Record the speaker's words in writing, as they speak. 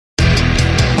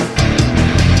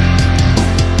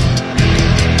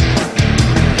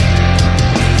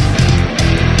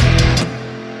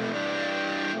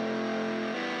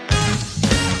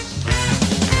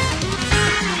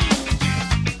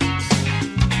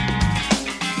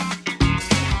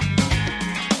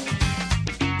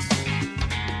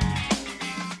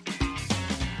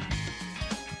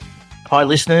Hi,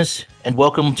 listeners, and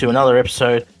welcome to another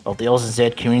episode of the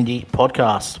AUSNZ Community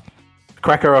Podcast.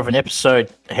 Cracker of an episode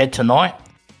ahead tonight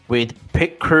with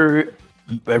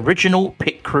original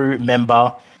Pit Crew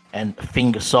member and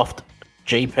Fingersoft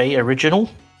GP original,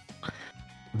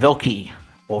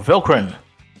 Velkyrin,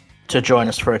 to join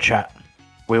us for a chat.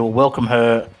 We will welcome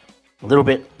her a little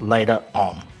bit later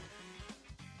on.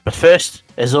 But first,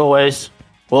 as always,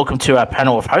 welcome to our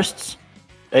panel of hosts,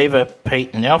 Eva,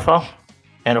 Pete, and Alpha.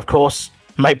 And of course,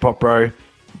 mate Bro,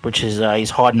 which is he's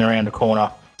hiding around the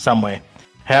corner somewhere.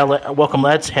 Welcome,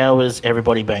 lads. How has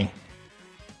everybody been?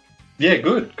 Yeah,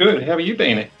 good. How have you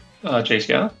been,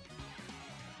 GCR?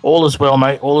 All is well,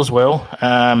 mate. All is well.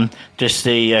 Just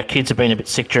the kids have been a bit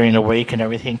sick during the week and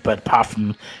everything, but apart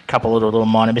from a couple of little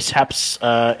minor mishaps,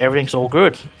 everything's all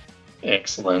good.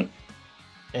 Excellent.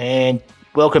 And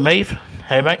welcome, Eve.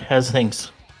 Hey, mate. How's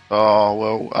things? Oh,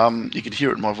 well, you could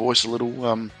hear it in my voice a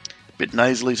little bit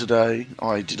nasally today.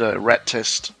 I did a rat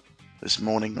test this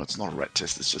morning. No, it's not a rat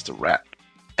test, it's just a rat.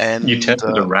 And you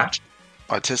tested a rat?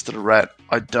 I tested a rat.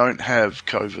 I don't have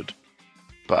COVID,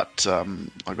 but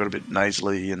I got a bit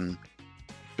nasally and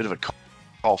a bit of a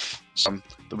cough. So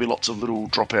there'll be lots of little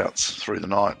dropouts through the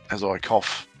night as I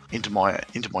cough into my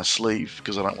sleeve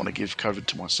because I don't want to give COVID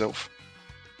to myself,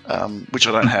 which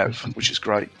I don't have, which is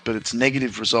great. But it's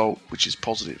negative result, which is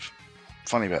positive.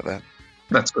 Funny about that.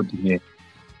 That's good to hear.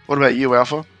 What about you,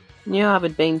 Alpha? Yeah, I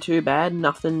haven't been too bad.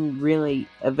 Nothing really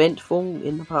eventful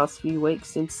in the past few weeks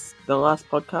since the last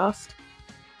podcast.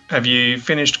 Have you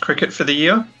finished cricket for the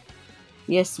year?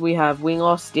 Yes, we have. We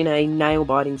lost in a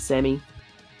nail-biting semi.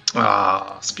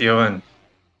 Ah, spewing.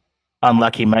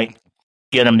 Unlucky, mate.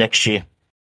 Get them next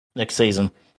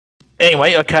season.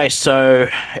 Anyway, okay, so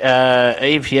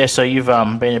Eve, yeah, so you've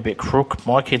been a bit crook.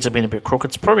 My kids have been a bit crook.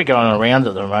 It's probably going around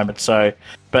at the moment, so,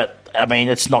 but, I mean,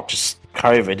 it's not just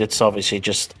COVID, it's obviously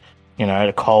just,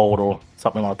 a cold or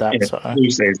something like that. Yeah, so. Flu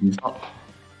season.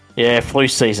 Yeah, flu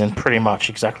season, pretty much,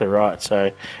 exactly right. So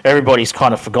everybody's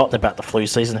kind of forgotten about the flu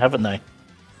season, haven't they?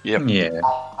 Yep. Yeah.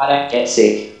 I don't get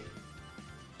sick.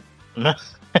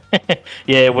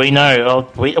 Yeah, we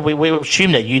know. We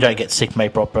assume that you don't get sick,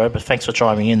 mate, bro, but thanks for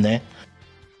chiming in there.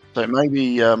 So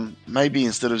maybe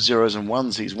instead of zeros and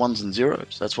ones, he's ones and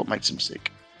zeros. That's what makes him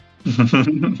sick.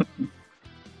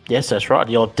 Yes, that's right.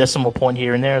 The odd decimal point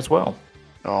here and there as well.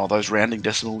 Oh, those rounding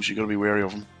decimals, you've got to be wary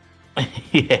of them.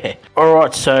 Yeah. All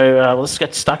right, so let's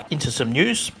get stuck into some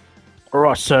news. All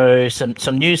right, so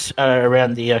some news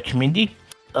around the community.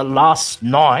 Last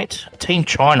night, Team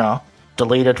China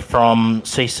deleted from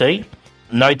CC.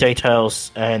 No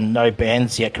details and no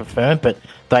bans yet confirmed, but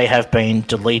they have been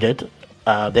deleted.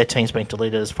 Their team's been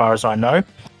deleted as far as I know.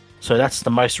 So that's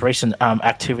the most recent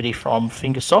activity from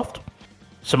Fingersoft.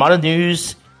 Some other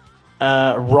news,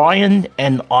 Ryan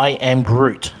and I Am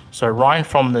Groot. So Ryan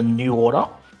from the New Order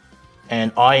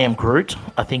and I Am Groot,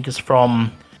 I think is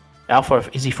from Alpha.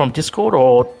 Is he from Discord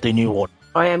or the New Order?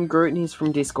 I Am Groot and he's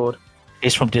from Discord.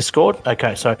 He's from Discord?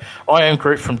 Okay, so I Am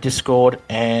Groot from Discord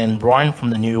and Ryan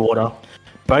from the New Order.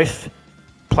 Both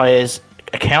players'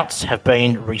 accounts have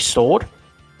been restored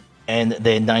and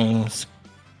their names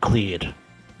cleared.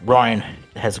 Ryan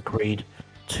has agreed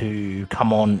to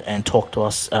come on and talk to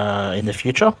us in the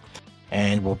future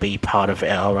and will be part of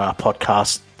our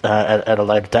podcast at a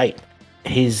later date.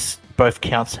 His both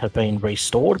accounts have been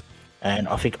restored, and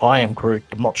I think I Am Groot,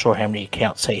 I'm not sure how many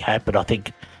accounts he had, but I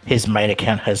think his main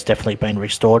account has definitely been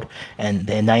restored and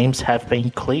their names have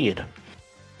been cleared.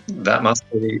 That must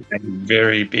be a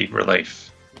very big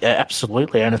relief. Yeah,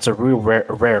 absolutely, and it's a real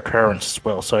rare occurrence as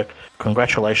well. So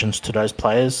congratulations to those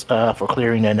players for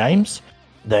clearing their names.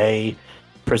 They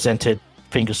presented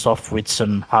Fingersoft with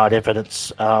some hard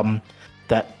evidence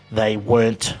that they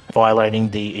weren't violating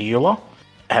the EULA,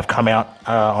 have come out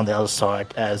on the other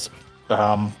side as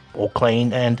all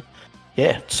clean, and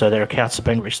yeah, so their accounts have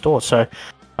been restored. So,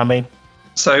 I mean...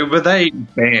 So were they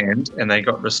banned and they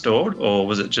got restored, or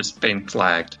was it just been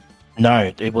flagged?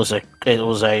 No, it was a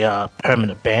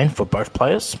permanent ban for both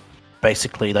players.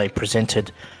 Basically, they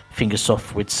presented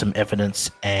Fingersoft with some evidence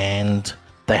and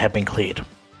they have been cleared.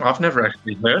 I've never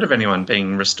actually heard of anyone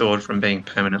being restored from being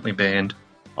permanently banned.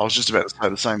 I was just about to say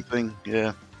the same thing,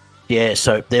 yeah. Yeah,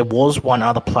 so there was one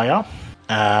other player.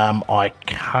 I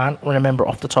can't remember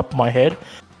off the top of my head,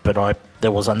 but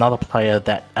there was another player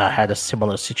that had a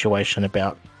similar situation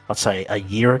about, I'd say, a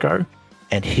year ago,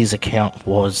 and his account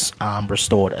was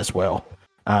restored as well.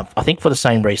 I think for the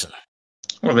same reason.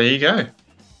 Well, there you go.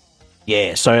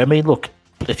 Yeah, so I mean, look,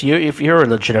 if you're a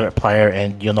legitimate player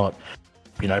and you're not,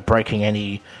 breaking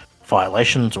any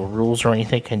violations or rules or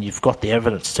anything, and you've got the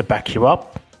evidence to back you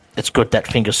up, it's good that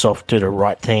Fingersoft do the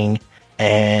right thing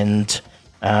and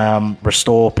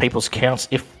restore people's accounts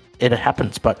if it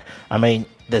happens. But I mean,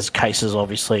 there's cases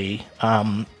obviously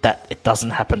that it doesn't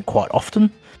happen quite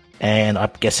often, and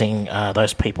I'm guessing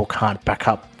those people can't back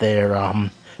up their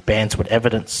bans with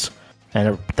evidence,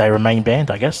 and they remain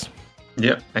banned, I guess.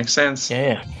 Yep, makes sense.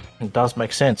 Yeah, it does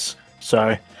make sense.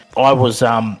 So I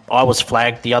was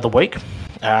flagged the other week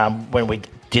when we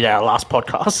did our last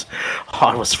podcast.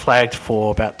 I was flagged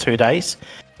for about 2 days,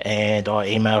 and I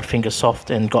emailed Fingersoft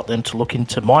and got them to look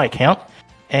into my account,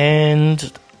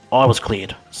 and I was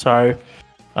cleared. So,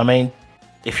 I mean,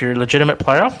 if you're a legitimate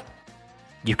player,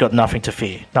 you've got nothing to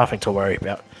fear, nothing to worry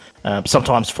about.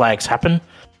 Sometimes flags happen.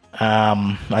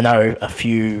 I know a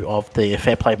few of the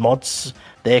Fair Play mods,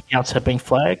 their accounts have been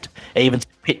flagged. Even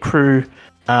Pit Crew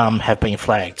have been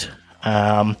flagged.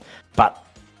 But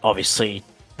obviously,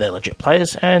 they're legit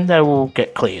players and they will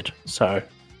get cleared. So,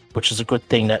 which is a good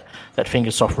thing that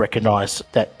Fingersoft recognise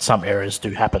that some errors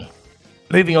do happen.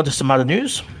 Moving on to some other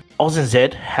news.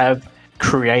 AUSNZ have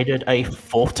created a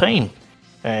fourth team,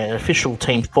 an official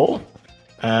Team 4,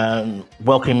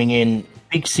 welcoming in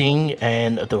Big Sing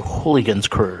and the Hooligans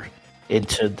crew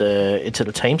into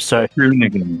the team. So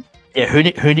Hoonigans. Yeah,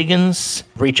 Hoonigans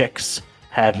Rejects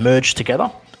have merged together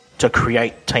to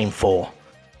create Team 4.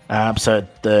 So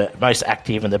the most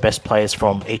active and the best players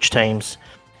from each teams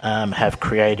have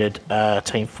created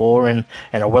Team 4 and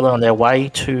are well on their way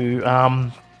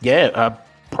to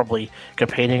probably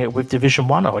competing it with Division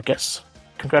 1, I guess.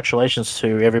 Congratulations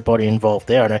to everybody involved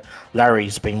there. I know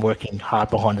Larry's been working hard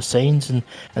behind the scenes, and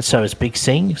so has Big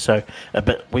Sing. So,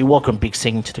 but we welcome Big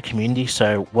Sing to the community.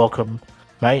 So welcome,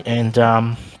 mate, and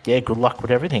good luck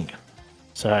with everything.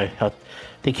 So I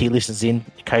think he listens in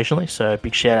occasionally. So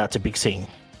big shout out to Big Sing.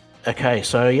 Okay,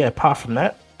 so yeah, apart from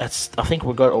that, I think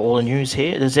we've got all the news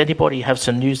here. Does anybody have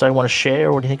some news they want to share,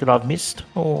 or anything that I've missed,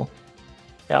 or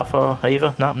Alpha,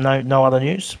 Eva? No other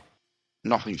news.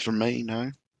 Nothing from me,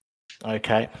 no.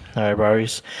 Okay, no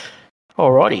worries.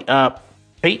 Alrighty,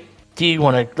 Pete, do you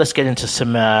want to, let's get into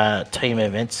some team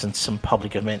events and some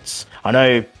public events. I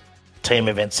know team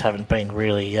events haven't been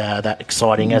really that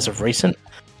exciting as of recent,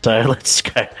 so let's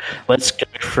go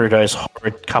through those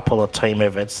horrid couple of team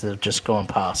events that have just gone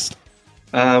past.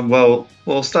 Well,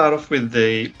 we'll start off with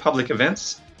the public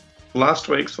events. Last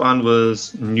week's one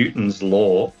was Newton's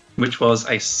Law, which was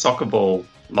a soccer ball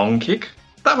long kick.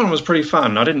 That one was pretty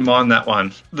fun. I didn't mind that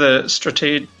one. The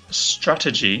strategy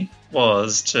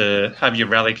was to have your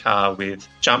rally car with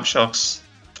jump shocks,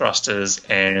 thrusters,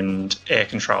 and air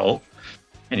control,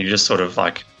 and you just sort of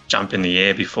like jump in the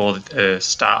air before the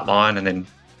start line and then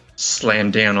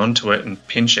slam down onto it and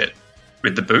pinch it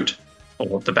with the boot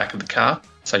or the back of the car.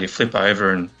 So you flip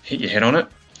over and hit your head on it,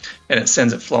 and it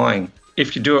sends it flying.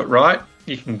 If you do it right,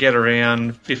 you can get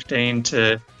around 15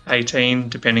 to 18,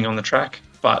 depending on the track.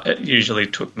 But it usually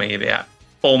took me about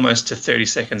almost to 30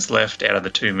 seconds left out of the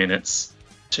 2 minutes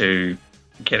to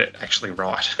get it actually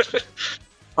right.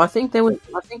 I think there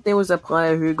was a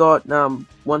player who got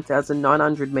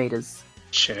 1,900 meters.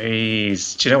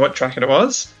 Jeez, do you know what track it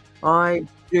was? I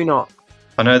do not.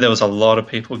 I know there was a lot of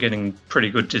people getting pretty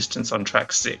good distance on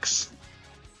track 6,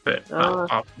 but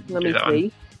I'll let do me that see.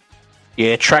 one.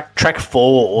 Yeah, track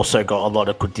 4 also got a lot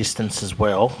of good distance as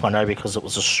well. I know because it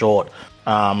was a short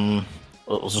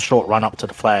run up to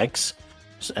the flags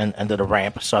and to the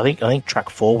ramp. So I think track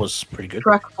 4 was pretty good.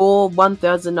 Track 4,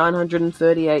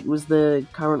 1,938 was the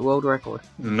current world record.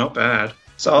 Not bad.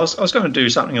 So I was going to do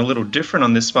something a little different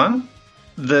on this one.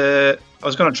 I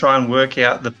was going to try and work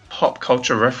out the pop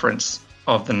culture reference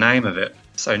of the name of it.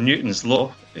 So Newton's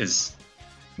Law is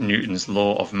Newton's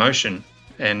Law of Motion,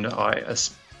 and I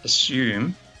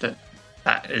assume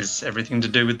that is everything to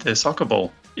do with the soccer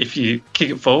ball. If you kick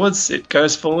it forwards, it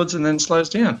goes forwards and then slows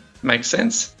down. Makes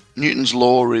sense? Newton's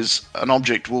law is an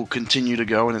object will continue to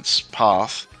go in its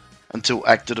path until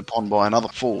acted upon by another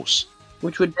force.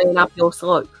 Which would be an uphill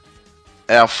slope.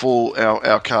 Our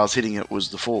cars hitting it was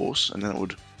the force, and then it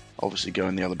would obviously go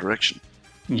in the other direction.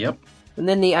 Yep. And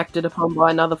then the acted upon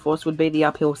by another force would be the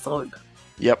uphill slope.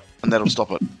 Yep, and that'll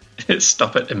stop it.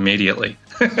 Stop it immediately.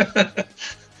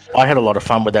 I had a lot of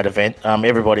fun with that event.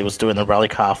 Everybody was doing the rally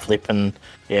car flip, and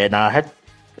it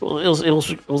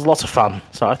was lots of fun.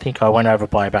 So I think I went over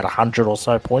by about 100 or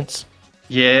so points.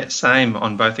 Yeah, same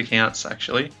on both accounts,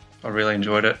 actually. I really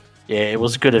enjoyed it. Yeah, it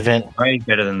was a good event. Way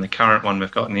better than the current one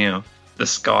we've got now. The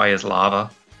sky is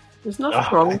lava. There's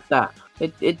nothing wrong with that.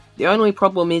 The only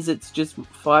problem is it's just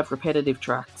 5 repetitive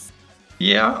tracks.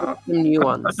 Yeah, Some new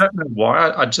ones. I don't know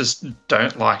why. I just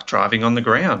don't like driving on the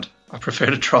ground. I prefer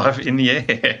to drive in the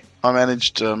air. I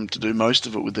managed to do most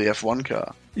of it with the F1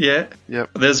 car. Yeah.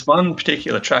 Yep. There's one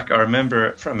particular track I remember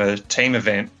it from a team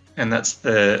event, and that's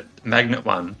the magnet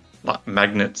one. Like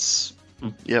magnets,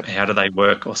 Yep. how do they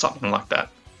work or something like that.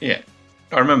 Yeah.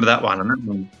 I remember that one, and that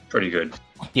one was pretty good.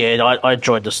 Yeah, I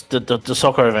enjoyed this. The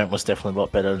soccer event was definitely a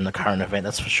lot better than the current event,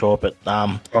 that's for sure. But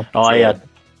I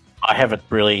haven't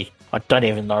really. I don't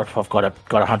even know if I've got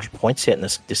 100 points yet in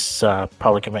this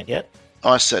public event yet.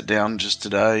 I sat down just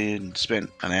today and spent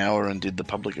an hour and did the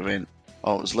public event.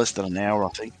 Oh, it was less than an hour, I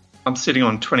think. I'm sitting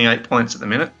on 28 points at the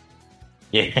minute.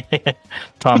 Yeah,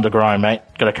 time to grind, mate.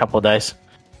 Got a couple of days.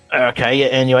 Okay, yeah.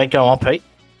 Anyway, go on, Pete.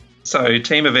 So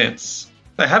team events,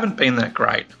 they haven't been that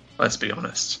great. Let's be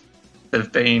honest.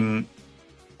 There've been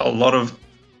a lot of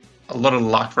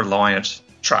luck reliant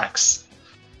tracks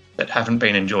that haven't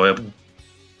been enjoyable.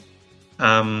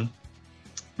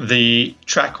 The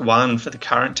track one for the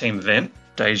current team event,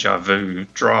 Deja Vu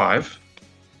Drive,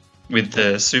 with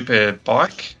the super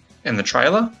bike and the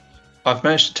trailer, I've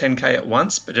managed to 10k at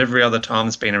once, but every other time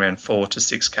it's been around 4 to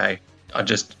 6k. I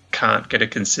just can't get a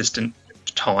consistent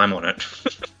time on it.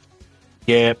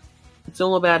 Yeah. It's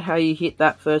all about how you hit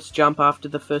that first jump after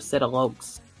the first set of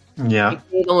logs. Yeah.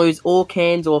 You can lose all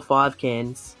cans or 5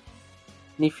 cans.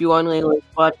 And if you only lose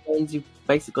 5 cans, you've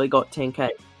basically got 10k.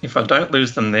 If I don't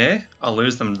lose them there, I'll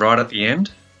lose them right at the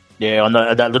end. Yeah, on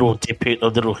that little dip hit, a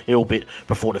little hill bit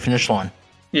before the finish line.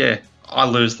 Yeah, I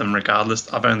lose them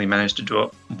regardless. I've only managed to do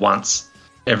it once.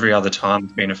 Every other time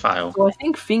it's been a fail. So I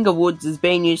think Fingerwoods has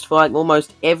been used for like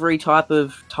almost every type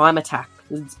of time attack.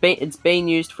 It's been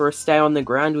used for a stay on the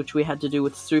ground, which we had to do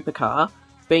with Supercar.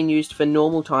 It's been used for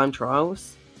normal time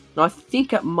trials. And I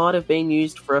think it might have been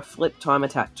used for a flip time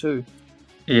attack too.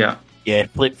 Yeah. Yeah,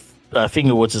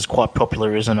 Fingerwoods is quite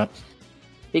popular, isn't it?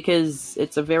 Because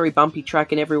it's a very bumpy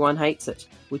track and everyone hates it,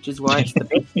 which is why it's the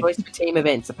best choice for team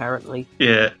events, apparently.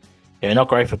 Yeah. Yeah, not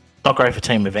great for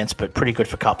team events, but pretty good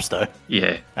for cups though.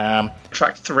 Yeah.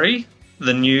 Track 3,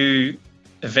 the new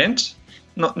event.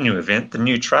 Not new event, the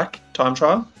new track, time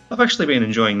trial. I've actually been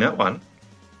enjoying that one.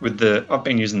 I've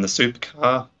been using the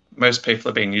supercar. Most people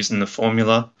have been using the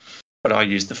formula, but I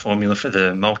use the formula for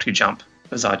the multi-jump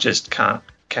because I just can't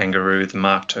kangaroo the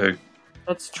Mark II.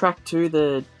 That's track 2,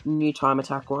 the new time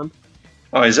attack one.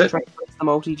 Oh, is it? Track 3 is the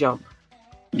multi-jump.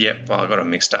 Yep, well, I got them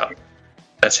mixed up.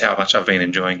 That's how much I've been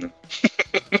enjoying them.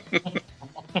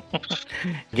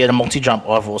 Yeah, the multi-jump,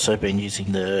 I've also been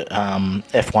using the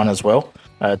F1 as well.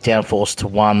 Downforce to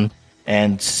 1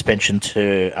 and suspension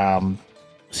to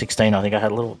 16. I think I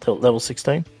had a little level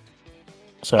 16.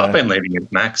 So I've been leaving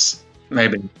it max.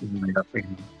 Maybe.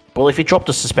 Well, if you drop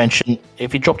the suspension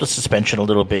a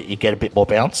little bit, you get a bit more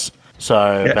bounce.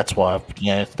 So Yeah. that's why I've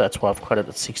got it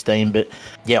at 16. But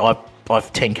yeah,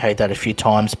 I've 10k'd that a few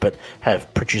times, but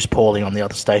have produced poorly on the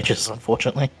other stages,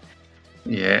 unfortunately.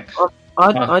 Yeah.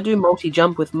 I do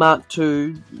multi-jump with Mark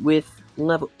II with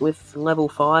level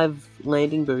 5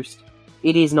 landing boost.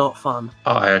 It is not fun.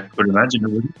 I could imagine it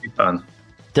wouldn't be fun.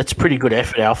 That's pretty good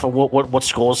effort, Alpha. What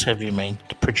scores have you been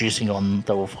producing on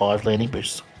level 5 landing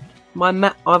boost?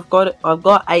 I've got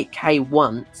 8k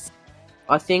once.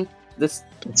 I think this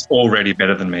It's already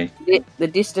better than me. the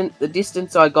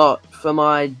distance I got for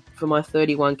my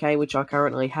 31k, which I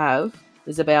currently have,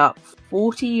 is about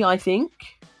 40, I think.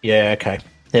 Yeah, okay.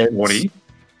 Yeah, 40?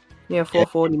 Yeah,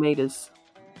 440 meters.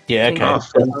 Yeah, okay. Oh,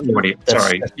 40.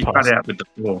 Sorry, That's you cut possible. out with the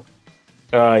 4.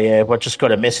 Oh yeah, well, just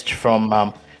got a message from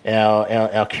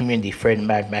our community friend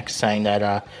Mad Max saying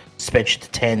that suspension to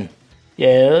 10.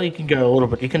 Yeah, you can go a little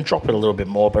bit. You can drop it a little bit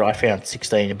more, but I found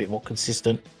 16 a bit more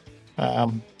consistent.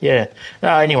 Yeah.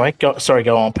 No, anyway, go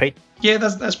on, Pete. Yeah,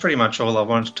 that's pretty much all I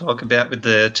wanted to talk about with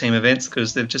the team events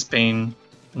because they've just been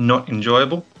not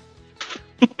enjoyable.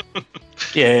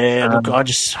 Yeah, look, I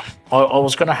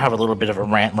was going to have a little bit of a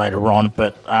rant later on,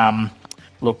 but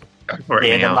look, Go for it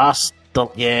yeah, now.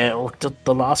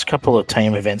 the last couple of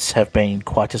team events have been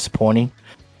quite disappointing,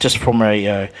 just from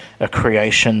a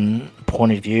creation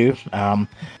point of view.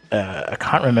 I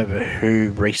can't remember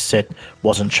who Reese said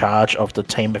was in charge of the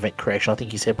team event creation. I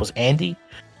think he said was Andy.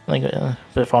 I think,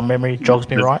 if my memory jogs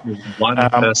me right. There's one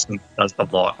person does the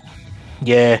lot.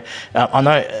 Yeah, I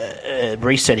know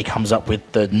Reese said he comes up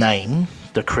with the name,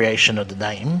 the creation of the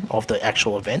name of the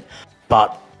actual event,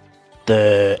 but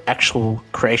the actual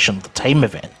creation of the team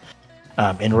event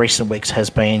in recent weeks has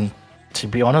been, to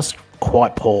be honest,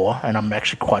 quite poor, and I'm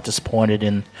actually quite disappointed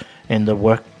in the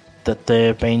work that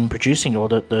they've been producing or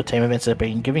the team events they've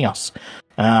been giving us.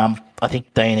 I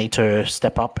think they need to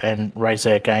step up and raise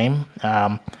their game.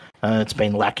 It's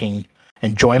been lacking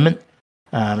enjoyment.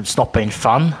 It's not been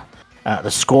fun. The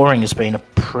scoring has been a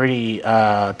pretty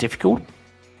difficult,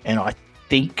 and I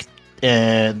think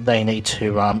they need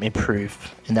to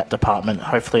improve in that department.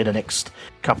 Hopefully, the next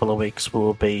couple of weeks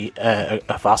will be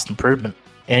a vast improvement.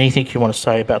 Anything you want to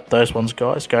say about those ones,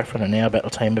 guys? Go for it now about the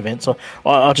team events.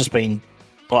 I've just been,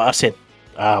 like I said,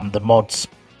 the mods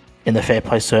in the Fair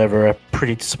Play server are a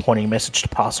pretty disappointing message to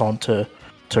pass on to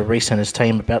Reese and his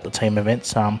team about the team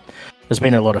events. There's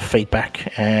been a lot of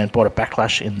feedback and a lot of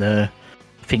backlash in the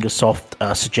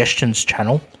Fingersoft suggestions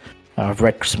channel. I've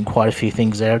read quite a few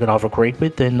things there that I've agreed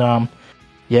with, and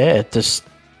it's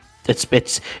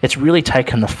really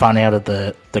taken the fun out of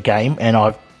the game. And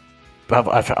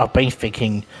I've been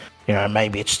thinking,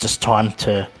 maybe it's just time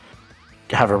to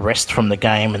have a rest from the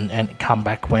game and come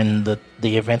back when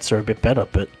the events are a bit better.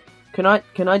 But can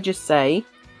I just say,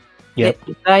 yeah,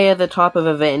 they are the type of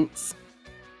events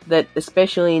that,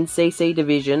 especially in CC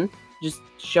division, just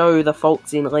show the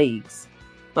faults in leagues.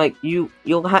 Like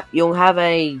you'll have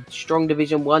a strong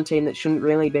Division 1 team that shouldn't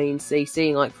really be in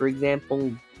CC, like for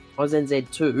example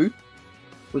AUSNZ 2,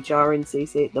 which are in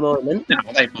CC at the moment. No,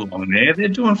 they belong there. They're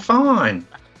doing fine.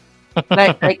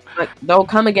 They'll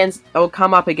come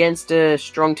up against a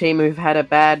strong team who've had a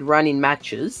bad run in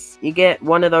matches. You get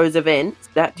one of those events,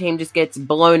 that team just gets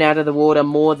blown out of the water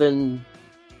more than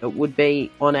it would be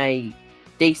on a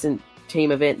decent team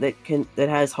event that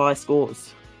has high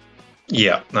scores.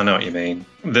 Yeah, I know what you mean.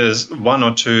 There's one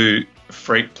or two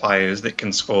freak players that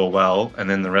can score well, and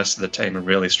then the rest of the team are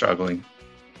really struggling,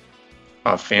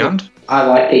 I've found. I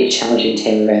like the challenging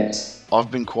team events.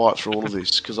 I've been quiet through all of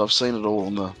this because I've seen it all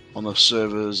on the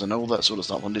servers and all that sort of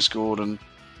stuff on Discord, and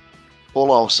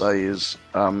all I'll say is,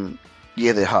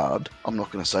 they're hard. I'm not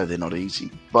going to say they're not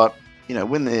easy, but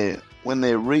when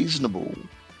they're reasonable,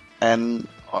 and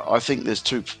I think there's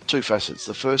two facets.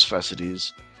 The first facet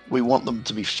is we want them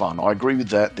to be fun. I agree with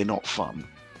that. They're not fun,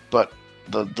 but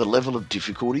the level of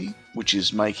difficulty, which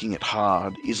is making it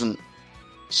hard, isn't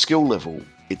skill level.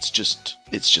 It's just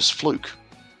fluke.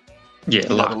 Yeah,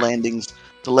 luck.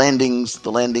 The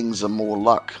landings are more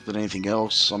luck than anything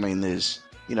else. I mean, there's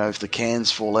if the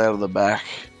cans fall out of the back,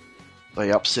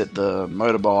 they upset the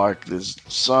motorbike. There's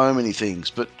so many things,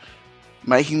 but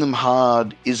making them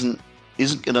hard isn't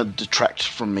going to detract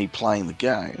from me playing the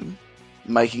game.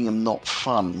 Making them not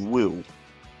fun will.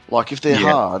 Like if they're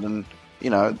hard, and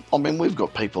we've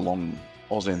got people on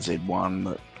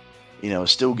AUSNZ1 that are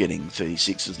still getting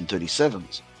 36s and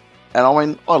 37s,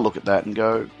 and I look at that and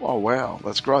go, oh wow,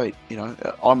 that's great.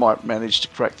 I might manage to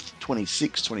crack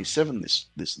 26, 27 this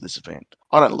event.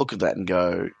 I don't look at that and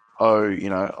go, oh,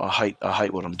 I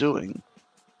hate what I'm doing.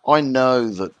 I know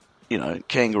that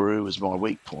kangaroo is my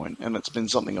weak point, and it's been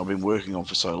something I've been working on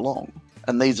for so long.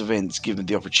 And these events give me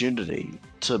the opportunity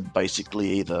to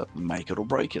basically either make it or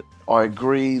break it. I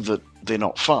agree that they're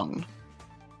not fun,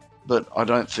 but I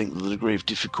don't think the degree of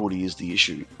difficulty is the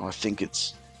issue. I think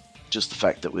it's just the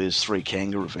fact that there's 3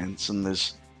 kangaroo events, and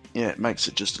it makes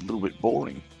it just a little bit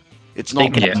boring. It's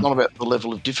not about the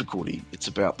level of difficulty. It's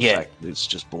about the fact that it's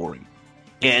just boring.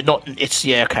 Okay.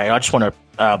 I just want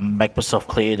to make myself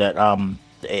clear that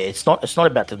it's not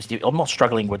about I'm not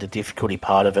struggling with the difficulty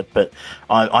part of it, but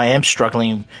I am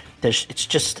struggling. It's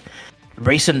just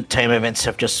recent team events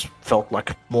have just felt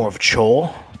like more of a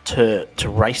chore to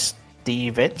race the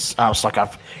events. It's like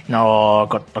I've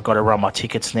got to run my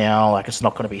tickets now. Like it's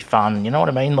not going to be fun. You know what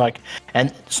I mean? Like,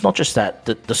 and it's not just that.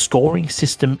 The scoring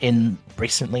system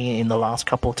recently in the last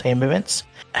couple of team events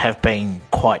have been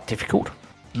quite difficult.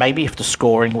 Maybe if the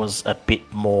scoring was a bit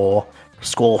more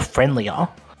score friendlier,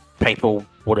 people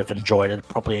would have enjoyed it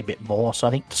probably a bit more. So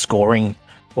I think the scoring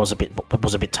was a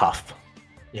bit tough.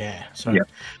 Yeah. So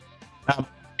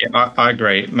I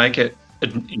agree. Make it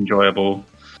enjoyable.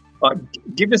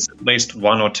 Give us at least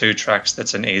 1 or 2 tracks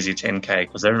that's an easy 10k,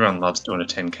 because everyone loves doing a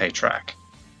 10k track.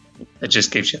 It just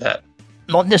gives you that.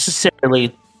 Not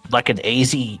necessarily like an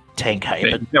easy 10k,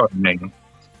 but you know what I mean.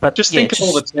 But just think of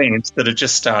all the teams that are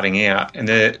just starting out, and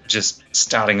they're just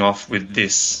starting off with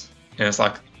this, and it's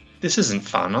like, this isn't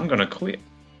fun. I'm going to quit.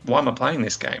 Why am I playing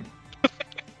this game?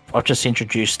 I've just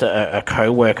introduced a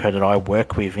co-worker that I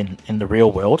work with in the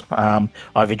real world.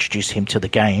 I've introduced him to the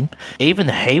game. Even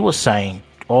he was saying,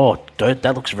 oh, dude,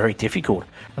 that looks very difficult.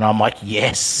 And I'm like,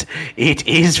 yes, it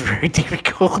is very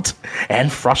difficult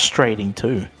and frustrating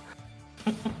too.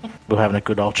 We're having a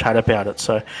good old chat about it.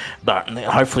 So, but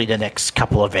hopefully the next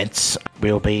couple of events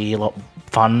will be a lot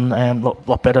fun and a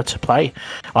lot better to play.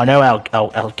 I know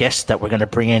our guest that we're going to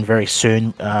bring in very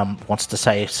soon wants to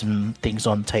say some things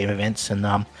on team events, and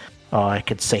I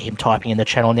could see him typing in the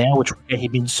channel now, which we'll get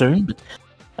him in soon.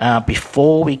 But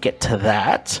before we get to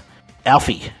that,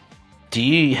 Alfie, do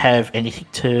you have anything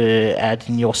to add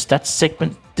in your stats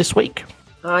segment this week?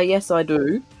 Yes, I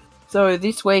do. So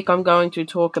this week I'm going to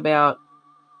talk about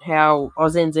how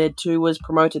AUSNZ 2 was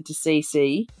promoted to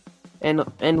CC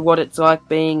and what it's like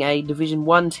being a Division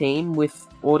 1 team with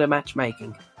order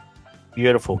matchmaking.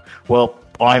 Beautiful. Well,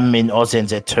 I'm in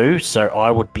AUSNZ 2, so I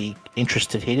would be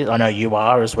interested here. I know you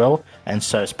are as well, and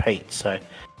so is Pete. So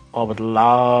I would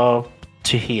love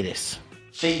to hear this.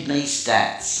 Feed me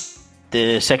stats.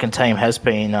 The second team has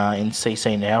been in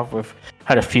CC now. We've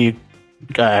had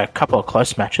a couple of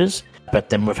close matches, but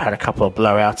then we've had a couple of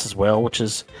blowouts as well, which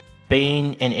has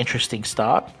been an interesting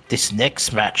start. This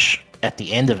next match at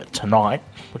the end of it tonight,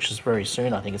 which is very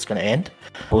soon, I think it's going to end,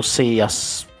 we'll see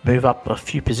us move up a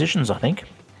few positions, I think.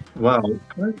 Well,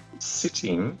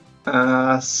 sitting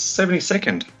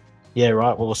 72nd. Yeah,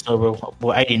 right. Well,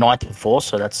 we're 89th before,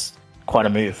 so that's quite a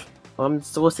move. I'm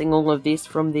sourcing all of this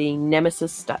from the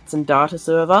Nemesis Stats and Data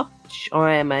server, which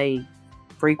I am a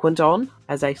frequent on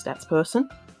as a stats person.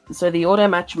 So the auto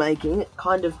matchmaking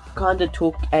kind of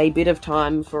took a bit of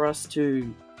time for us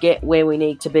to get where we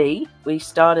need to be. We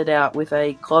started out with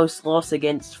a close loss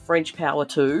against French Power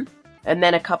 2, and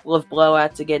then a couple of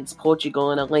blowouts against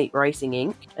Portugal and Elite Racing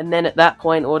Inc. And then at that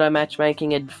point, auto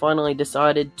matchmaking had finally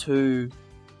decided to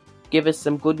give us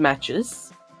some good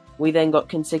matches. We then got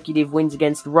consecutive wins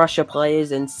against Russia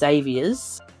players and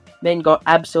Saviors, then got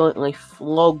absolutely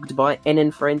flogged by N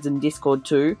and Friends and Discord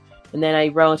 2, and then a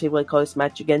relatively close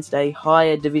match against a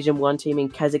higher Division 1 team in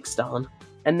Kazakhstan,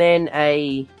 and then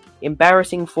a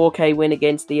embarrassing 4K win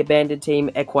against the abandoned team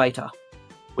Equator.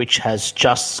 Which has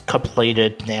just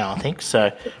completed now, I think, so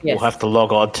Yes. We'll have to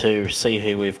log on to see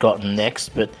who we've gotten next.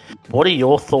 But what are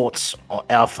your thoughts,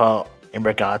 Alpha, in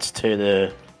regards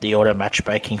to the auto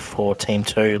matchmaking for Team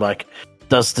 2? Like,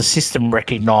 does the system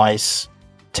recognise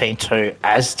Team 2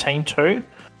 as Team 2,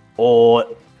 or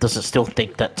does it still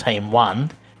think that Team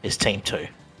 1 is Team 2,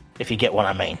 if you get what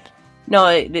I mean? No,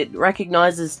 it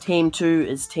recognises Team 2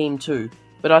 as Team 2,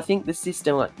 but I think the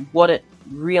system, like, what it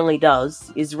really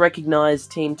does is recognise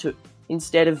Team 2.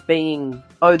 Instead of being,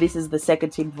 oh, this is the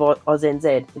second team for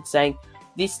AUSNZ, it's saying,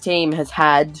 this team has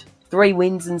had 3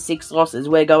 wins and 6 losses,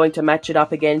 we're going to match it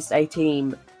up against a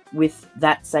team with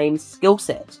that same skill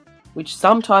set, which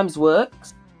sometimes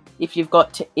works if you've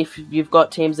got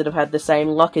teams that have had the same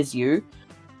luck as you.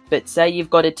 But say you've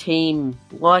got a team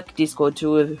like Discord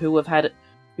 2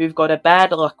 who've got a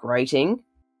bad luck rating,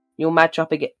 you'll match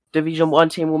up against Division 1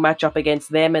 team will match up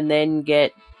against them and then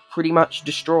get pretty much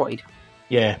destroyed.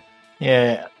 Yeah.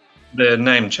 The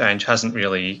name change hasn't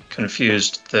really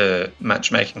confused the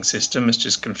matchmaking system, it's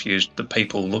just confused the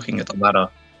people looking at the ladder.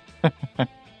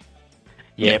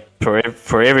 Yeah,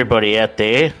 for everybody out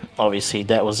there, obviously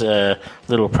that was a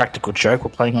little practical joke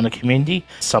we're playing on the community.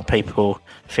 Some people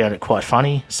found it quite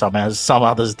funny, some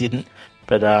others didn't,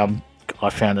 but I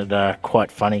found it quite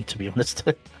funny, to be honest.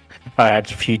 I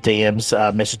had a few DMs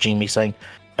messaging me saying,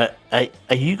 are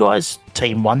you guys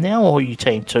Team 1 now, or are you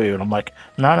Team 2? And I'm like,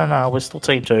 no, we're still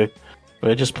Team 2.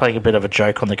 We're just playing a bit of a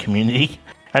joke on the community,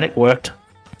 and it worked.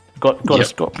 Got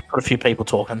a few people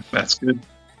talking. That's good.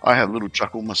 I had a little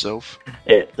chuckle myself.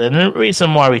 Yeah, the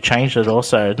reason why we changed it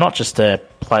also, not just to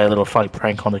play a little funny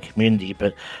prank on the community,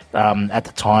 but at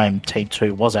the time, Team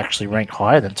 2 was actually ranked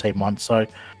higher than Team 1, so,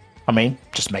 I mean,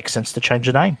 just makes sense to change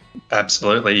the name.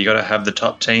 Absolutely, you got to have the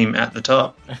top team at the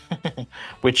top.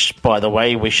 Which, by the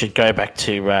way, we should go back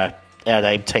to our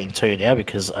name Team 2 now,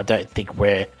 because I don't think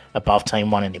we're above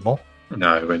Team 1 anymore.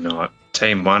 No, we're not.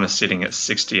 Team 1 is sitting at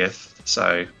 60th,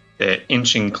 so they're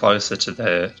inching closer to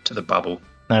the bubble.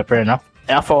 No, fair enough.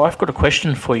 Alpha, I've got a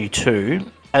question for you too.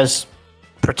 Has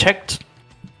Protect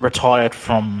retired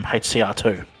from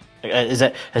HCR2?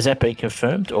 Has that been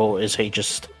confirmed, or is he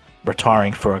just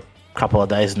retiring for a couple of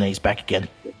days and he's back again?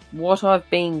 What I've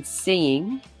been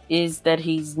seeing is that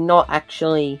he's not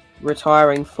actually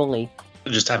retiring fully.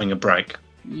 Just having a break.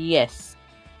 Yes.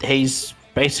 He's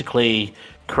basically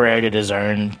created his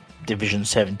own Division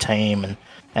 7 team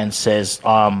and says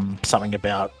something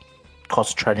about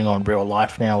concentrating on real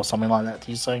life now, or something like that,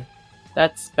 do you say?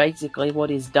 That's basically what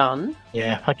he's done.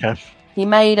 Yeah, okay. He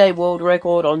made a world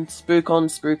record on Spook On,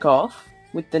 Spook Off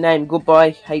with the name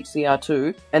Goodbye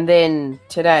HCR2, and then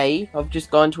today I've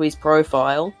just gone to his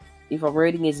profile. If I'm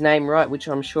reading his name right, which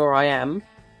I'm sure I am,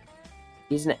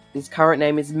 his current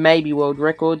name is Maybe World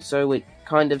Record, so it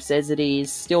kind of says that he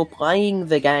is still playing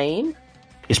the game.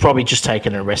 He's probably just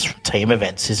taken a rest from team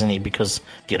events, isn't he? Because,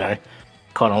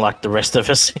 kind of like the rest of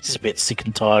us, he's a bit sick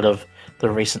and tired of the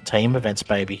recent team events,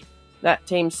 maybe. That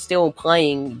team's still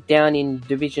playing down in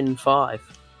Division 5.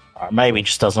 Maybe he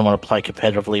just doesn't want to play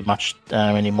competitively much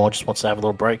anymore, just wants to have a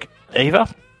little break. Eva,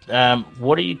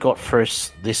 what do you got for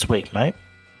us this week, mate?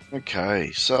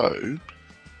 Okay, so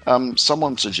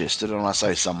someone suggested, and I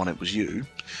say someone, it was you,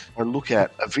 I look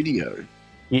at a video.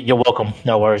 You're welcome.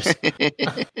 No worries.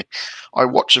 I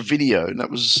watch a video, and it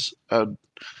was a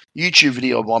YouTube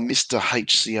video by Mr.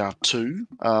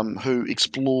 HCR2, who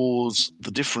explores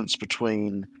the difference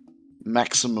between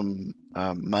maximum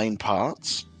main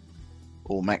parts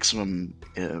or maximum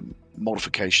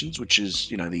modifications, which is,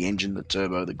 the engine, the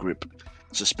turbo, the grip,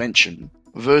 suspension,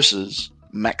 versus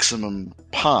maximum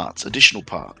parts, additional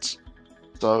parts.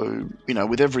 So,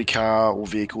 with every car or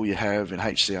vehicle you have in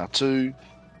HCR2,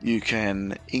 you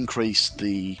can increase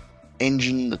the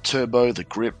engine, the turbo, the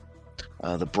grip,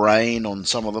 the brain on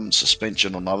some of them,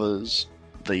 suspension on others,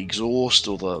 the exhaust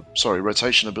or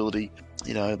rotation ability,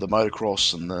 the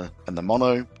motocross and the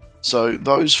mono. So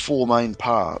those four main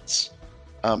parts,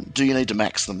 do you need to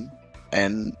max them?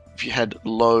 And if you had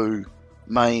low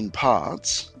main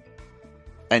parts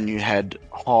and you had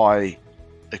high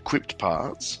equipped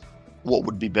parts, what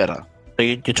would be better? So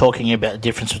you're talking about the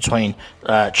difference between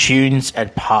tunes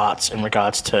and parts in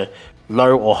regards to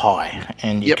low or high,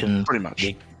 and you can pretty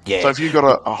much. Yeah. So if you've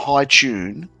got a high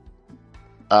tune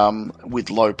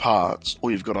with low parts,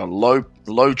 or you've got a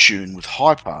low tune with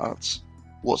high parts,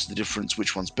 what's the difference?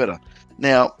 Which one's better?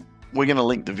 Now we're going to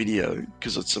link the video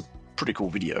because it's a pretty cool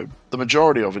video. The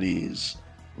majority of it is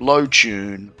low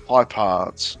tune, high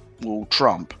parts will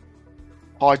trump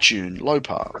high tune, low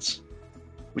parts,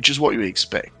 which is what you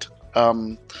expect.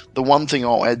 The one thing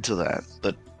I'll add to that,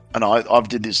 and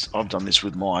I've done this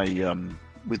with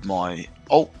my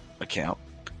alt account,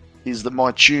 is that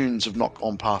my tunes have not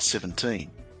gone past 17.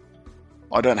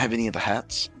 I don't have any of the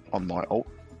hats on my alt.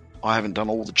 I haven't done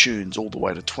all the tunes all the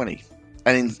way to 20.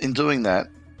 And in doing that,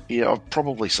 I've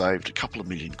probably saved a couple of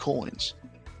million coins.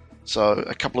 So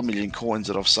a couple of million coins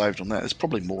that I've saved on that, it's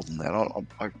probably more than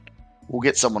that. We'll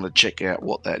get someone to check out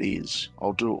what that is.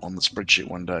 I'll do it on the spreadsheet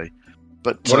one day.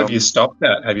 But what have you stopped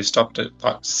at? Have you stopped at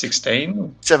like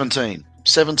 16? 17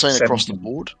 across the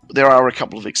board. There are a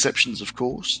couple of exceptions, of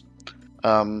course.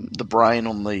 The brain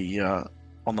on the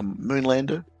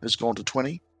Moonlander has gone to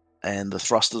 20, and the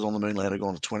thrusters on the Moonlander have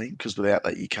gone to 20, because without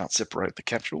that you can't separate the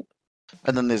capsule.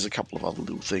 And then there's a couple of other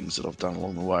little things that I've done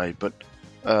along the way, but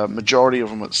majority of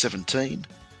them at 17.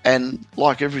 And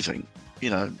like everything,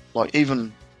 like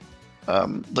even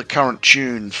the current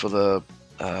tune for the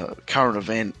current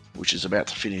event, which is about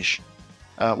to finish,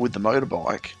 with the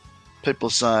motorbike, people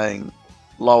are saying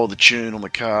lower the tune on the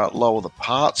car, lower the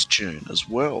parts tune as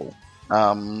well.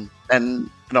 And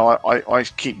I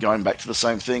keep going back to the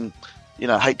same thing.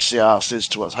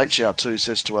 HCR2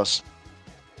 says to us,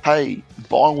 hey,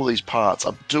 buy all these parts,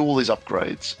 do all these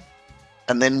upgrades,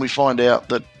 and then we find out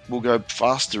that we'll go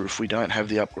faster if we don't have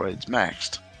the upgrades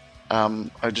maxed.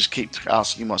 I just keep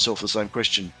asking myself the same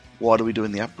question: why are we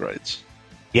doing the upgrades?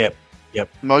 Yep.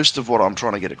 Most of what I'm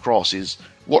trying to get across is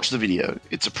watch the video.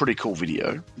 It's a pretty cool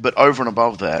video, but over and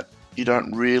above that, you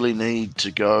don't really need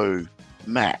to go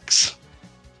max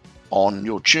on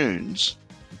your tunes,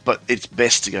 but it's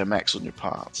best to go max on your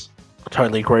parts. I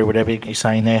totally agree with everything you're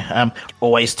saying there.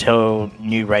 Always tell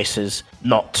new racers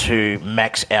not to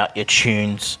max out your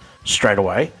tunes straight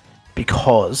away,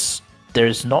 because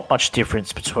there's not much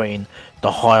difference between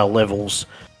the higher levels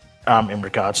in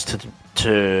regards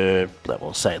to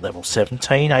level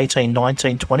 17, 18,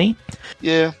 19, 20.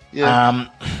 Yeah.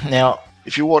 Now,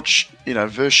 if you watch,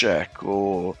 Vershak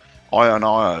or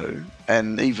IO,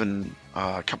 and even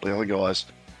a couple of other guys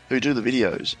who do the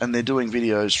videos, and they're doing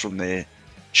videos from their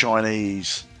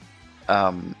Chinese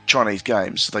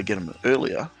games, so they get them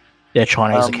earlier. Their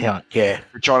Chinese account, yeah.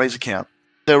 The Chinese account.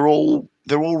 They're all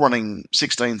running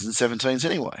 16s and 17s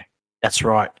anyway. That's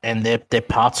right, and their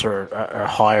parts are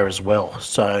higher as well.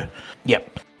 So,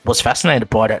 yep. Was fascinated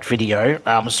by that video.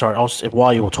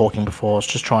 While you were talking before, I was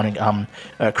just trying to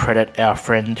credit our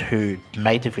friend who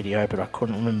made the video, but I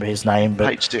couldn't remember his name.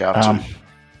 But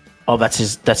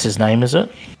HCR2. That's his name, is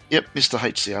it? Yep, Mr.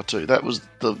 HCR2. That was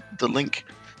the link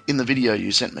in the video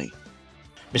you sent me.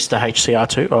 Mr.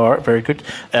 HCR2. All right, very good.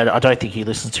 I don't think he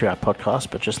listens to our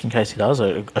podcast, but just in case he does,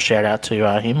 a shout out to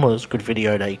him. It was a good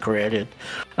video that he created,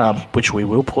 which we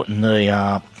will put in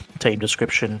the team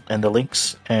description and the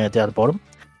links down the bottom.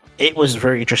 It was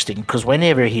very interesting because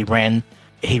whenever he ran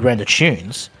the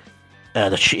tunes,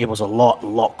 it was a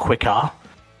lot quicker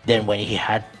than when he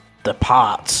had the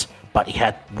parts, but he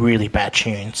had really bad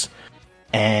tunes,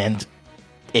 and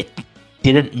it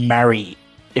didn't marry.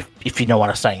 If you know what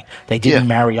I'm saying, they didn't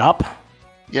marry up.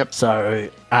 Yep. So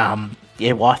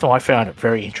Yeah, well, I found it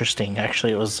very interesting.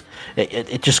 Actually,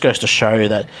 it just goes to show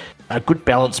that a good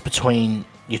balance between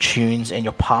your tunes and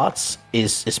your parts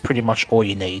is pretty much all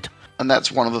you need. And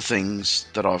that's one of the things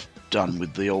that I've done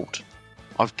with the alt.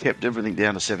 I've kept everything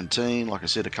down to 17. Like I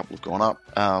said, a couple have gone up.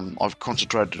 I've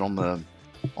concentrated on the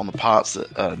parts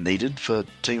that are needed for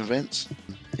team events.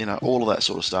 All of that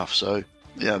sort of stuff. So,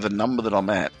 the number that I'm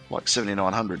at, like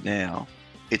 7,900 now,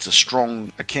 it's a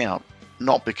strong account,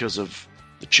 not because of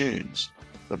the tunes,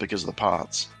 but because of the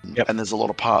parts. Yep. And there's a lot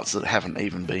of parts that haven't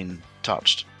even been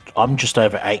touched. I'm just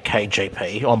over 8k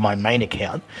GP on my main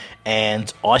account,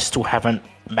 and I still haven't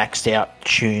maxed out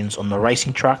tunes on the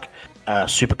racing truck,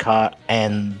 supercar,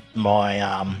 and my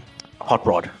hot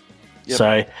rod. Yep.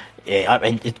 So, yeah, I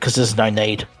mean, because there's no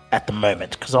need at the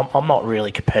moment, because I'm not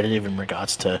really competitive in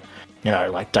regards to,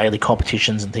 like daily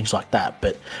competitions and things like that.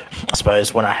 But I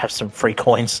suppose when I have some free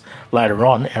coins later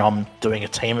on and I'm doing a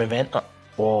team event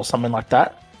or something like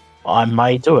that, I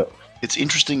may do it. It's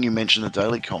interesting you mentioned the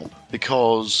daily comp,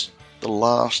 because the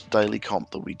last daily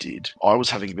comp that we did, I was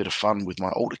having a bit of fun with my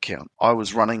alt account. I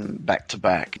was running back to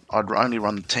back. I'd only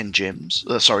run the 10 gems.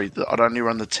 I'd only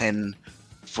run the 10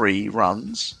 free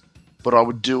runs, but I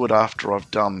would do it after I've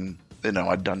done,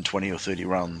 I'd done 20 or 30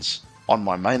 runs. On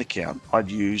my main account, I'd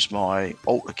use my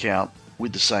alt account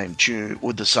with the same tune,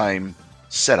 with the same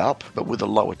setup, but with a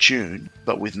lower tune,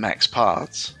 but with max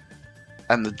parts.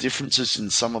 And the differences in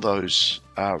some of those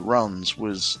runs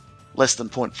was less than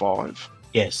 0.5.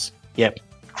 Yes. Yep.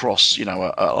 Across,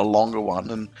 a longer one,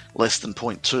 and less than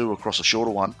 0.2 across a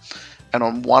shorter one. And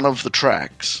on one of the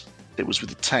tracks, it was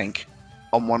with a tank.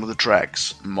 On one of the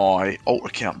tracks, my alt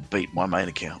account beat my main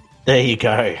account. There you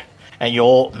go. And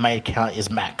your main account is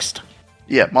maxed.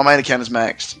 Yeah, my main account is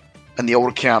maxed, and the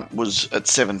alt account was at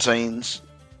 17s.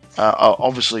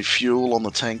 Obviously, fuel on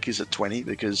the tank is at 20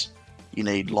 because you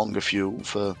need longer fuel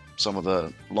for some of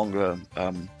the longer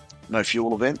no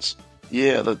fuel events.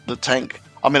 Yeah, the tank.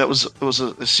 I mean, it was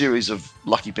a series of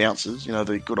lucky bounces.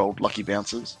 The good old lucky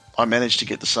bounces. I managed to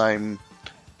get the same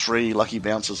 3 lucky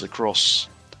bounces across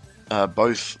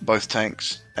both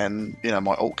tanks, and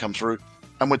my alt come through,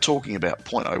 and we're talking about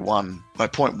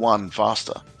 0.1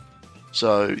 faster.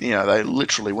 So they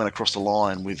literally went across the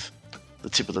line with the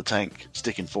tip of the tank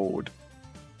sticking forward,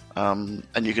 and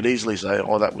you could easily say,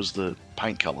 "Oh, that was the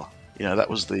paint color." That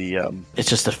was the. It's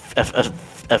just a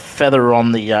feather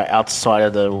on the outside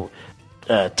of the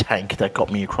tank that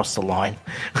got me across the line.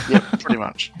 Yeah, pretty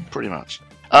much.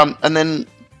 And then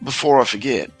before I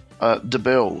forget,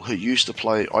 DeBell, who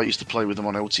I used to play with him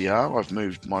on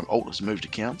LTR. My alt has moved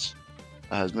accounts,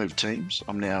 has moved teams.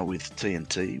 I'm now with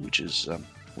TNT, which is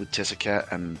with Tessa Cat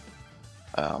and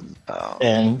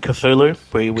Cthulhu.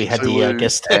 We had the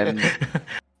guest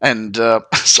and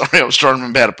sorry, I was trying to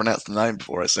remember how to pronounce the name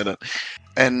before I said it.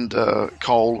 And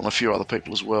Cole and a few other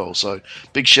people as well. So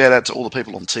big shout out to all the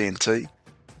people on TNT.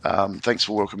 Thanks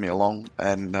for welcoming me along,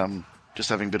 and just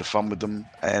having a bit of fun with them,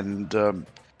 and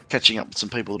catching up with some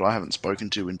people that I haven't spoken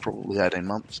to in probably 18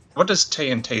 months. What does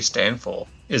TNT stand for?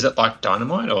 Is it like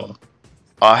dynamite, or?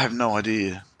 I have no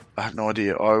idea. I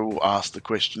will ask the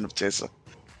question of Tessa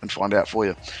and find out for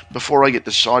you. Before I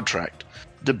get sidetracked,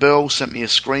 DeBell sent me a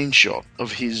screenshot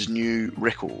of his new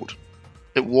record.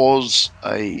 It was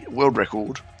a world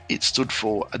record. It stood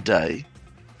for a day.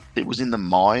 It was in the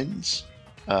mines,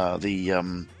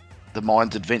 the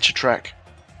mines adventure track,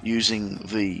 using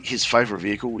his favourite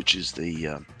vehicle, which is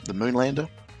the Moonlander.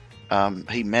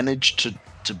 He managed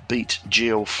to beat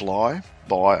GL Fly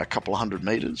by a couple of 100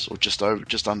 metres, or just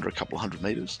under a couple of 100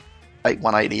 metres,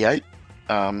 8,188.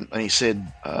 And he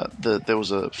said that there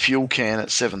was a fuel can at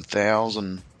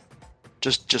 7,000,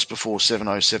 just before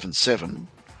 7,077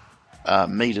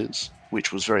 metres,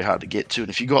 which was very hard to get to. And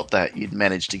if you got that, you'd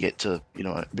manage to get to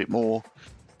a bit more.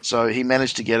 So he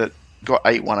managed to get it, got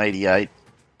 8,188,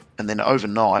 and then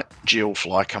overnight, GL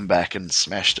Fly come back and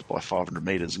smashed it by 500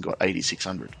 metres and got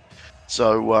 8,600.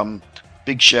 So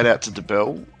big shout out to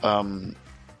DeBell.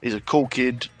 He's a cool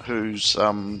kid who's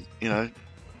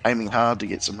aiming hard to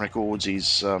get some records.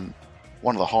 He's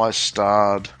one of the highest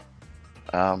starred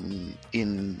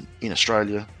in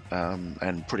Australia,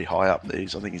 and pretty high up there. I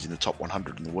think he's in the top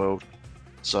 100 in the world.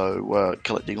 So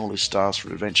collecting all his stars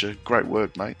for adventure. Great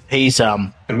work, mate. He's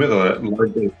and with a low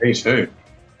GP too.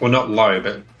 Well, not low,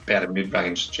 but about a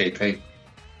mid-range GP.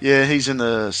 Yeah, he's in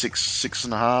the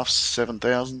 6.5,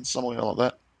 7,000, something like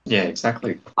that. Yeah,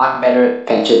 exactly. I'm better at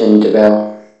adventure than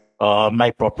DeBell.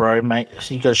 Mate, mate,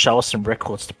 so you got to show us some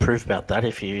records to prove about that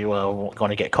if you want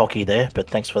to get cocky there, but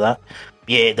thanks for that.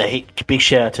 Yeah, big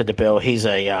shout out to DeBell. He's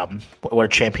what a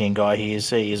champion guy he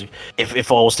is.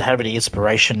 If I was to have any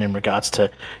inspiration in regards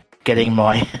to getting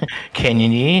my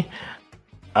Kenyan year,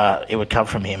 it would come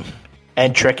from him.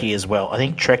 And Trekkie as well. I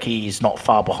think Trekkie is not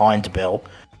far behind Bell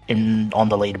on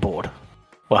the leaderboard.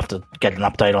 We'll have to get an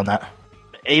update on that.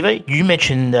 Eva, you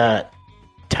mentioned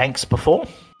tanks before.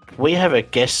 We have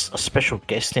a special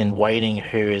guest in waiting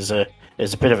who is a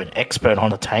bit of an expert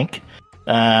on a tank.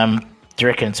 Do you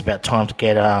reckon it's about time to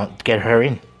get her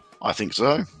in? I think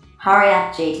so. Hurry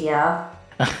up, GTR.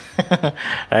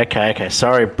 Okay.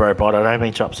 Sorry, Brobot. I don't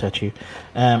mean to upset you.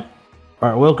 All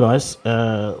right, well, guys,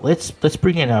 let's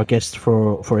bring in our guest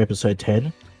for episode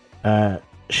 10.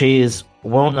 She is a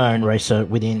well-known racer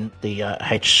within the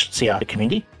HCR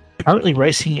community. Currently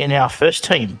racing in our first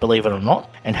team, believe it or not,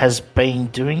 and has been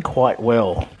doing quite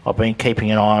well. I've been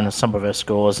keeping an eye on some of her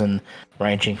scores and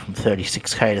ranging from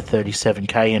 36k to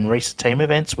 37k in recent team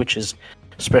events, which is,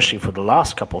 especially for the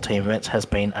last couple of team events, has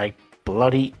been a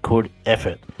bloody good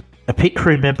effort. A pit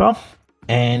crew member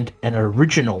and an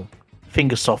original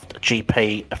Fingersoft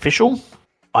GP official.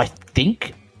 I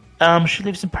think she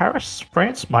lives in Paris,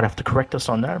 France. Might have to correct us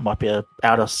on that. It might be a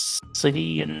outer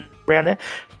city and around there.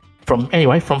 From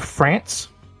France,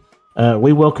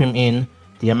 we welcome in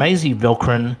the amazing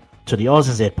Velkyrin to the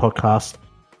AUSNZ podcast.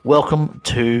 Welcome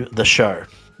to the show.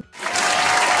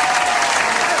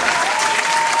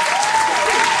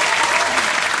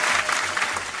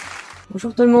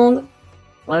 Bonjour tout le monde.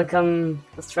 Welcome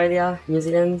Australia, New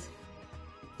Zealand.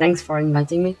 Thanks for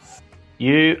inviting me.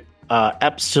 You are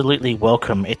absolutely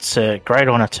welcome. It's a great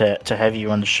honour to have you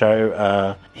on the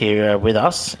show here with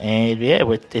us. And yeah,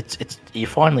 it's you're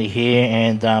finally here,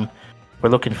 and we're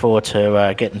looking forward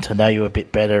to getting to know you a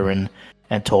bit better and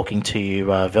talking to you,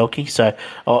 Velky. So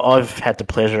I've had the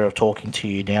pleasure of talking to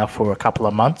you now for a couple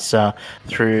of months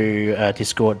through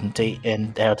Discord and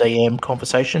our DM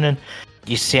conversation, and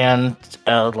you sound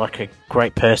like a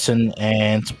great person,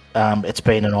 and it's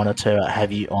been an honour to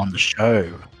have you on the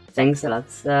show. Thanks a lot.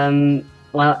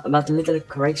 Well, about a little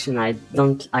correction, I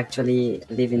don't actually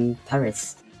live in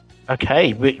Paris.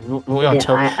 Okay, we want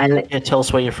to tell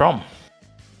us where you're from.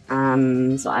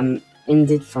 So I'm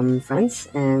indeed from France,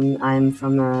 and I'm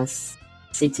from a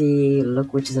city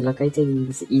which is located in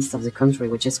the east of the country,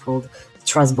 which is called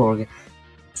Strasbourg.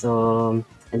 So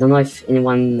I don't know if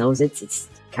anyone knows it. It's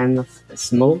kind of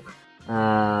small,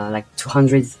 like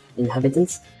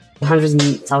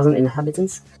 200,000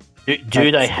 inhabitants.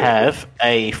 Do they have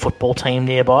a football team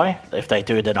nearby? If they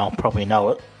do, then I'll probably know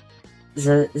it.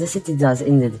 The city does,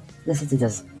 indeed. The city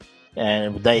does.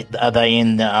 And are they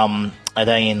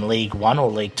in League 1 or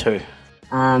League 2?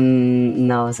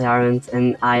 No, they aren't,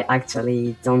 and I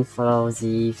actually don't follow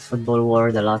the football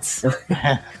world a lot, so...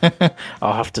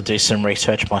 I'll have to do some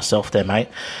research myself there, mate.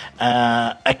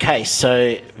 Okay,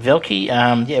 so Velky,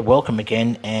 welcome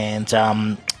again, and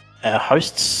our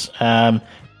hosts,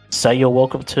 say you're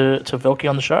welcome to Velky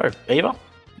on the show. Eva?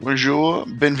 Bonjour,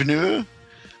 bienvenue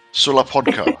sur la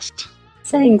podcast.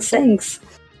 Thanks.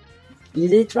 You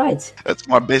did it right. That's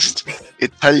my best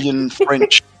Italian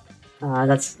French.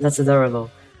 That's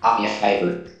adorable. I'm your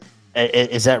favourite.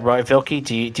 Is that right, Velky?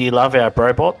 Do you love our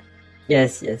Brobot?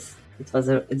 Yes. It was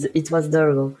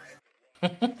adorable.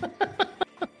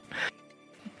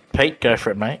 Pete, go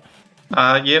for it, mate.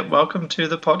 Welcome to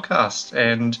the podcast,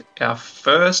 and our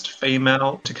first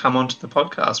female to come onto the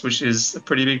podcast, which is a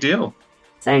pretty big deal.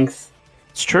 Thanks.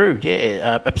 It's true,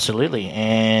 yeah, absolutely,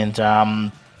 and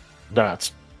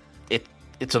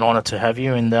it's an honour to have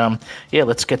you, and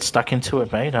let's get stuck into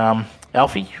it, mate.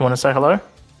 Alfie, you want to say hello?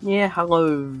 Yeah,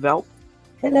 hello, Val.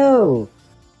 Hello.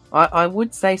 I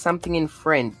would say something in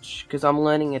French because I'm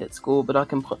learning it at school, but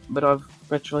I've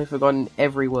literally forgotten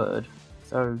every word.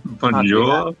 So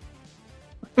bonjour,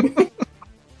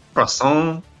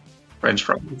 croissant, French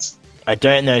fries. I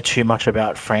don't know too much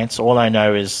about France. All I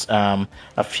know is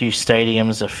a few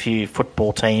stadiums, a few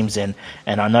football teams, and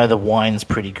I know the wine's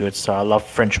pretty good, so I love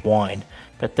French wine.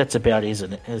 But that's about it,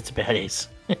 isn't it? That's about it.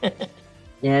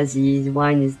 Yeah, the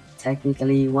wine is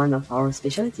technically one of our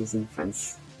specialties in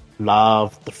France.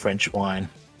 Love the French wine.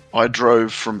 I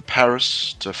drove from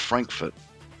Paris to Frankfurt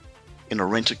in a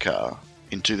rent-a-car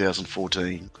in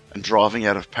 2014, and driving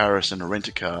out of Paris in a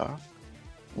rent-a-car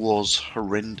was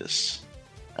horrendous.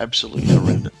 Absolutely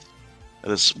horrendous.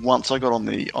 It is, once I got on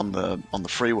the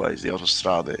freeways, the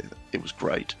autostrade there, it was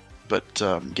great. But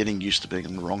getting used to being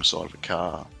on the wrong side of a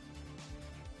car.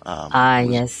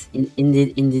 Yes,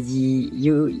 indeed.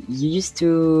 You used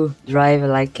to drive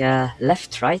like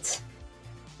left, right?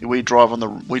 We drive on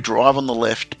the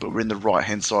left, but we're in the right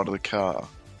hand side of the car.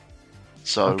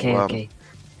 So okay.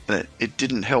 It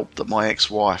didn't help that my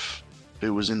ex-wife,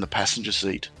 who was in the passenger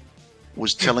seat,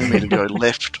 was telling me to go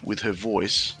left with her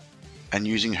voice, and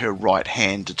using her right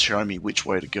hand to show me which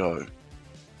way to go.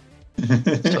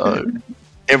 So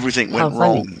everything went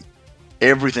wrong.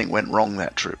 Everything went wrong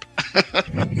that trip.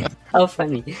 How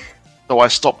funny. So I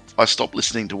stopped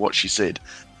listening to what she said,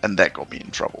 and that got me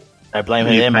in trouble. I blame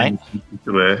her there, mate.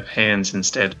 To her hands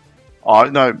instead. I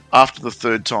know after the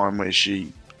third time where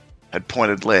she had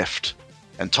pointed left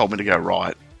and told me to go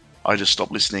right, I just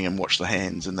stopped listening and watched the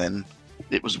hands, and then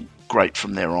it was great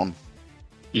from there on.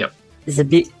 Yep. There's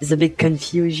a big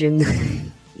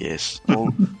confusion. Yes.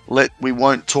 Well, we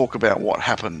won't talk about what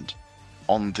happened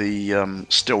on the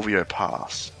Stelvio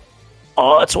Pass.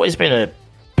 Oh, it's always been a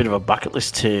bit of a bucket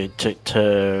list to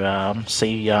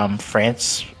see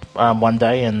France one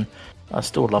day, and I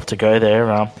still would love to go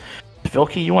there.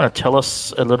 Velky, you want to tell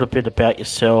us a little bit about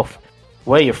yourself,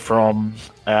 where you're from,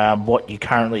 what you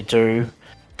currently do,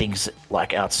 things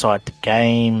like outside the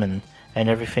game and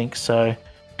everything. So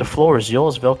the floor is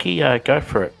yours, Velky. Go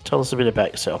for it. Tell us a bit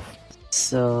about yourself.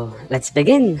 So let's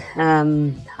begin.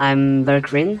 I'm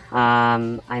Velkyrin.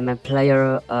 I'm a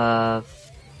player of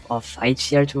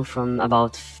HCR2 from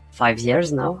about 5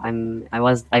 years now.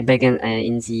 I began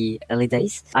in the early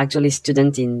days. Actually,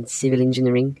 student in civil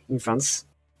engineering in France.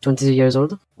 22 years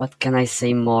old. What can I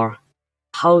say more?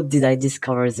 How did I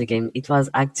discover the game? It was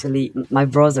actually my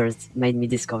brothers made me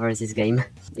discover this game.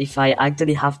 If I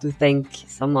actually have to thank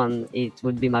someone, it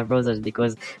would be my brothers,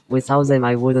 because without them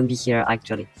I wouldn't be here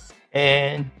actually.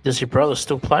 And does your brother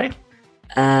still play?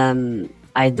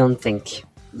 I don't think.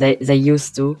 They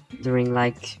used to during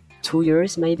like 2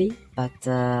 years maybe, but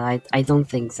I don't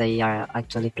think they are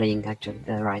actually playing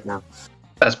right now.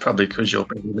 That's probably because you're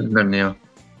better than them now.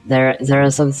 There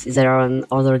are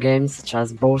other games such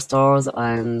as Brawl Stars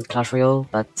and Clash Royale,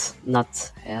 but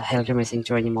not HillClimb Racing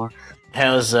 2 anymore.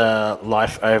 How's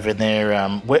life over there?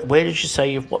 Where did you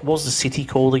say what was the city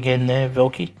called again there,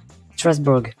 Velky?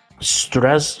 Strasbourg.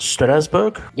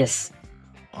 Strasbourg? Yes.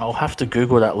 I'll have to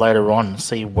Google that later on and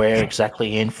see where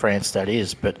exactly in France that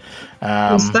is. But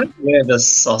is that where the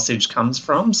sausage comes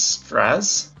from,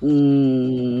 Stras?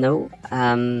 No.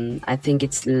 I think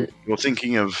it's. You're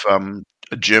thinking of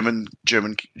a German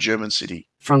city.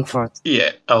 Frankfurt.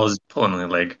 Yeah, I was pulling on the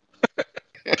leg.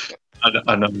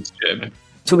 I know it's German.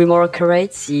 To be more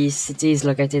accurate, the city is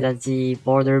located at the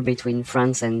border between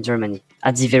France and Germany,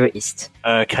 at the very east.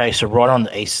 Okay, so right on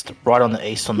the east on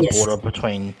the Yes. border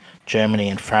between Germany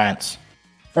and France.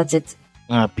 That's it.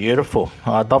 Oh, beautiful.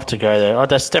 I'd love to go there. Oh,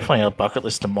 that's definitely a bucket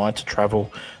list of mine to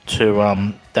travel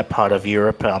to that part of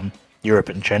Europe, Europe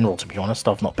in general, to be honest.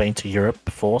 I've not been to Europe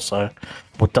before, so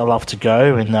would love to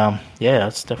go. And yeah,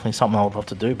 it's definitely something I would love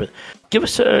to do. But give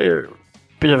us a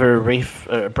bit of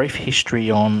a brief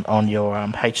history on your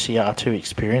HCR2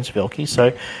 experience, Velky.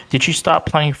 So did you start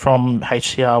playing from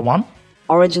HCR1?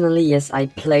 Originally, yes, I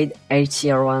played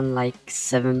HCR1 like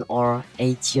 7 or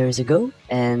 8 years ago,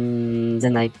 and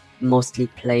then I mostly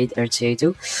played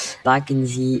HCR2. Back in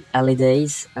the early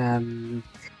days,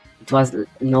 it was a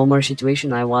normal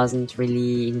situation. I wasn't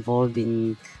really involved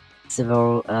in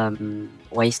several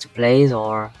ways to play,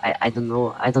 or I don't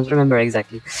know, I don't remember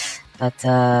exactly. But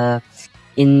I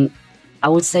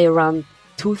would say around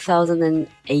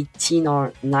 2018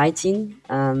 or 19,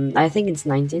 I think it's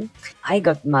 19, I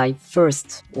got my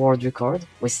first world record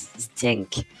with the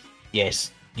tank.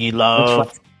 Yes, you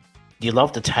love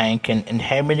the tank, and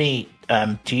how many?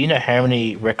 Do you know how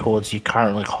many records you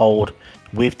currently hold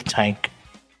with the tank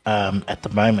at the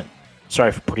moment?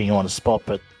 Sorry for putting you on the spot,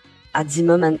 but at the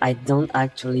moment I don't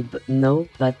actually know.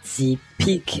 But the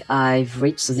peak I've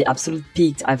reached, so the absolute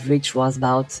peak I've reached, was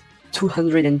about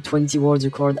 220 world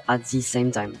record at the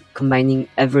same time, combining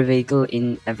every vehicle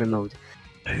in every mode.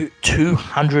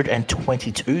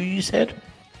 222, you said?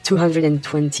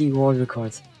 220 world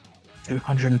records.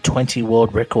 220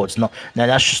 world records. No,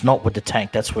 that's just not with the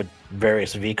tank. That's with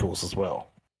various vehicles as well.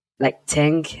 Like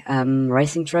tank,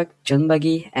 racing truck, John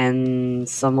buggy, and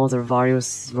some other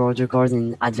various world records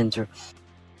in adventure.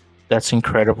 That's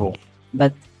incredible.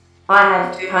 But I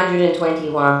have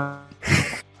 221.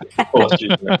 Of course,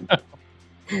 you do.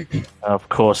 Of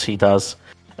course he does.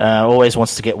 Always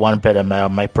wants to get one better,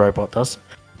 mate Robot does.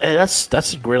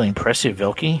 That's really impressive,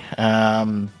 Velky.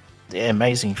 Yeah,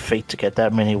 amazing feat to get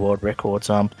that many world records.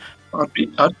 I'd be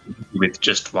with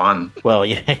just one. Well,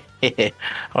 yeah.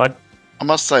 I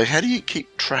must say, how do you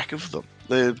keep track of them?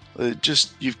 They're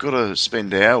just, you've got to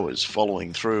spend hours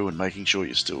following through and making sure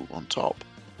you're still on top.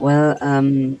 well,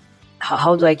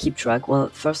 how do I keep track? Well,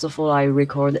 first of all, I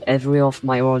record every of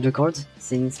my world records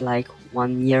since like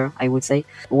 1 year, I would say.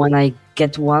 When I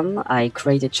get one, I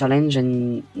create a challenge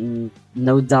and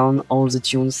note down all the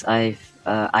tunes I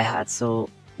had. So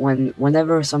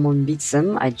whenever someone beats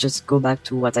them, I just go back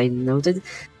to what I noted,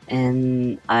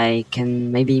 and I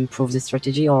can maybe improve the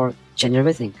strategy or change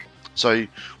everything. So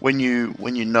when you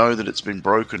know that it's been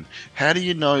broken, how do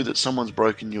you know that someone's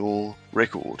broken your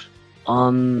record?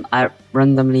 I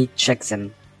randomly check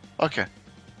them. Okay.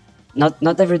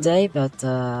 Not every day, but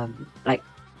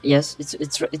yes,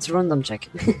 it's a random check.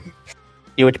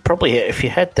 You would probably, if you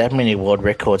had that many world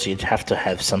records, you'd have to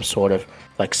have some sort of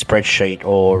like spreadsheet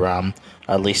or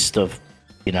a list of,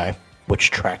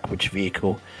 which track, which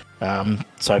vehicle,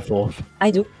 so forth.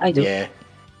 I do. Yeah.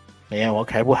 Yeah,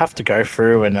 okay. We'll have to go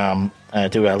through and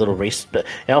do our little research. But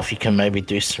Alf, you can maybe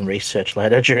do some research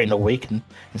later during the week and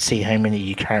see how many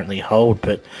you currently hold.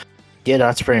 But yeah,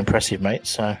 that's very impressive, mate.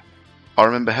 So I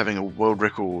remember having a world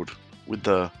record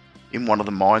in one of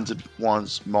the mines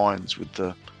with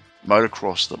the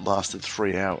motocross that lasted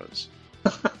 3 hours.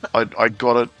 I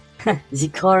got it. The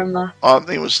karma. I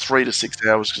think it was 3 to 6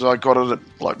 hours because I got it at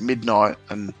like midnight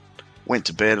and went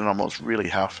to bed, and I was really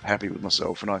happy with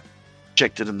myself. And I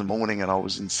checked it in the morning, and I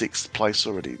was in 6th place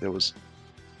already. There was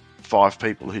 5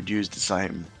 people who'd used the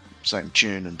same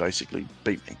tune and basically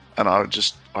beat me, and I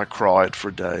cried for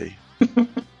a day.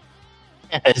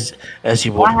 as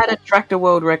you would. I had a tractor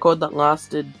world record that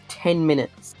lasted 10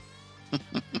 minutes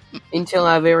until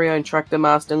our very own tractor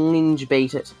master Linge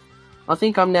beat it. I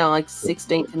think I'm now like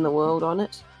 16th in the world on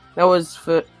it. That was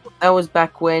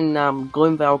back when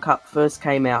Gloomvale Cup first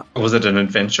came out. Was it an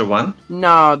adventure one?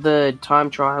 No, the time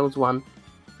trials one.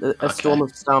 A Storm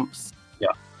of Stumps.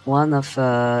 Yeah. One of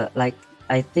I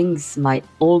think my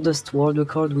oldest world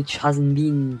record, which hasn't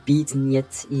been beaten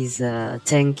yet, is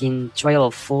tank in Trail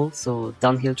of Fall, so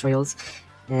downhill trails,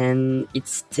 and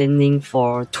it's standing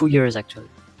for 2 years actually.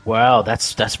 Wow,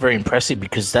 that's very impressive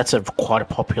because that's quite a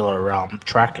popular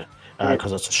track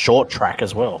because it's a short track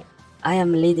as well. I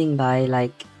am leading by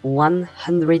like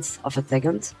 1/100th of a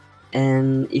second,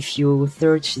 and if you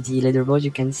search the leaderboard,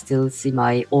 you can still see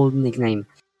my old nickname.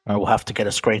 We'll have to get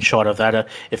a screenshot of that.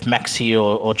 If Maxi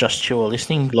or Just You are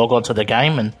listening, log on to the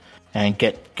game and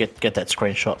get that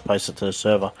screenshot posted to the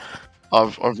server.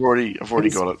 I've already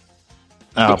got it.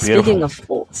 Oh,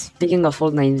 beautiful. Speaking of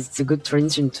old names, it's a good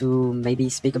transition to maybe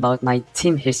speak about my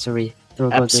team history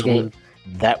throughout the game.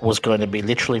 That was going to be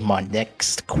literally my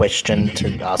next question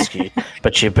to ask you,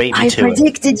 but you beat me to it.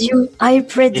 I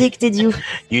predicted you.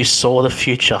 You saw the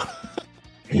future.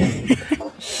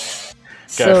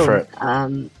 Go for it.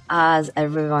 As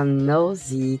everyone knows,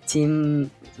 the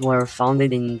team were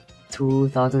founded in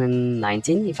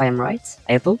 2019, if I am right,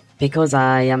 April. Because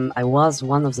I was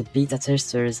one of the beta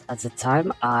testers at the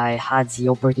time, I had the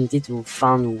opportunity to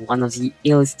found one of the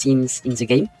illest teams in the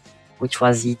game, which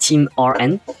was the Team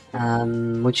RN,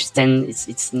 which stands,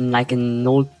 it's like an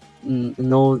old,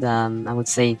 I would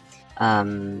say,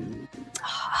 how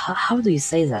do you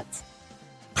say that?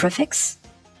 Prefix?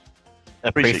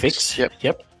 A prefix.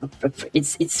 Yep.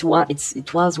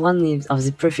 It was one of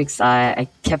the prefix I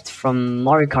kept from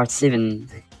Mario Kart 7.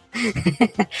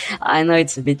 I know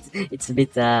it's a bit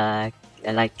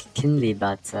like kindly,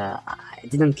 but I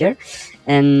didn't care.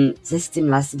 And this team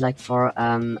lasted like for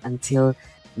until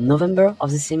November of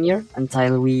the same year,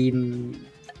 until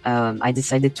I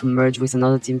decided to merge with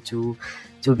another team to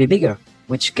be bigger,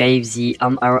 which gave the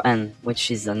RN, which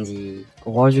is on the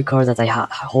world record that I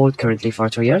hold currently for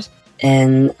 2 years.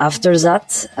 And after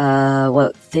that,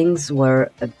 things were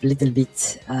a little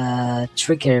bit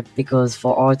trickier because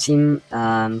for our team,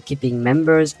 keeping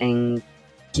members and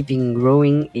keeping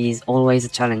growing is always a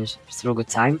challenge through good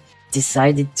time.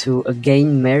 Decided to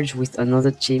again merge with another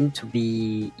team to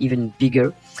be even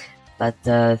bigger, but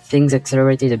things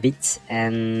accelerated a bit,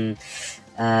 and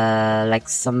like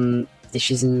some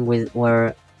decisions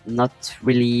were not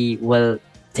really well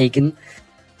taken.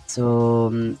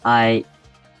 So I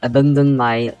abandoned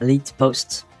my lead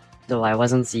post, so I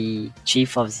wasn't the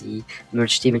chief of the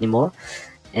merge team anymore.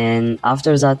 And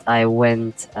after that, I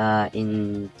went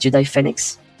in Jedi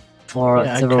Phoenix for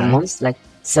several months, like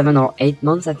 7 or 8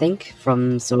 months, I think,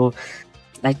 from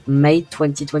May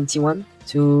 2021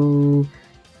 to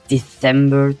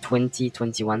December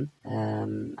 2021.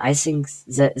 I think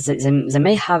they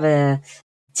may have a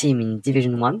team in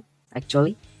Division 1,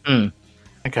 actually.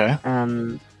 Okay.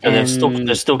 So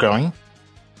they're still going?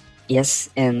 Yes,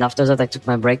 and after that I took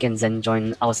my break and then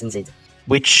joined AUSNZ.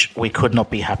 Which we could not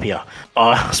be happier.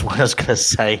 I was going to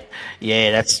say,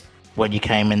 yeah, that's when you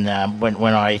came in,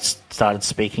 when I started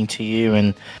speaking to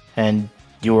you and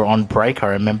you were on break, I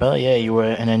remember. Yeah, you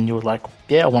were, and then you were like,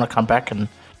 yeah, I want to come back and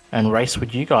race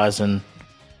with you guys, and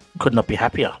could not be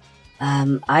happier.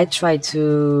 I tried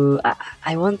to,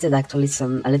 I wanted actually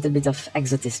a little bit of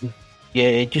exotism.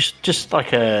 Yeah, just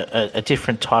like a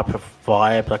different type of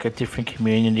vibe, like a different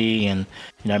community, and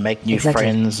make new Exactly.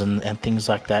 friends and things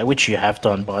like that, which you have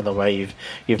done, by the way.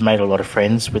 You've made a lot of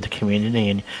friends with the community,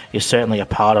 and you're certainly a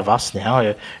part of us now.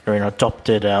 You're an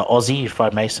adopted Aussie, if I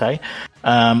may say.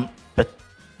 But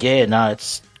yeah, no,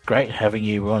 it's great having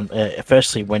you on.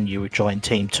 Firstly, when you joined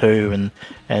Team 2,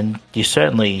 and you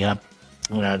certainly, the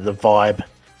vibe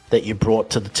that you brought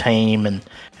to the team and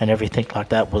everything like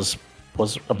that was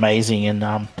amazing, and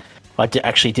I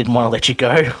actually didn't want to let you go.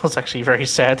 I was actually very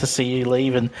sad to see you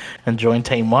leave and join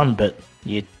Team 1, but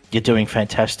you're doing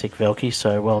fantastic, Velky,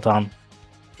 so well done.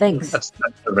 Thanks. That's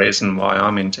the reason why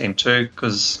I'm in Team 2,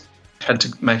 because I had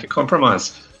to make a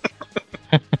compromise.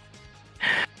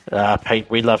 Pete,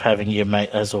 we love having you, mate,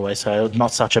 as always, so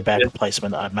not such a bad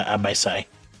replacement, I may say.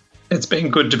 It's been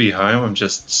good to be home. I'm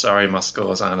just sorry my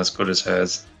scores aren't as good as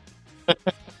hers. A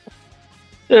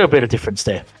little bit of difference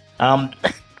there. But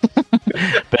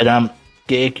yeah,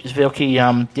 Velky,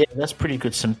 yeah, that's pretty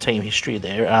good. Some team history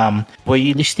there. Were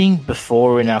you listening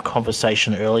before in our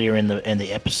conversation earlier in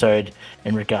the episode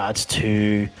in regards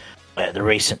to the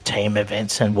recent team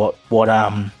events and what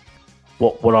I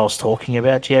was talking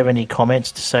about? Do you have any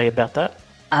comments to say about that?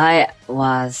 I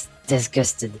was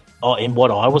disgusted. Oh, in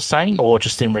what I was saying, or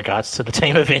just in regards to the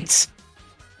team events?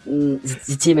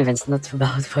 The team events, not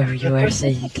about what you were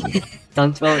saying.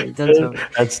 Don't worry.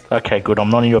 That's okay. Good. I'm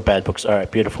not in your bad books. All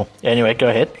right. Beautiful. Anyway, go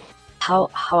ahead. How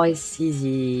I see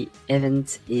the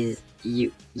event is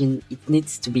it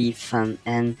needs to be fun,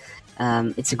 and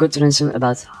it's a good lesson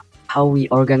about how we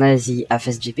organize the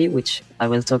FSGP, which I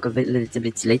will talk a little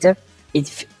bit later.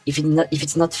 If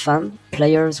it's not fun,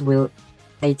 players will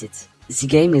hate it. The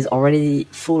game is already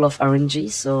full of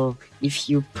RNG, so if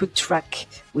you put track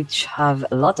which have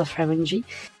a lot of RNG,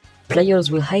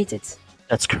 players will hate it.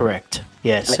 That's correct.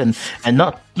 Yes, and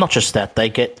not just that, they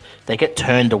get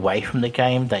turned away from the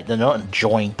game. They're not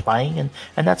enjoying playing,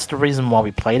 and that's the reason why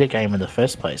we play the game in the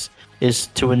first place, is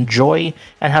to enjoy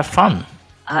and have fun.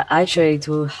 Actually,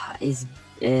 too, is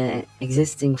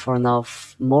existing for now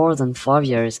more than 5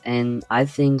 years, and I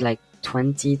think like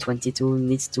 2022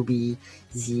 needs to be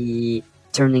the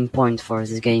turning point for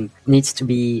this game. It needs to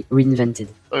be reinvented.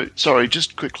 Oh, sorry,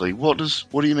 just quickly, what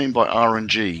do you mean by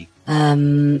RNG?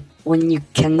 When you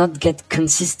cannot get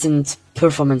consistent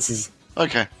performances.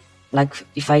 Okay. Like,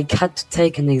 if I had to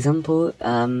take an example,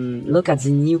 look at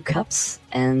the new cups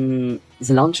and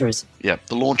the launchers. Yeah,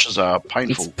 the launchers are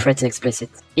painful. It's pretty explicit.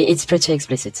 It's pretty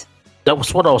explicit. That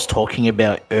was what I was talking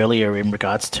about earlier in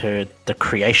regards to the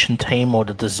creation team or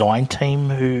the design team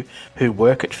who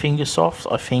work at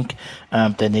Fingersoft. I think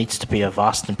there needs to be a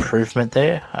vast improvement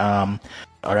there.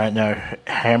 I don't know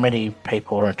how many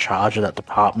people are in charge of that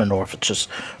department, or if it's just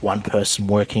one person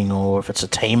working, or if it's a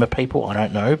team of people. I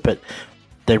don't know, but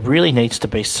there really needs to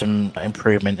be some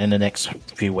improvement in the next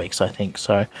few weeks, I think.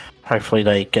 So hopefully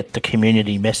they get the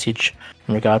community message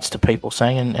in regards to people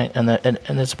saying, and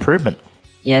there's improvement.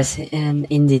 Yes, and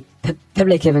indeed,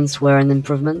 public events were an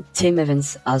improvement, team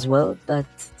events as well, but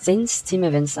since team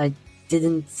events, I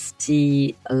didn't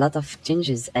see a lot of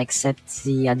changes except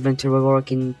the adventure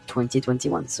rework in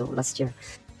 2021, so last year.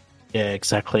 Yeah,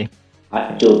 exactly. I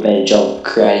could do a better job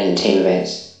creating team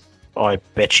events. I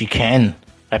bet you can.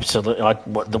 Absolutely.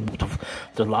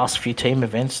 The last few team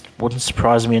events wouldn't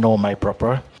surprise me at all, mate,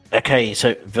 bro. Okay,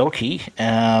 so Velky,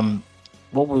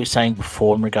 what were we saying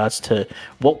before in regards to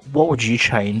what would you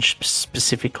change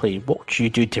specifically? What would you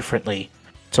do differently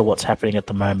to what's happening at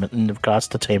the moment in regards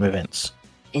to team events?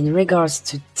 In regards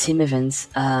to team events,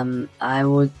 I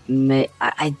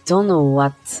don't know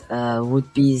what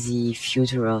would be the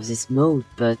future of this mode,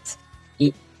 but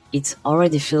it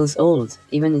already feels old,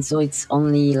 even though it's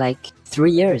only like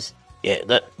 3 years.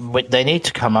 Yeah, they need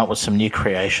to come up with some new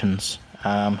creations.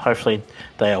 Hopefully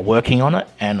they are working on it,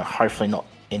 and hopefully not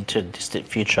into the distant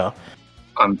future.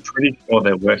 I'm pretty sure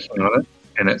they're working on it,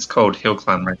 and it's called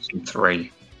HillClimb Racing 3.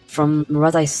 From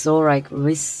what I saw, like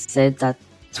Rhys said that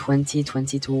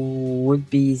 2022 would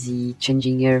be the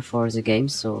changing year for the game,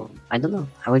 so I don't know.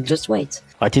 I will just wait.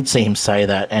 I did see him say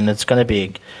that, and it's going to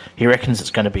be. He reckons it's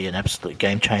going to be an absolute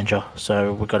game changer.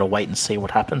 So we've got to wait and see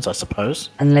what happens, I suppose.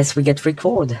 Unless we get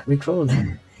recalled.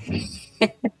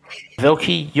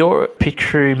 Velky, you're a pit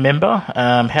crew member.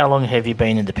 How long have you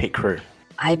been in the pit crew?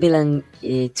 I belong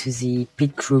to the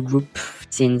pit crew group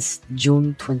since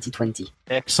June 2020.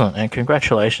 Excellent, and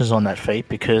congratulations on that feat,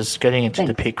 because getting into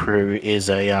the pit crew is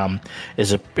a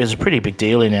pretty big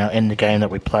deal in the game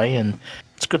that we play, and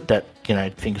it's good that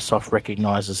Fingersoft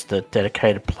recognises the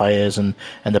dedicated players and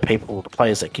the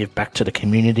players that give back to the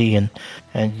community,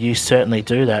 and you certainly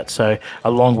do that. So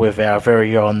along with our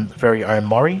very own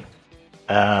Maury,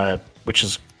 which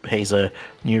is he's a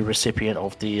new recipient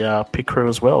of the pit crew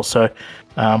as well. So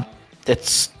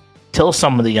let's tell us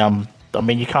some of the. I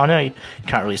mean, you can't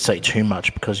really say too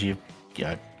much because you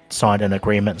signed an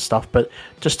agreement and stuff. But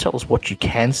just tell us what you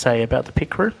can say about the pit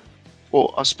crew.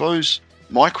 Well, I suppose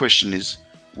my question is,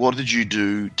 what did you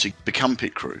do to become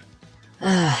pit crew?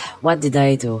 What did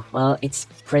I do? Well, it's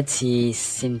pretty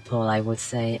simple, I would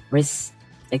say. Riz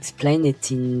explained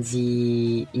it in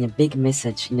a big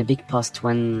message, in a big post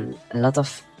when a lot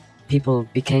of people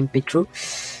became pit crew.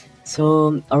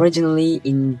 So originally,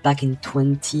 back in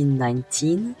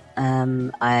 2019,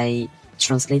 I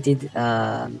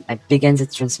began the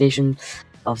translation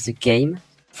of the game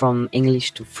from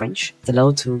English to French. It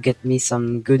allowed to get me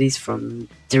some goodies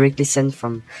directly sent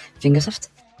from Fingersoft.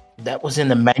 That was in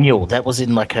the manual. That was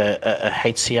in like a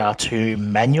HCR2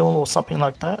 manual or something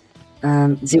like that?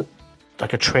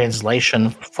 Like a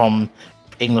translation from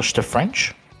English to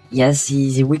French? Yes,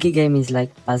 the wiki game is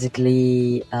like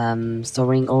basically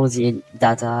storing all the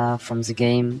data from the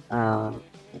game,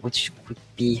 which would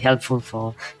be helpful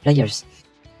for players.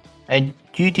 And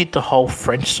you did the whole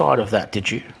French side of that, did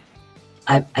you?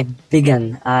 I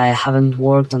began. I haven't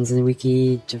worked on the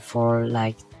wiki for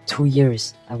like 2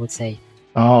 years, I would say.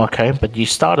 Oh, okay. But you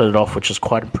started it off, which is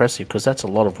quite impressive because that's a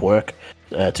lot of work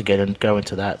to go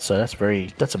into that. So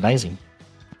that's amazing.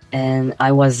 And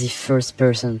I was the first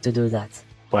person to do that.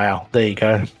 Wow, there you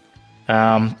go.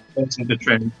 Person to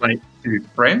translate to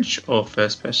French or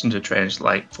first person to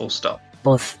translate full stop?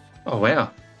 Both. Oh,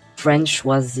 wow. French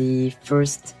was the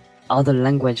first other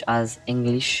language as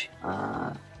English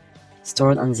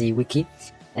stored on the wiki.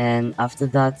 And after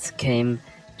that came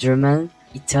German,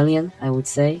 Italian, I would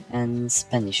say, and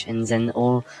Spanish. And then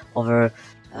all other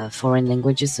foreign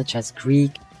languages such as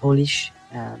Greek, Polish,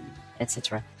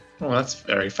 etc. Well, that's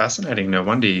very fascinating. No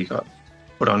wonder you got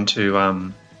put onto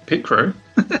pit crew.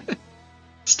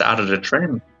 Started a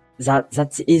trend.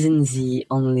 That isn't the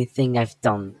only thing I've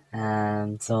done,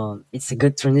 and so it's a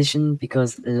good transition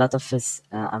because a lot of us,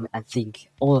 I think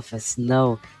all of us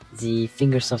know the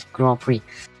Fingersoft Grand Prix.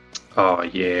 Oh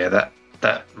yeah,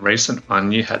 that recent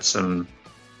one, you had some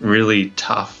really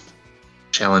tough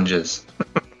challenges.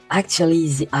 Actually,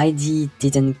 the idea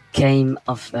didn't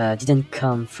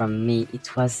come from me.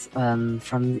 It was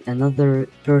from another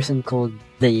person called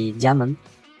the Diamond,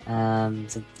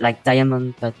 so like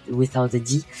Diamond but without a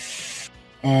D.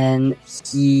 And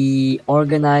he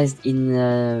organized in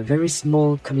a very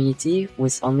small community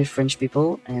with only French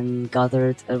people and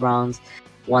gathered around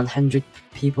 100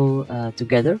 people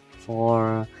together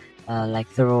for like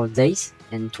several days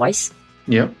and twice.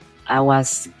 Yep. I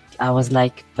was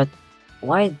like, but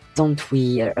why don't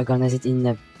we organize it in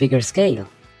a bigger scale?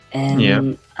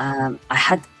 And I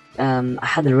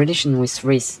had a relation with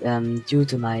Riz due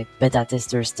to my beta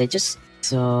tester status.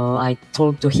 So I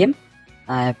talked to him.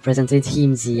 I presented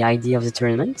him the idea of the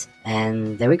tournament,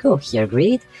 and there we go. He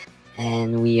agreed,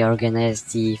 and we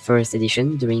organized the first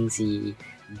edition during the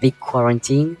big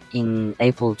quarantine in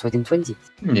April 2020.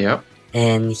 Yep.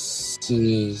 And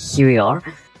here we are.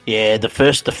 Yeah, the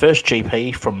first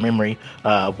GP from memory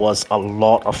was a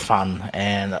lot of fun,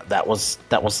 and that was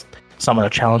some of the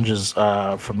challenges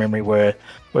from memory were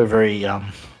very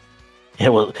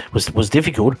it was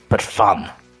difficult but fun,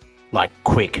 like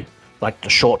quick, like the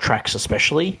short tracks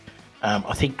especially.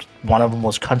 I think one of them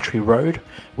was Country Road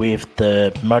with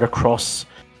the motocross,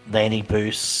 landing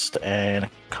boost, and a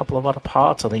couple of other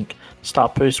parts. I think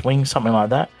start boost, wing, something like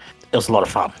that. It was a lot of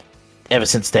fun. Ever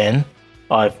since then,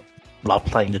 I've loved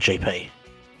playing the GP.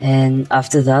 And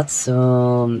after that,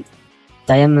 so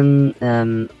Diamond,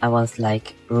 I was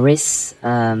like, Riz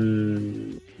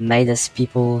made us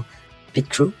people pit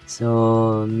crew.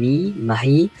 So me,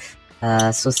 Marie,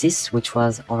 Saucis, which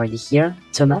was already here,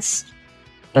 Thomas,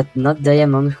 but not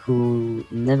Diamond, who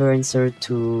never answered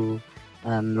to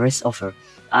Riz offer.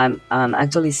 I'm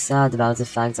actually sad about the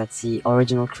fact that the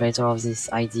original creator of this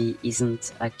ID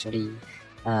isn't actually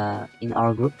in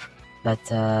our group, but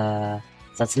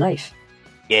that's life.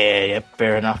 Yeah,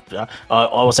 fair enough.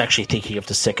 I was actually thinking of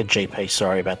the second GP.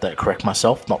 Sorry about that. Correct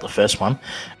myself, not the first one.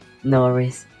 No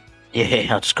worries.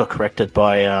 Yeah, I just got corrected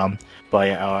by our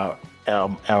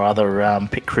other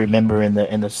pit crew member in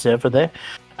the server there.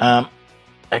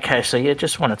 Okay, so yeah,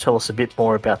 just want to tell us a bit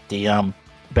more about the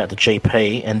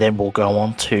GP, and then we'll go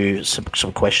on to some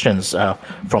questions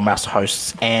from us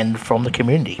hosts and from the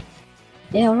community.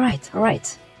 Yeah, all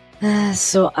right.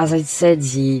 So as I said,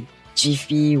 the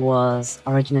GP was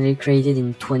originally created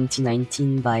in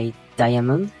 2019 by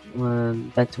Diamond,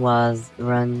 but was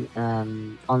run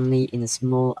only at a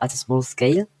small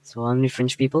scale, so only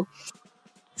French people.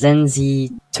 Then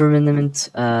the tournament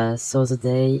saw the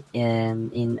day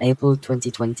in April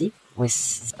 2020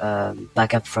 with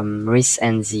backup from RIS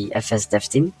and the FS Dev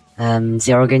team.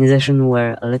 The organization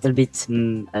were a little bit,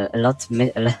 a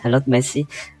lot messy,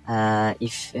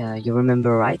 if you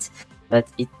remember right, but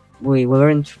we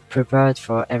weren't prepared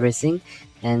for everything,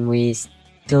 and we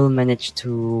still managed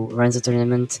to run the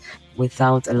tournament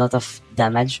without a lot of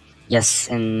damage. Yes,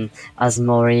 and as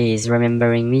Maury is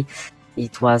remembering me,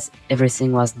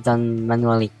 everything was done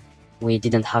manually. We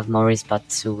didn't have Maurice but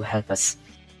to help us.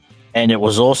 And it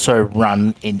was also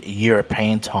run in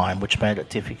European time, which made it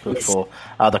difficult for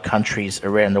other countries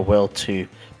around the world to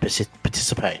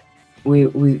participate. We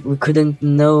couldn't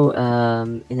know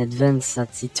in advance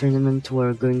that the tournament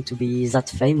were going to be that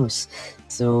famous,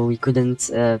 so we couldn't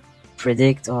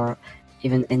predict or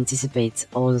even anticipate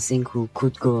all the things who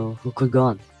could go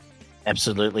on.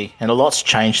 Absolutely, and a lot's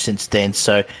changed since then.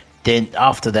 So then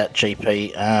after that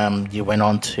GP, you went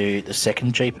on to the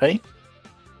second GP?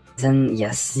 Then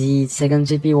yes, the second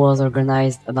GP was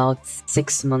organized about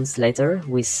 6 months later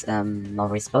with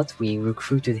Maurice Bott. We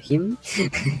recruited him.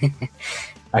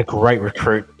 A great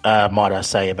recruit, might I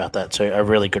say about that too. A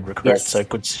really good recruit, yes, so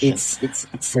good decision.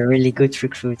 It's a really good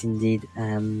recruit indeed.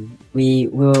 We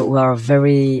were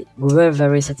very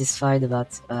satisfied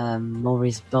about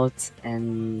Maurice Bott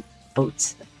and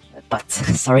Bott. But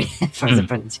sorry for the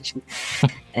pronunciation,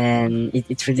 and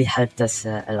it really helped us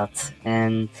a lot.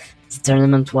 And the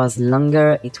tournament was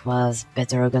longer. It was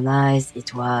better organized.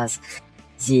 It was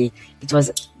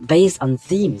based on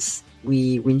themes.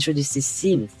 We introduced these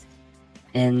themes,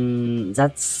 and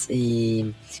that's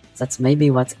maybe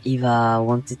what Eva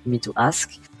wanted me to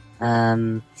ask.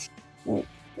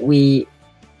 We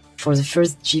for the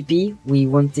first GP we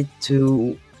wanted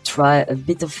to try a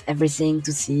bit of everything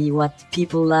to see what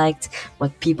people liked,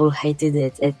 what people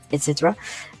hated, etc.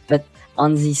 But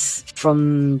on this,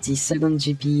 from the second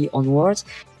GP onwards,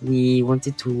 we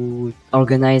wanted to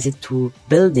organize it, to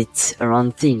build it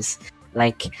around themes.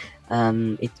 Like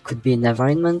it could be an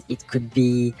environment, it could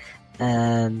be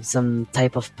some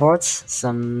type of ports,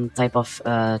 some type of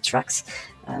tracks.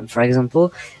 For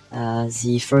example,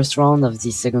 the first round of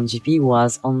the second GP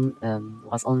was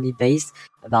only based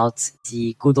about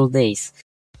the good old days.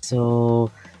 So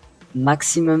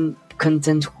maximum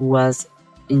content was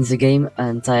in the game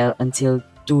until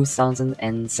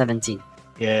 2017.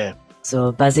 Yeah.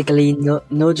 So basically,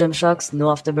 no jump shocks, no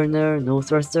afterburner, no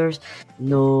thrusters,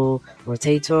 no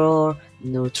rotator,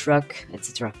 no truck,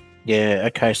 etc. Yeah.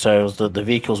 Okay. So the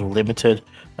vehicles were limited,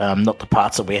 not the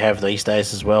parts that we have these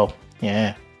days as well.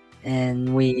 Yeah.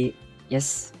 And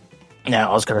yes. Now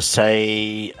I was going to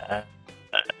say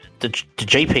the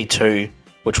GP2,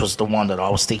 which was the one that I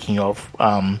was thinking of,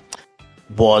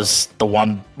 was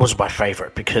my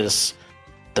favourite because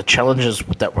the challenges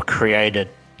that were created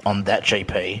on that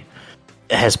GP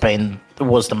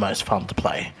was the most fun to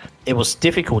play. It was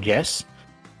difficult, yes,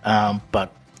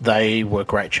 but they were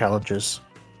great challenges.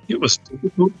 It was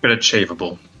difficult but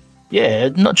achievable. Yeah,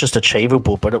 not just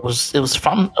achievable, but it was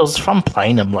fun. It was fun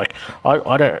playing them. Like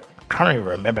can't even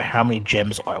remember how many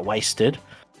gems I wasted.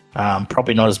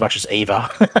 Probably not as much as Eva.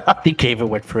 I think Eva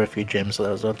went through a few gems, so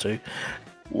that was on too.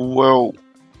 Well,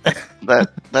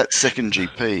 that second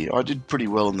GP, I did pretty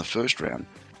well in the first round.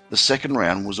 The second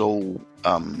round was all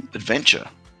adventure.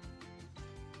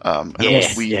 And it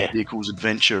was weird vehicles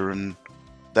adventure, and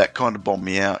that kind of bombed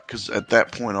me out because at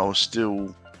that point I was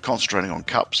still concentrating on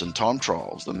cups and time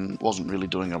trials and wasn't really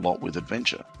doing a lot with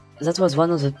adventure. That was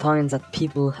one of the points that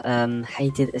people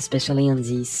hated, especially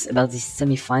about this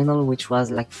semi-final, which was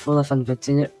like full of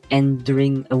adventure, and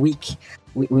during a week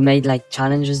we made like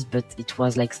challenges, but it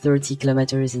was like 30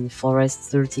 kilometers in forest,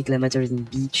 30 kilometers in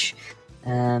beach,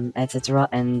 etc.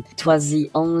 And it was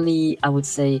the only, I would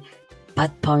say,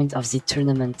 bad point of the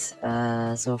tournament.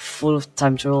 So full of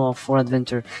time trial or full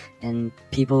adventure, and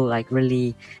people like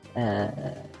really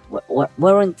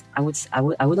weren't.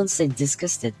 I wouldn't say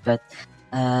disgusted, but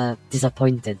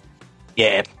disappointed.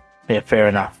 Yeah, fair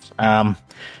enough.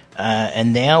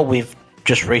 And now we've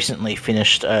just recently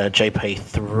finished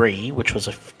JP3, which was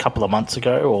a couple of months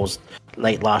ago, or was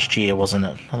late last year, wasn't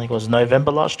it? I think it was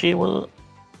November last year, was it?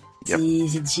 Yep.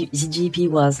 The GP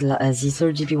was the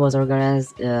third GP was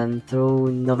organized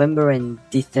through November and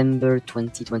December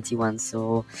 2021.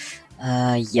 So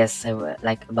yes,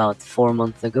 like about 4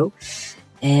 months ago,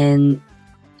 and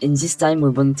in this time we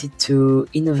wanted to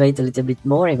innovate a little bit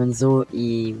more, even though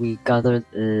we gathered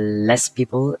less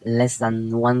people, less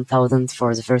than 1,000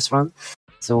 for the first round.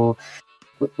 So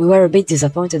we were a bit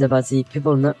disappointed about the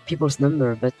people's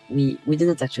number, but we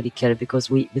didn't actually care because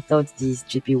we thought these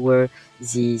GP were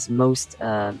the most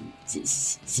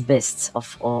the best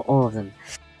of all of them.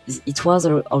 It was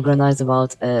organized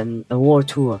about a world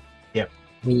tour. Yep.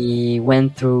 We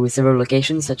went through several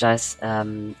locations such as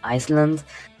Iceland,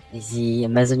 the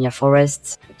Amazonia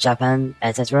forest, Japan,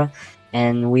 etc.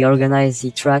 And we organized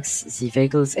the tracks, the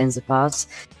vehicles, and the parts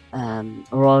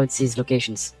around these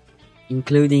locations,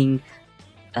 including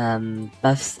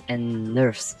buffs and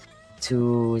nerfs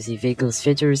to the vehicle's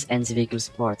features and the vehicle's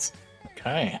parts.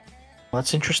 Okay, well,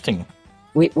 that's interesting.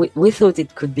 We thought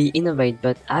it could be innovative,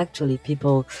 but actually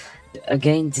people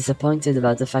again disappointed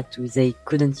about the fact they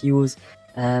couldn't use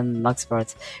max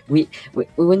parts. We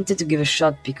wanted to give a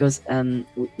shot because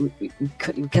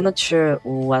we cannot share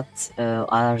what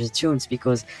are the tunes,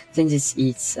 because since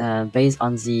it's based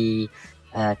on the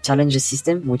challenges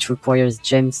system, which requires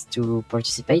gems to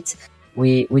participate.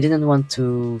 We didn't want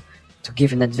to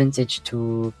give an advantage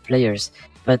to players,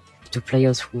 but to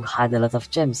players who had a lot of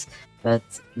gems. But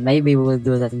maybe we will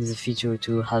do that in the future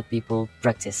to help people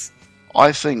practice.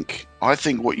 I think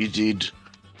what you did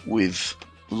with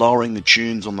lowering the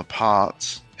tunes on the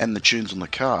parts and the tunes on the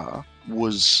car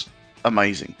was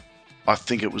amazing. I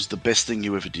think it was the best thing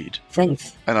you ever did.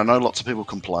 Thanks. And I know lots of people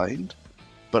complained,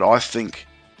 but I think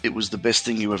it was the best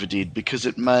thing you ever did because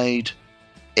it made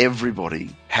everybody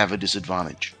have a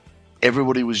disadvantage.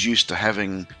 Everybody was used to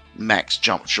having max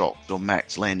jump shot or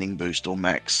max landing boost or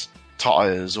max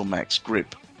tires or max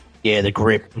grip. Yeah, the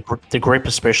grip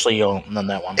especially on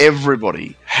that one.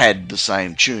 Everybody had the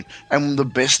same tune, and the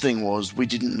best thing was we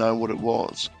didn't know what it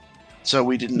was, so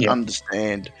we didn't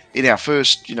understand. In our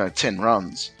first 10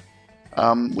 runs,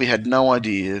 we had no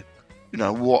idea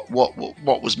what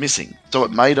was missing, so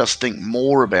it made us think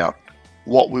more about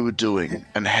what we were doing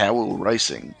and how we were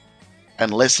racing,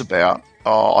 and less about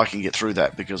I can get through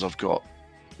that because I've got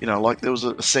like there was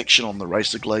a section on the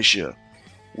Racer Glacier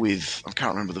with, I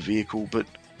can't remember the vehicle, but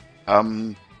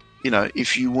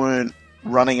if you weren't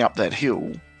running up that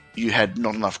hill, you had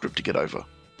not enough grip to get over.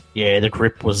 Yeah, the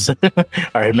grip was.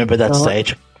 I remember that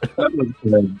stage. That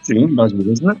was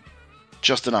wasn't it?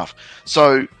 Just enough.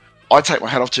 So I take my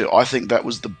hat off to you. I think that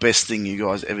was the best thing you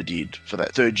guys ever did for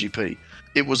that third GP.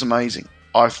 It was amazing.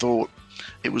 I thought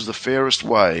it was the fairest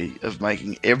way of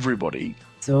making everybody.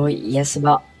 So yes,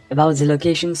 about the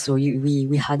location. So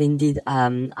we had indeed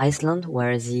Iceland,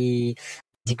 where the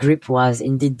grip was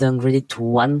indeed downgraded to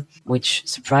 1, which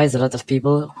surprised a lot of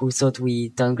people who thought we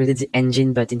downgraded the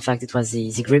engine, but in fact it was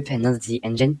the grip and not the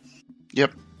engine.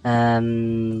 Yep.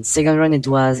 Second run it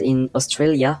was in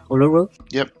Australia, Uluru.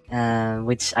 Yep.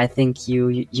 Which I think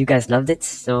you guys loved it.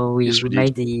 So we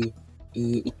made a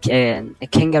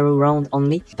kangaroo round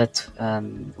only, but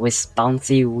with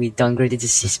Bounty we downgraded the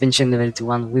suspension level to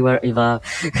 1. We were Eva.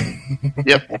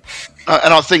 Yep.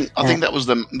 And I think that was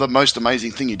the most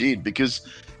amazing thing you did, because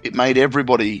it made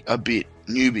everybody a bit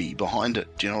newbie behind it.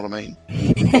 Do you know what I mean?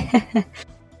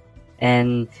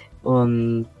 And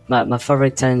my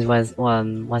favorite turn was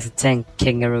a tank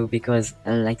kangaroo, because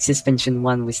like suspension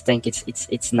 1 with tank,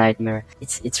 it's nightmare.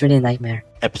 It's really a nightmare.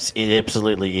 It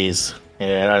absolutely is.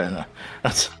 Yeah, I don't know.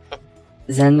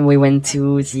 Then we went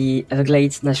to the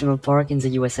Everglades National Park in the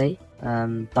USA,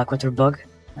 Backwater Bog,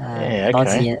 about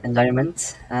the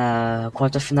environment.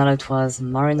 Quarterfinal it was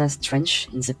Marinas Trench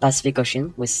in the Pacific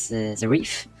Ocean with the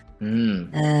reef.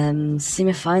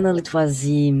 Semi-final it was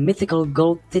the mythical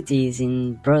gold cities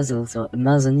in Brazil, so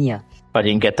Amazonia. I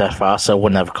didn't get that far, so I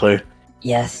wouldn't have a clue.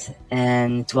 Yes,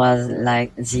 and it was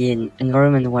like the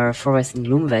environment were forest in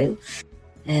Gloomvale.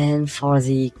 And for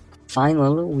the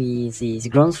final, the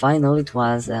grand final, it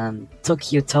was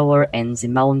Tokyo Tower and the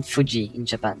Mount Fuji in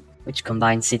Japan, which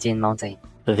combined city and mountain.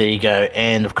 So there you go.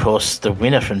 And of course, the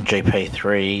winner from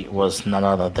GP3 was none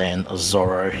other than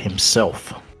Zorro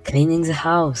himself. Cleaning the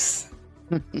house.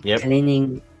 Yep.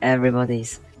 Cleaning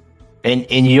everybody's.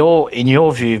 In your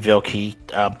view, Velky,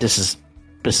 this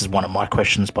is one of my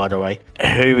questions, by the way.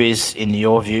 Who is, in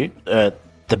your view,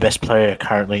 the best player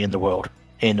currently in the world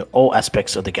in all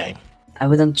aspects of the game? I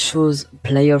wouldn't choose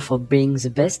player for being the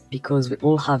best, because we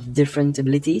all have different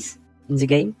abilities in the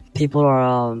game.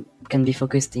 People can be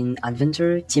focused in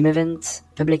adventure, team events,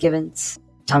 public events,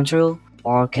 time trial,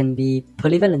 or can be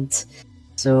polyvalent.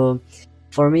 So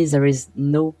for me, there is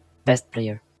no best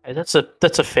player. That's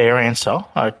a fair answer.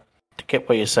 I get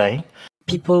what you're saying.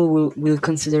 People will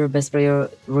consider best player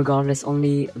regardless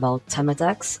only about time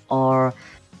attacks or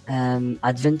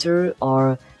adventure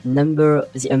or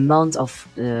the amount of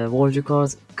world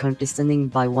records currently standing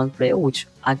by one player, which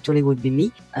actually would be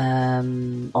me,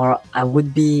 or I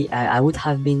would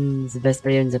have been the best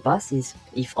player in the past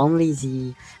if only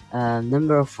the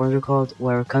number of world records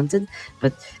were counted.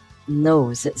 But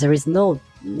no, there is not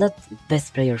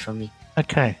best player for me.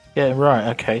 Okay. Yeah. Right.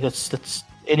 Okay. That's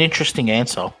an interesting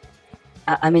answer.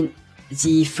 I mean,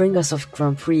 the Fringos of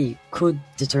Grand Prix could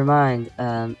determine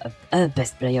a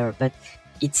best player, but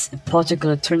it's a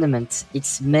particular tournament.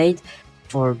 It's made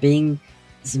for being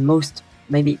the most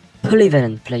maybe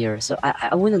polyvalent player. So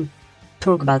I wouldn't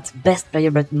talk about best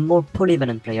player, but more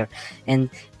polyvalent player. And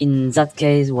in that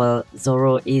case, well,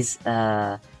 Zoro is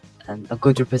a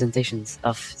good representation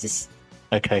of this.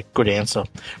 Okay. Good answer.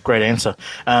 Great answer.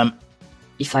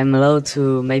 If I'm allowed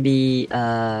to maybe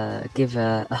give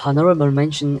a honorable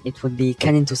mention, it would be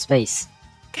Can Into Space.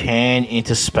 Can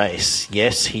Into Space.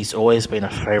 Yes, he's always been a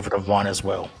favorite of mine as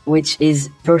well. Which is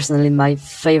personally my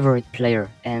favorite player,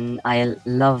 and I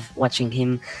love watching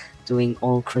him doing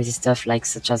all crazy stuff like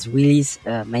such as wheelies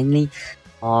mainly,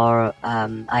 or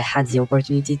I had the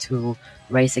opportunity to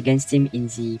race against him in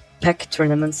the PEC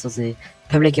tournament, so the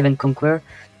Public Event Conqueror,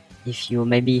 if you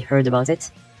maybe heard about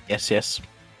it. Yes.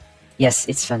 Yes,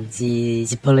 it's fun. The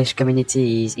Polish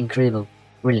community is incredible,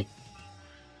 really.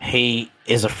 He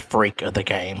is a freak of the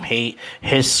game.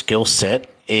 His skill set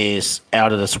is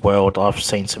out of this world. I've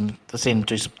seen him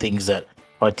do some things that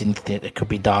I didn't think that could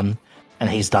be done, and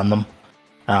he's done them.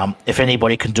 If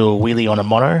anybody can do a wheelie on a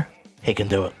mono, he can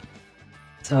do it.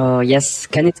 So yes,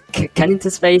 Can Into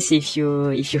Space. If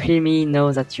you hear me,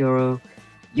 know that you're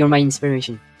my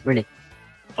inspiration, really.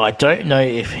 I don't know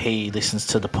if he listens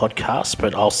to the podcast,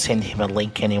 but I'll send him a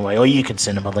link anyway, or you can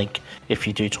send him a link if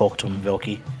you do talk to him,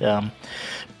 Velky.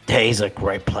 He's a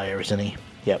great player, isn't he?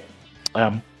 Yep.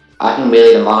 I can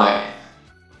wheelie the mono.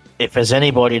 If there's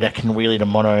anybody that can wheelie the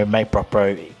mono, mate,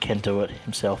 Brockbro can do it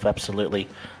himself, absolutely.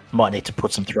 Might need to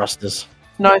put some thrusters.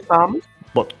 No thumbs.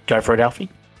 What, go for it, Alfie?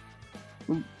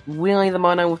 Wheeling the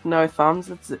mono with no thumbs,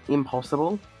 it's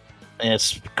impossible.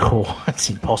 It's cool. It's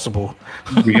impossible.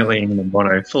 Wheeling the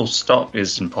mono full stop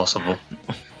is impossible.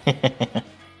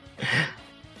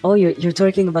 Oh, you're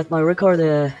talking about my record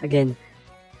again.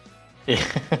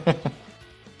 If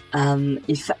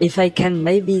I can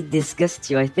maybe disgust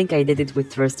you, I think I did it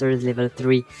with thrusters level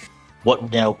 3.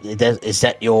 What now? Is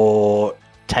that your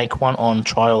tank one on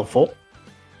Trial 4?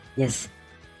 Yes.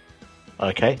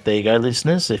 Okay, there you go,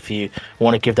 listeners. If you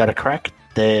want to give that a crack,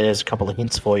 there's a couple of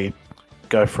hints for you.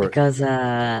 Go for it. Because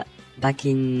back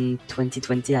in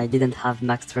 2020, I didn't have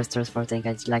max thrusters for tank.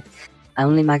 I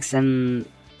only maxed them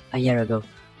a year ago.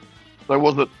 So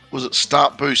was it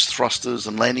start boost, thrusters,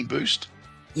 and landing boost?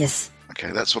 Yes.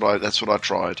 Okay, that's what I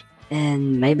tried.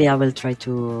 And maybe I will try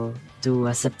to do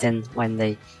a sub 10 one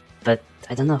day, but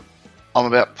I don't know. I'm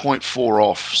about 0.4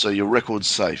 off, so your record's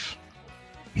safe.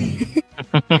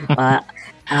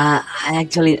 I'm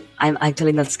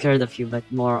actually not scared of you, but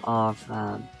more of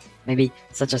maybe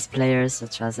such as players,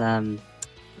 such as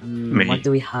Me. what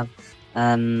do we have?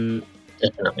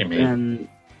 Definitely me.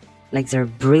 Like there are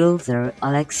Brill, there are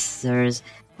Alex, there's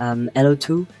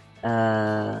LO2,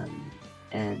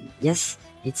 and yes,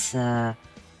 it's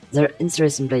they're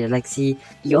interesting players. Like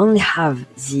you only have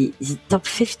the top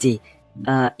 50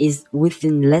 is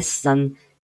within less than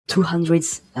 200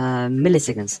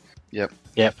 milliseconds. Yep.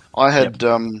 I had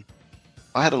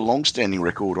a long-standing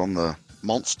record on the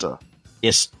Monster.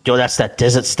 Yes, that's that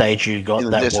desert stage you got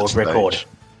that world record. Stage.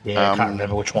 Yeah, I can't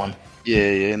remember which one. Yeah,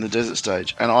 in the desert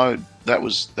stage, and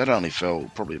that only fell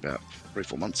probably about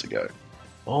 3-4 months ago.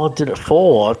 Oh, did it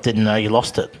fall? I didn't know you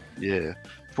lost it. Yeah,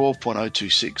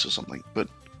 12.026 or something. But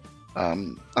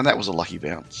and that was a lucky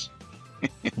bounce.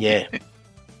 Yeah.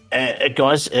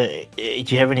 Guys, do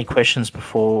you have any questions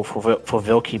for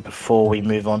Velky before we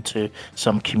move on to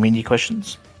some community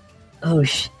questions? Oh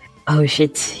shit!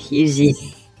 Easy.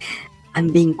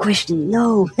 I'm being questioned.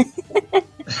 No.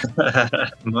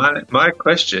 My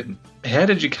question: how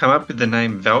did you come up with the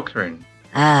name Velkyrin?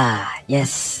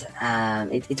 Yes.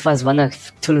 It was one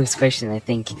of Tulu's questions, I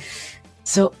think.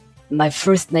 So my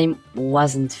first name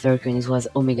wasn't Velkyrin, it was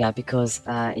Omega, because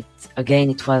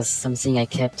it was something I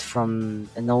kept from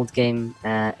an old game,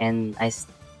 and I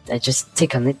just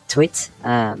stick on it to it.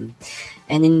 And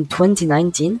in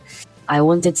 2019, I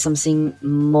wanted something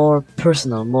more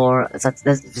personal, more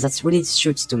that really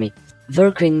shoots to me.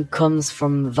 Velkyrin comes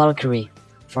from Valkyrie,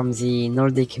 from the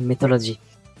Nordic mythology,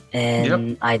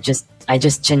 and yep. I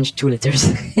just changed 2 letters.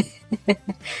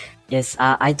 Yes,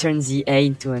 I turned the A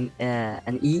into an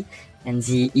E and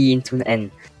the E into an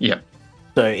N. Yeah.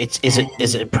 So is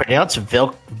it pronounced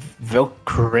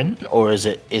Velkyrin, or is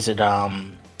it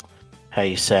how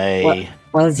you say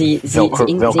Well, the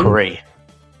Velkyrie?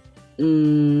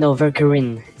 No,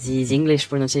 Velkyrin. The English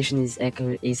pronunciation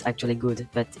is actually good,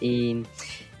 but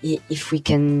if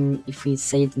we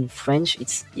say it in French,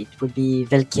 it would be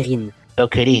Velkyrin.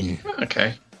 Velkyrin.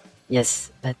 Okay.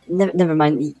 Yes, but never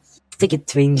mind. Stick it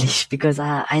to English because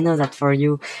I know that for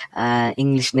you,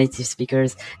 English native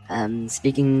speakers,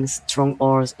 speaking strong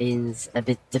R's is a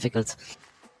bit difficult.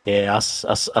 Yeah, us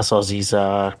Aussies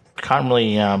can't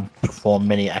really perform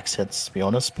many accents, to be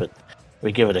honest, but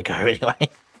we give it a go anyway.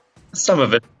 Some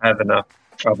of it have enough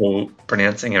trouble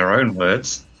pronouncing our own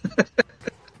words.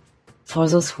 For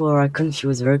those who are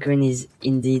confused, Velkyrin is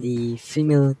indeed the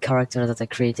female character that I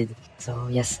created. So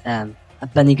yes, a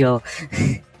bunny girl.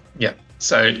 Yeah.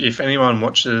 So if anyone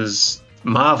watches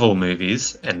Marvel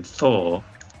movies and Thor,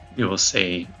 you will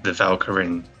see the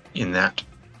Velkyrin in that.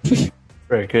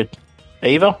 Very good.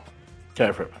 Eva,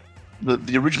 go for it.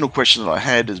 The original question that I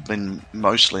had has been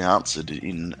mostly answered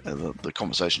in the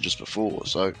conversation just before,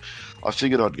 so I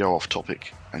figured I'd go off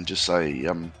topic and just say,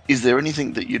 is there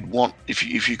anything that you'd want,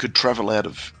 if you could travel out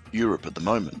of Europe at the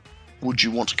moment, would you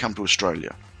want to come to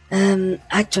Australia?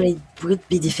 Actually, it would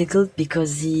be difficult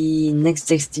because the next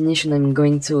destination I'm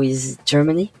going to is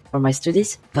Germany for my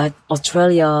studies, but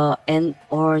Australia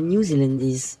or New Zealand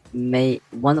is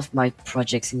one of my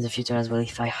projects in the future as well.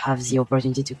 If I have the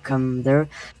opportunity to come there,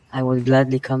 I will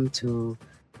gladly come to,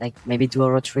 like, maybe do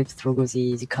a road trip through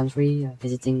the country,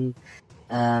 visiting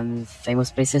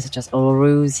famous places such as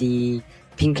Uluru, the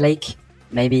Pink Lake,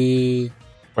 maybe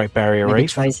Great Barrier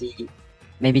Reef.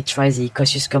 Maybe try the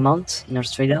Kosciuszko Mount in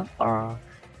Australia or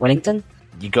Wellington.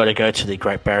 You got to go to the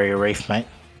Great Barrier Reef, mate.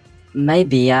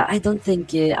 Maybe. I don't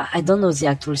think. I don't know the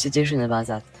actual situation about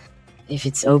that. If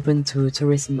it's open to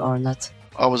tourism or not.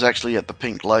 I was actually at the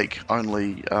Pink Lake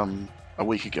only a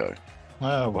week ago.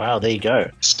 Oh wow, there you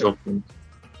go. Still.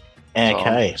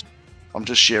 Okay. So I'm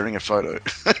just sharing a photo.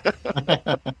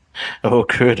 Oh,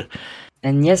 good.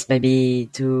 And yes, maybe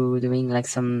doing like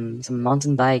some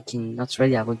mountain bike in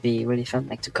Australia would be really fun.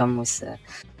 Like to come with a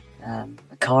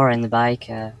car and a bike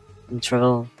and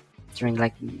travel during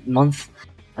like month.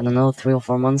 I don't know, 3 or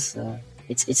 4 months.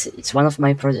 It's one of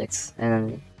my projects,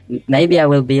 and maybe I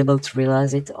will be able to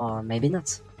realize it, or maybe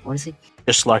not. We'll see.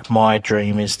 Just like my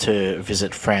dream is to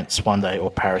visit France one day, or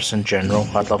Paris in general.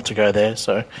 I'd love to go there.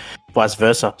 So, vice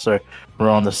versa. So we're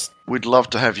on this. We'd love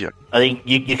to have you. I think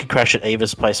you could crash at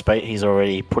Eva's place, mate. He's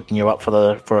already putting you up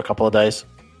for a couple of days.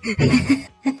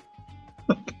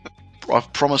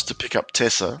 I've promised to pick up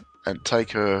Tessa and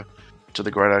take her to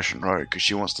the Great Ocean Road because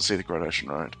she wants to see the Great Ocean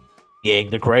Road. Yeah,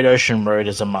 the Great Ocean Road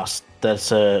is a must.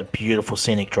 That's a beautiful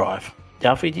scenic drive.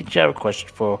 Alfie, did you have a question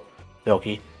for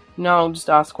Velky? No, I'll just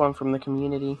ask one from the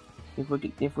community. If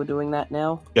we're doing that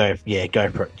now. Go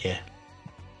for it. Yeah.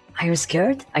 Are you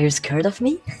scared? Are you scared of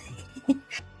me?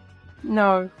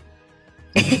 No.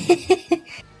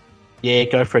 Yeah,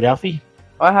 go for it, Alfie.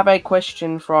 I have a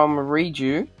question from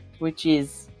Reju, which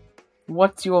is,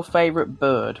 what's your favourite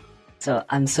bird? So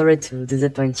I'm sorry to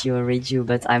disappoint you or read you,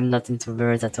 but I'm not into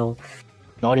birds at all.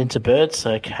 Not into birds?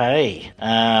 Okay.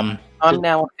 I'm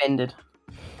now offended.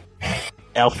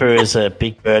 Alpha is a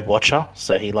big bird watcher,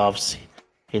 so he loves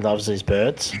his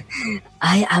birds.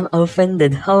 I am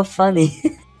offended. How funny.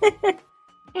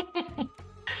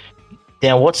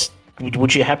 Now,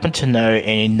 would you happen to know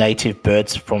any native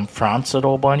birds from France at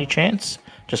all by any chance?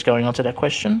 Just going on to that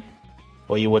question?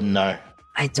 Or you wouldn't know?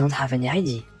 I don't have any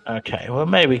idea. Okay, well,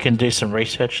 maybe we can do some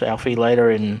research, Alfie,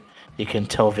 later, and you can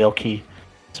tell Velky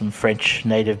some French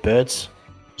native birds.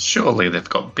 Surely they've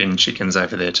got bin chickens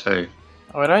over there too.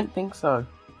 I don't think so.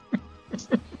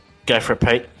 Go for it,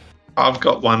 Pete. I've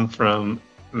got one from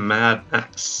Mad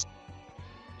Max.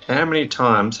 How many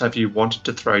times have you wanted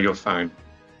to throw your phone?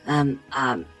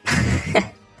 I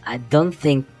don't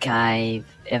think I've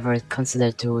ever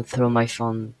considered to throw my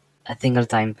phone a single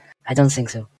time. I don't think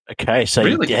so. Okay, so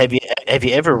Really? have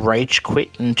you ever rage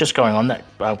quit? And just going on that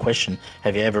question,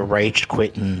 have you ever rage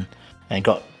quit and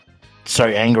got so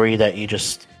angry that you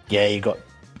just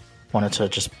wanted to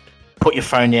just put your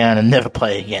phone down and never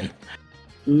play again?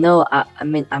 No, I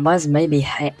mean I was maybe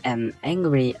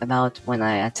angry about when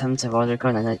I attempt a roller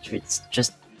card and it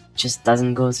just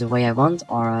doesn't go the way I want,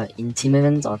 or in team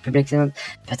event or public event.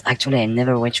 But actually, I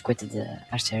never rage quitted the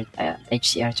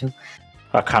HCR2.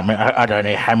 I can't remember. I don't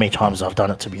know how many times I've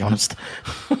done it, to be honest.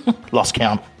 Lost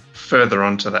count. Further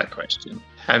on to that question,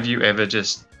 have you ever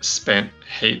just spent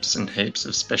heaps and heaps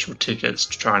of special tickets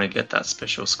trying to get that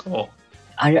special score?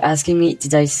 Are you asking me,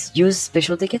 did I use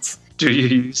special tickets? Do you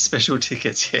use special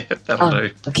tickets? Yeah, that'll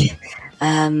do. Okay.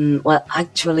 Well,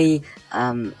 actually,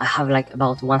 I have like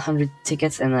about 100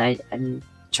 tickets, and I'm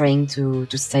trying to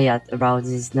stay at about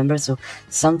this number. So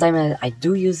sometimes I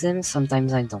do use them,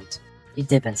 sometimes I don't. It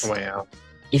depends. Wow.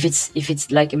 If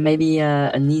it's like maybe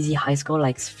an easy high score,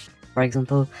 like for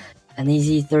example, an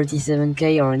easy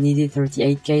 37k or an easy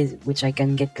 38k, which I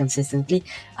can get consistently,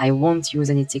 I won't use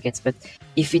any tickets. But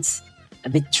if it's a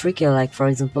bit trickier, like for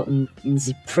example in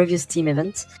the previous team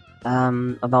event,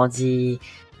 about the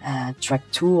track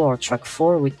 2 or track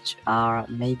 4, which are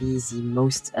maybe the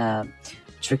most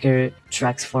trickier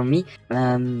tracks for me,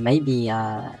 maybe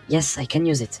yes, I can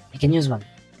use it. I can use one.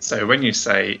 So when you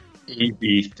say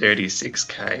easy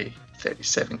 36k,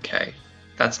 37k,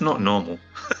 that's not normal.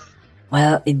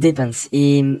 Well, it depends.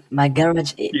 In my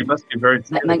garage, You must be very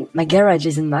my garage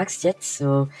isn't maxed yet.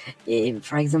 So,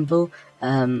 for example,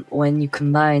 when you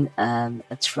combine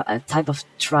a type of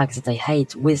track that I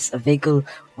hate with a vehicle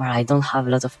where I don't have a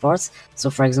lot of parts, so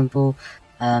for example,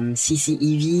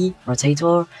 CCEV,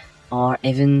 rotator, or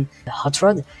even the hot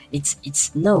rod,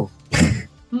 it's no.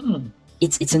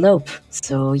 It's a nope.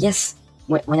 So yes,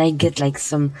 when I get like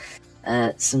some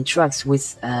trucks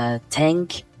with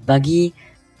tank, buggy,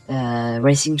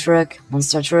 racing truck,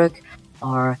 monster truck,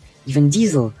 or even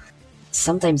diesel,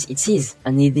 sometimes it is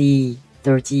an ED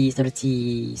 30,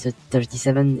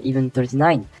 37, even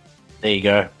 39. There you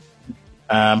go.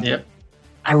 Yep.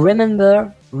 I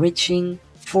remember reaching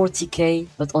 40k,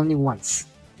 but only once.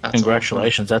 That's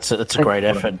Congratulations. That's a great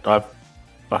effort.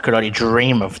 I could only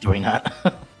dream of doing that.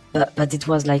 But it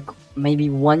was like maybe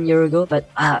 1 year ago. But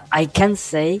I can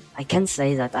say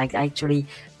that I actually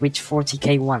reached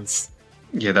 40k once.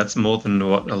 Yeah, that's more than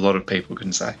what a lot of people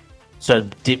can say. So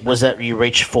was that you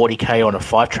reached 40k on a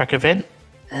 5-track event?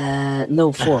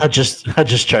 No, 4. I'm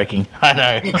just joking. I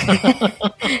know.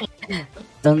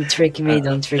 Don't trick me,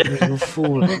 you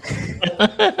fool.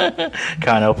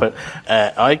 Can't help it.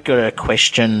 I got a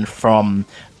question from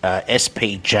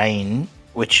SP Jane,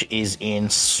 which is in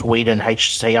Sweden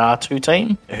HCR2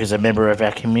 team, who's a member of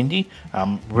our community.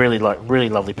 Really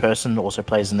lovely person. Also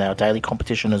plays in our daily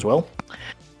competition as well.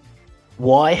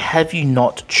 Why have you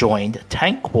not joined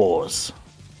Tank Wars?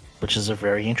 Which is a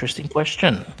very interesting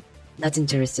question. Not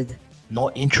interested.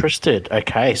 Not interested.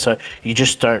 Okay, so you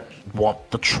just don't want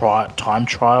the time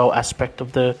trial aspect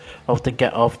of the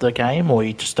game, or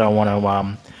you just don't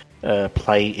want to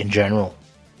play in general.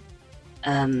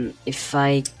 If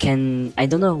I can, I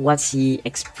don't know what's the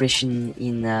expression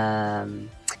in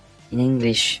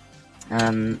English.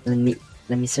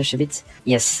 Let me search a bit.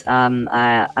 Yes, I'm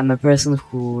a person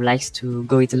who likes to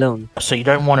go it alone. So you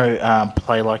don't want to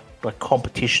play like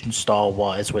competition style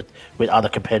wise with other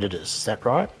competitors. Is that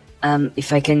right?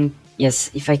 If I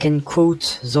can quote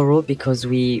Zoro, because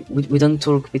we don't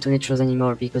talk between each other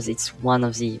anymore, because it's one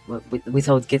of the,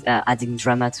 without adding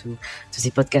drama to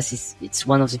the podcast, it's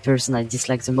one of the person I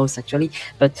dislike the most actually.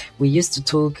 But we used to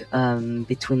talk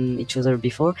between each other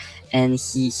before, and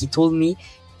he told me,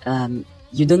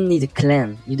 you don't need a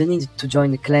clan, you don't need to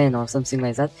join a clan or something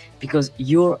like that, because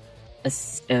you're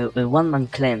a one-man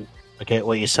clan. I get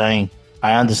what you're saying.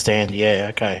 I understand. Yeah.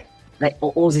 Okay. Like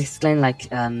all this clan, like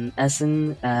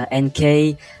SN,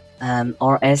 NK,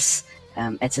 RS,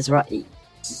 etc.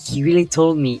 He really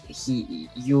told me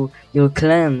your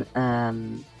clan,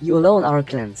 you alone are a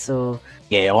clan. So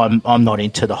yeah, I'm not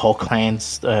into the whole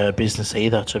clans business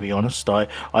either. To be honest, I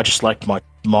just like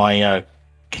my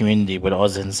community with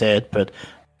AUSNZ, but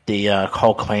the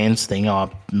whole clans thing I'm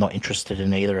not interested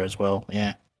in either as well.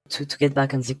 Yeah. To get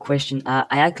back on the question, I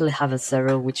actually have a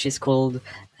server which is called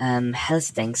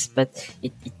Health Tanks, but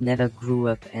it never grew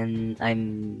up, and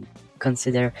I'm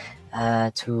consider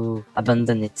to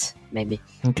abandon it maybe.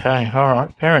 Okay, all right,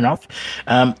 fair enough.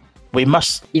 We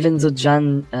must, even though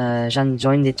Jan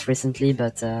joined it recently,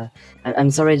 but I'm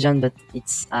sorry, Jan, but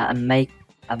it's I may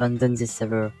abandon this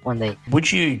server one day. Would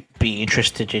you be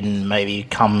interested in maybe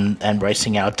come and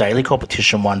racing our daily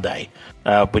competition one day,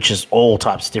 which is all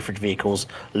types of different vehicles,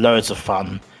 loads of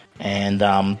fun, and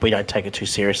we don't take it too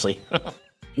seriously?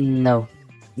 No,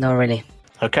 really.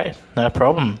 Okay, no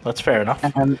problem. That's fair enough.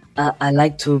 I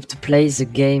like to play the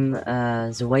game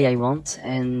the way I want,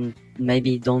 and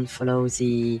maybe don't follow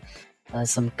the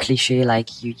some cliche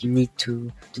like you need to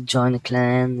join a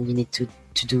clan, you need to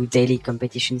do daily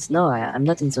competitions. No, I'm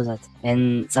not into that,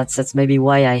 and that's maybe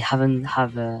why I haven't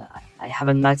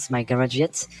maxed my garage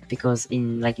yet, because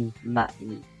in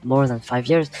more than 5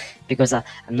 years, because I'm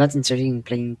not interested in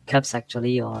playing cups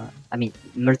actually, or I mean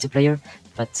multiplayer,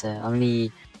 but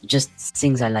only just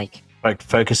things I like. Like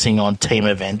focusing on team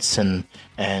events and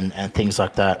things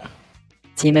like that.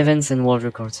 Team events and world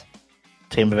records.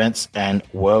 Team events and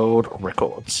world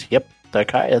records. Yep.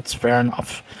 Okay, that's fair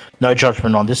enough. No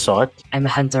judgment on this side. I'm a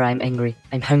hunter. I'm angry.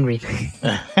 I'm hungry.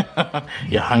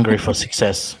 You're hungry for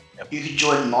success. You could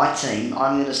join my team.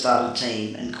 I'm going to start a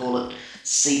team and call it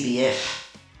CBF.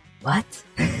 What?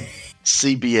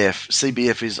 CBF.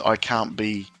 CBF is I can't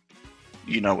be.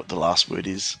 You know what the last word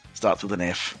is. Starts with an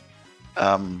F.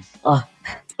 Oh,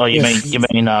 Yes. you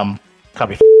mean can't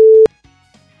be.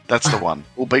 That's the one.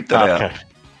 We'll beep that Okay.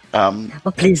 out.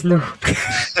 Oh, please, no.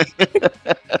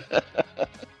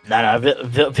 No.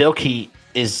 Velky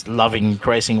is loving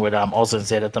racing with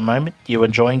AUSNZ at the moment. You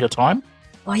enjoying your time?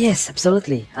 Oh, yes,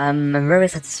 absolutely. I'm very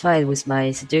satisfied with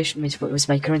my situation, with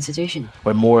my current situation.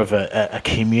 We're more of a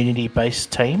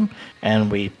community-based team,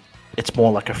 and it's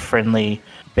more like a friendly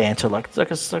banter, like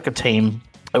a team.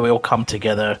 We all come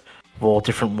together of all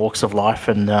different walks of life,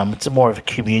 and it's more of a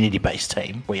community-based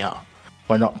team.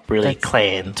 We're not really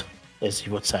clanned, as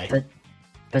you would say.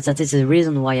 But that is the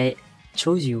reason why I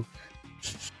chose you.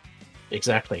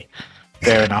 Exactly.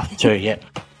 Fair enough too. Yeah.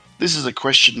 This is a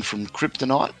question from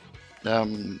Kryptonite.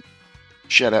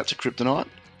 Shout out to Kryptonite.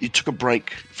 You took a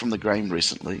break from the game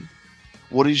recently.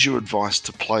 What is your advice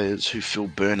to players who feel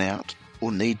burnout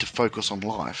or need to focus on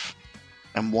life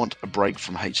and want a break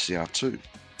from HCR2?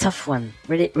 Tough one,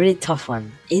 really tough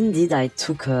one. Indeed, I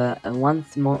took a 1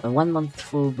 month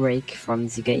full break from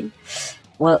the game.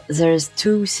 Well, there's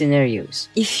two scenarios.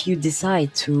 If you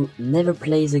decide to never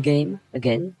play the game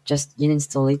again, just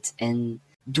uninstall it and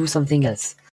do something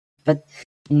else. But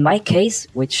in my case,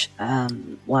 which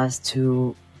was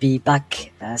to be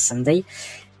back Sunday,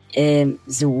 the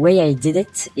way I did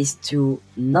it is to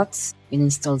not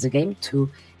uninstall the game, to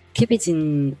keep it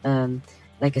in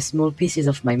like a small pieces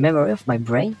of my memory, of my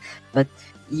brain. But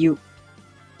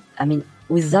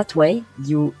with that way,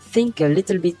 you think a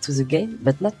little bit to the game,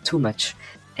 but not too much.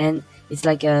 And it's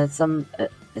like some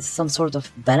sort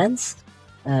of balance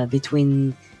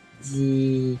between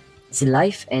the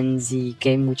life and the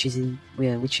game which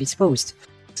is posed.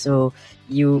 So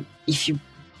if you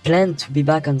plan to be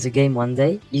back on the game one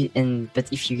day, but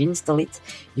if you install it,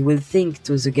 you will think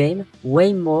to the game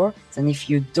way more than if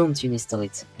you don't uninstall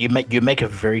it. You make a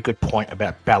very good point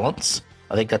about balance.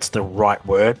 I think that's the right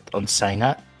word on saying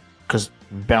that, because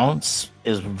balance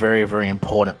is a very, very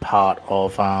important part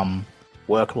of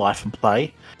work, life, and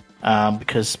play.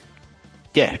 Because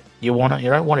you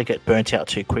don't want to get burnt out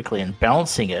too quickly, and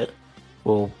balancing it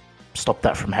will stop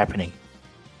that from happening.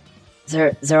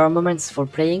 There are moments for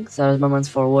playing, there are moments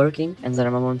for working, and there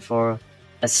are moments for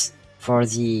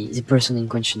the person in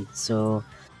question. So,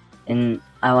 and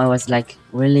I was like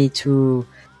really too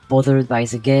bothered by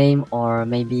the game, or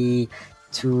maybe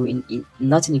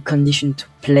not in a condition to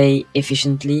play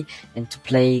efficiently and to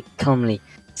play calmly.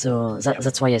 So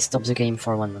that's why I stopped the game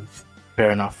for 1 month.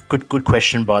 Fair enough. Good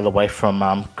question, by the way, from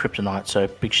Kryptonite. So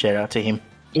big shout out to him.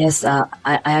 Yes,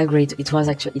 I agree. It was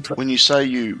actually. When you say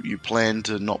you plan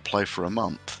to not play for a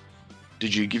month,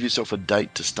 did you give yourself a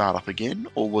date to start up again,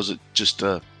 or was it just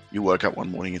you woke up one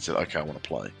morning and said, "Okay, I want to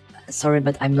play"? Sorry,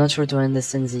 but I'm not sure to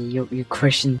understand your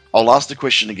question. I'll ask the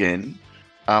question again.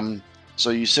 So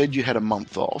you said you had a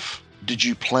month off. Did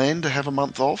you plan to have a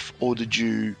month off, or did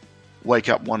you wake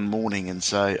up one morning and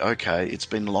say, "Okay, it's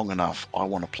been long enough. I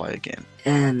want to play again"?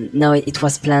 No, it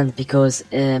was planned because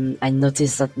I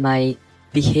noticed that my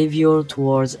behavior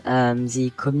towards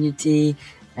the community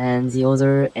and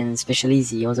especially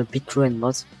the other pit crew and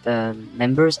mods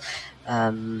members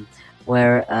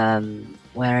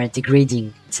were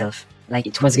degrading itself. Like,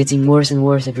 it was getting worse and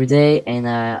worse every day, and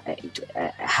I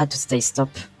had to stop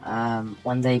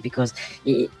one day because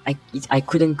I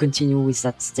couldn't continue with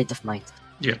that state of mind.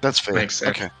 Yeah, That's fair. makes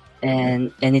sense. Okay.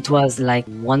 And it was like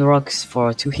 1 rock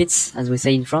for 2 hits, as we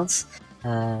say in France.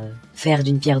 Faire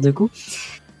d'une pierre deux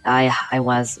coups. I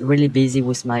was really busy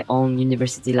with my own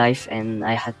university life, and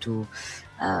I had to.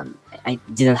 I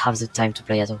didn't have the time to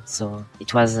play at all, so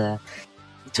it was a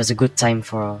good time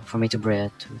for me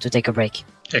to take a break.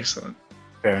 Excellent.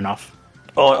 Fair enough.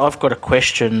 Oh, I've got a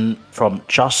question from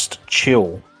Just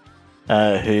Chill,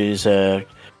 who's a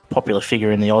popular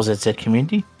figure in the AUSNZ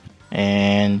community,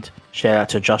 and shout out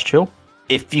to Just Chill.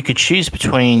 If you could choose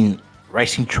between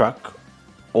racing truck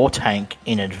or tank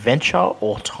in adventure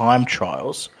or time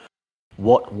trials,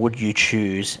 what would you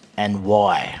choose and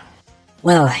why?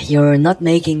 Well, you're not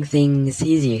making things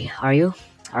easy, are you?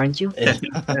 Aren't you?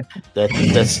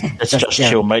 That's Just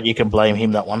Chill, mate. You can blame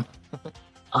him that one.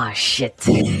 Oh shit.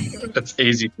 That's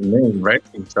easy for me,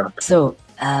 racing truck. So,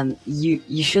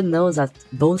 you should know that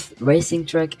both racing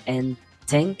truck and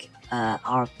tank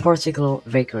are particular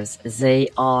vehicles. They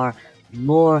are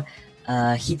more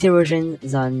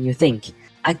heterogeneous than you think.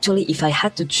 Actually, if I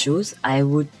had to choose, I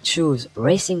would choose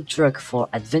racing truck for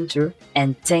adventure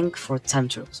and tank for time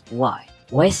trials. Why?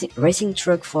 Racing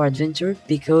truck for adventure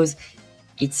because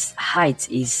its height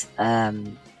is a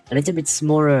little bit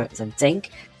smaller than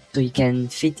tank, so you can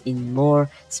fit in more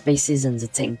spaces than the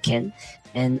tank can,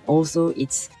 and also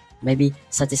it's maybe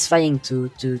satisfying to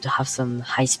have some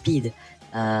high speed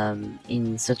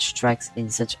in such tracks, in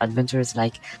such adventures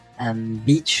like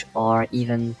beach or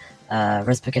even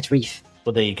Red Bucket Reef.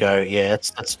 Well, there you go. Yeah,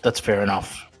 that's fair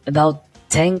enough. About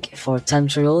tank for time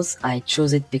trials, I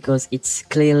chose it because it's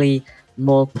clearly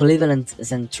more polyvalent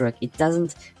than truck. It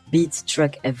doesn't beat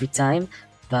truck every time,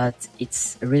 but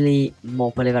it's really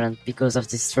more polyvalent because of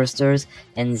the thrusters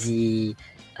and the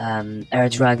air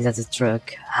drag that the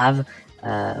truck have,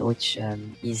 which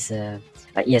is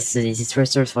yes, the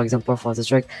thrusters, for example, for the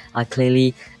truck are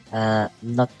clearly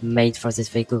not made for this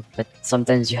vehicle, but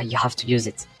sometimes you have to use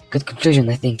it. Good conclusion,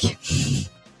 I think.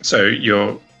 So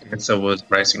your answer was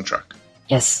racing truck.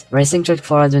 Yes, racing truck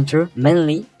for adventure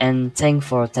mainly, and tank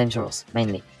for time trials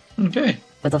mainly. Okay.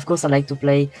 But of course, I like to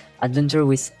play adventure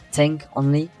with tank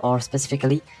only or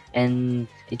specifically, and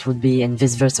it would be and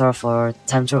vice versa for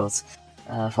time trials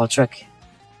for truck.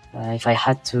 If I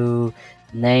had to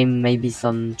name maybe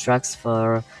some tracks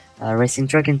for racing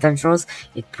truck and time trials,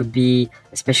 it would be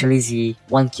especially the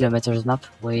 1 kilometers map,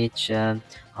 which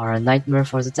are a nightmare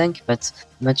for the tank, but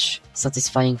much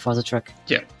satisfying for the truck.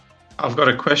 Yeah. I've got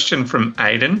a question from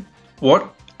Aiden.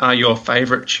 What are your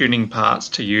favourite tuning parts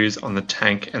to use on the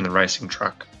tank and the racing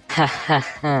truck?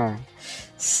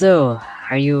 So,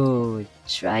 are you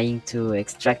trying to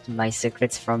extract my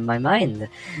secrets from my mind?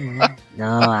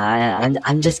 No,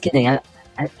 I'm just kidding.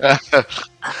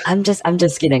 I'm just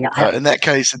kidding. In that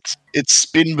case, it's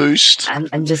spin boost.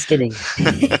 I'm just kidding.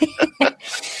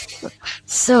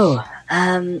 So,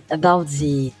 about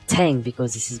the tank,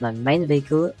 because this is my main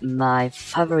vehicle, my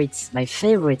favorite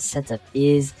setup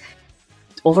is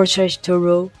overcharged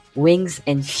turbo, wings,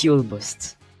 and fuel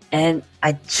boost. And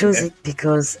I chose it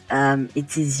because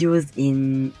it is used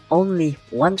in only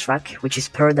one track, which is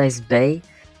Paradise Bay.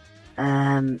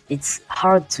 It's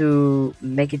hard to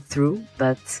make it through,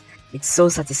 but it's so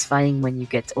satisfying when you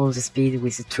get all the speed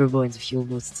with the turbo and the fuel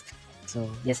boost. So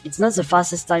yes, it's not the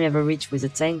fastest time ever reached with a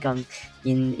tank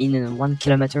in a 1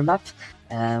 kilometer map,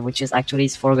 which is actually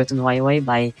Forgotten Highway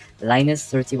by Linus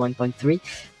 31.3,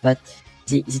 but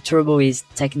the turbo is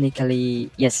technically,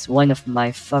 yes, one of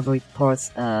my favorite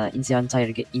parts in the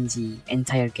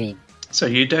entire game. So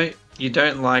you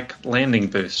don't like landing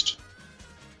boost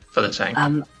for the tank?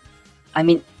 I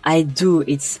mean, I do.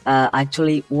 It's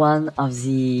actually one of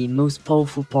the most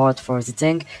powerful parts for the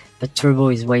tank, but turbo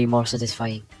is way more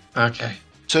satisfying. Okay.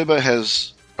 Turbo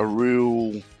has a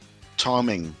real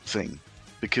timing thing,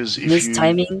 because if it needs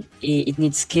timing, it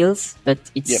needs skills, but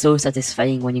it's so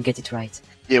satisfying when you get it right.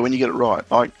 Yeah, when you get it right.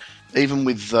 Like even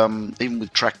with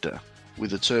tractor,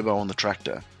 with the turbo on the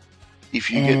tractor,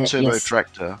 if you get turbo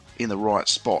tractor in the right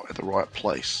spot at the right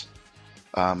place,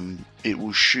 it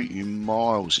will shoot you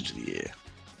miles into the air.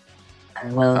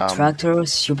 Tractor,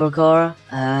 supercar,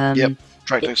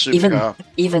 tractor, supercar,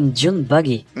 even Dune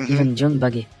buggy,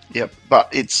 Yep, but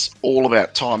it's all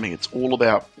about timing. It's all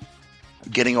about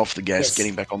getting off the gas,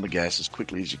 getting back on the gas as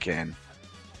quickly as you can.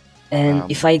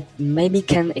 And if I maybe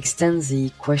can extend the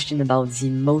question about the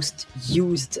most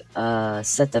used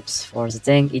setups for the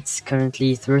tank, it's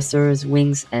currently thrusters,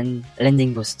 wings, and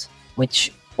landing boost,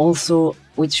 which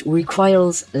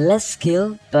requires less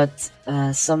skill, but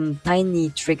some tiny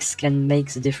tricks can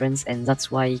make the difference, and that's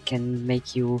why it can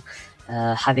make you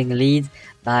having a lead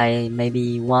by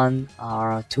maybe 1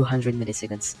 or 200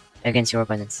 milliseconds against your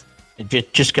opponents.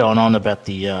 Just going on about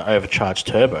the overcharged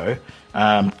turbo,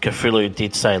 Cthulhu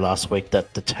did say last week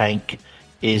that the tank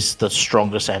is the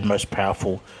strongest and most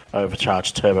powerful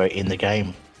overcharged turbo in the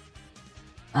game.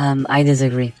 I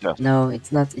disagree. Yeah. No,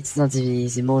 it's not. It's not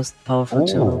the most powerful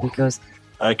turbo because.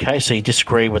 Okay, so you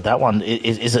disagree with that one?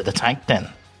 Is it the tank then?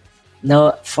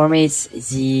 No, for me it's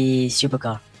the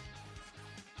supercar.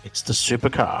 It's the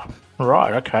supercar,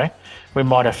 right? Okay, we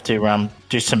might have to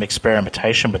do some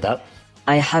experimentation with that.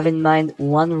 I have in mind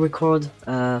one record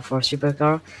for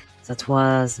supercar that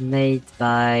was made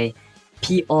by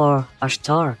PR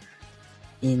Ashtar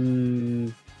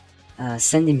in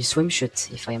Sandy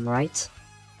Swimshoot, if I am right.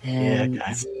 And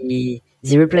the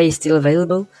replay is still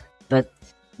available, but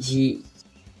you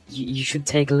should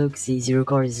take a look. The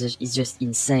record is just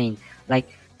insane. Like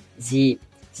the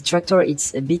tractor,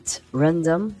 it's a bit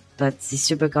random, but the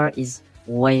supercar is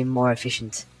way more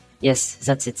efficient. Yes,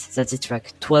 that's it. That's the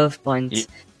track.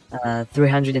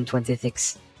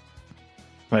 12.326.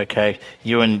 Okay,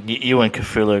 you and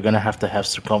Cthulhu are going to have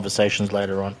some conversations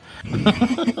later on.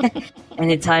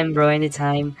 Anytime, bro.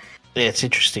 Anytime. Yeah, it's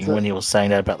interesting when you were saying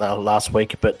that about that last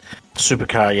week, but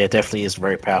supercar, yeah, definitely is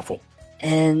very powerful.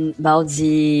 And about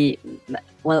the,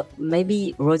 well,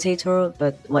 maybe rotator,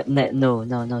 but what? No.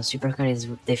 Supercar is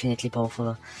definitely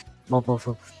powerful, more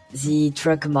powerful. The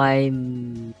truck, my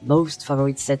most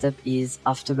favorite setup is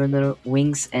afterburner,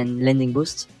 wings, and landing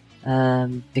boost,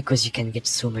 because you can get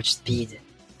so much speed.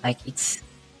 Like it's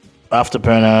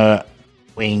Afterburner,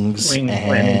 wings,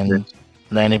 and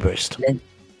landing boost.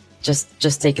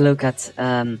 Just take a look at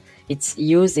it's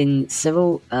used in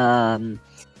several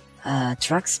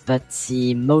tracks, but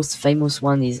the most famous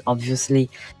one is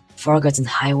obviously Forgotten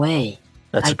Highway.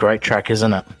 That's a great track,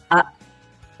 isn't it?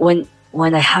 When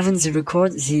I haven't the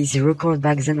record, the record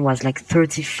back then was like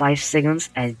 35 seconds.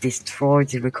 I destroyed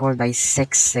the record by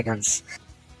 6 seconds.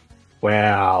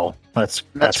 Wow, that's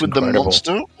with incredible. the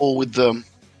monster or with the.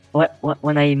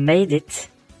 When I made it,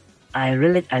 I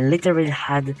literally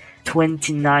had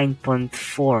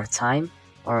 29.4 time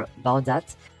or about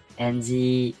that, and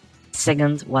the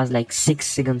second was like 6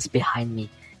 seconds behind me.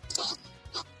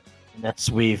 That's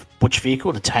with which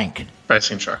vehicle? The tank.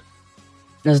 Racing truck.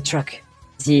 No, the truck.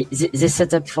 The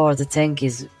setup for the tank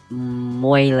is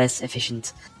way less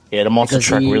efficient. Yeah, the monster Because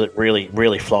truck the-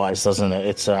 really flies, doesn't it?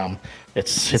 It's a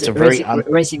very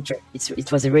racing truck.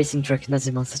 It was a racing truck, not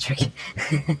the monster truck.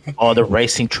 Oh, the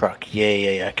racing truck.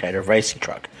 Yeah. Okay, the racing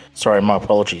truck. Sorry, my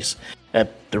apologies. It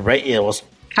was.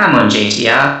 Come on,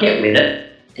 GTR, get with it.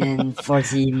 And for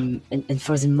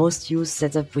the most used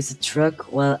setup with the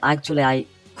truck, well, actually I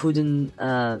couldn't.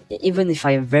 Even if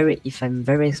I'm very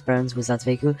experienced with that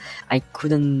vehicle, I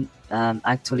couldn't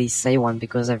actually say one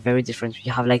because they're very different.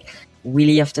 You have like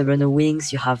wheelie afterburner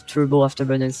wings, you have turbo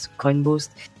afterburners coin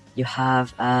boost, you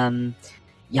have some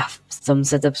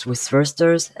setups with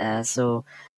thrusters. So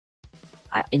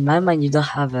in my mind, you don't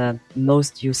have a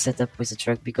most used setup with the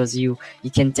truck because you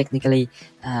can technically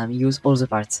use all the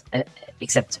parts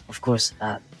except, of course,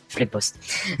 flip boost.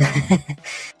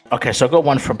 Okay, so I got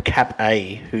one from Cap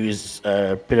A, who's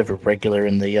a bit of a regular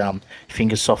in the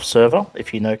Fingersoft server.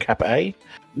 If you know Cap A.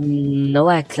 No,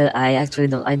 I actually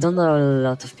don't. I don't know a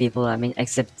lot of people. I mean,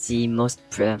 except the most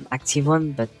active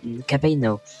one, but Cape,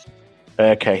 no.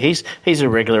 Okay, he's a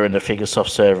regular in the Fingersoft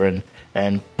server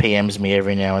and PMs me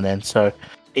every now and then. So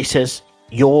he says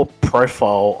your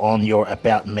profile on your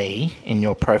About Me, in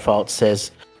your profile it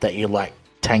says that you like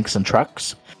tanks and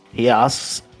trucks. He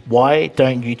asks, why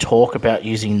don't you talk about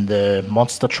using the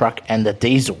monster truck and the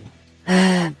diesel?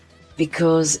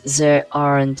 Because they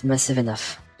aren't massive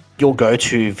enough. Your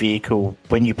go-to vehicle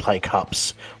when you play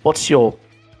cups, what's your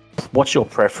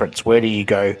preference? Where do you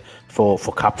go for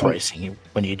cup racing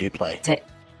when you do play?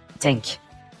 Tank.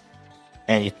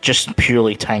 And you just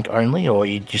purely tank only, or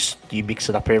you mix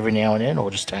it up every now and then, or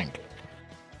just tank?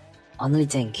 Only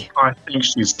tank. I think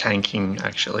she's tanking,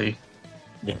 actually.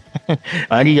 Yeah.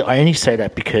 I only say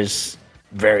that because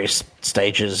various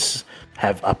stages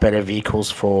have better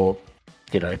vehicles for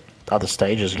other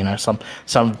stages.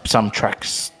 Some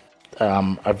tracks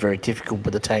are very difficult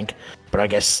with the tank, but I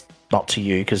guess not to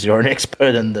you because you're an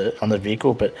expert on the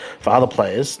vehicle. But for other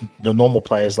players, the normal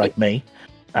players like me,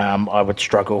 I would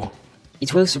struggle.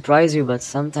 It will surprise you, but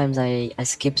sometimes I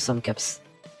skip some cups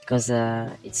because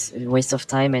it's a waste of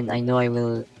time, and I know I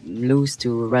will lose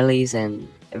to rallies and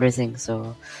everything.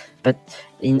 So, but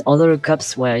in other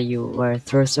cups where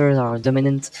thrusters are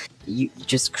dominant, you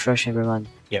just crush everyone.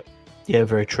 Yep. Yeah,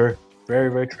 very true.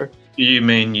 Very, very true. You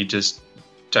mean you just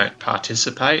don't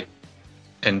participate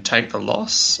and take the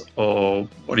loss, or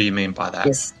what do you mean by that?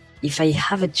 Yes, if I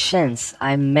have a chance,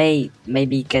 I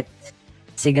maybe get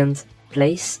second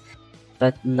place,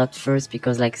 but not first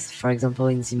because, like, for example,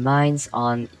 in the mines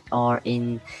or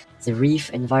in the reef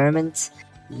environment,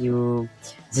 the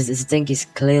tank is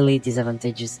clearly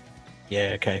disadvantageous.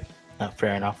 Yeah. Okay.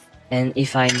 Fair enough. And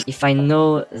if I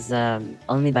know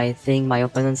only by seeing my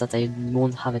opponents that I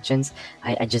won't have a chance,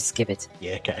 I just skip it.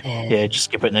 Yeah. Okay. Just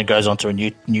skip it, and it goes on to a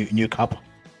new cup.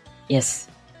 Yes,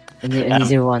 an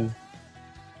easier one.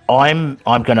 I'm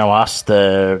going to ask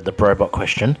the Brobot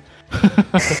question.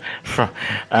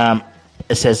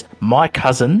 It says, my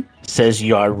cousin says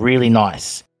you are really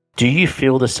nice. Do you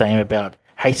feel the same about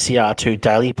HCR2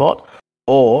 Daily Bot,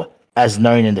 or as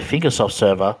known in the Fingersoft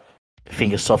server,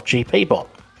 Fingersoft GP Bot?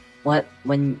 What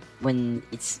when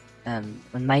it's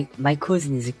when my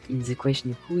cousin is in the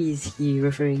question, who is he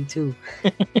referring to?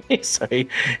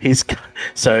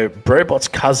 So Brobot's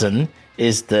cousin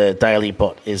is the Daily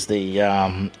Bot, is the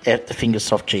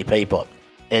Fingersoft GP Bot,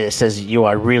 and it says you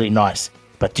are really nice.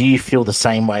 But do you feel the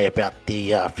same way about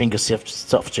the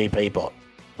Fingersoft GP bot?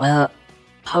 Well,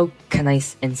 how can I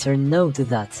answer no to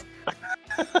that?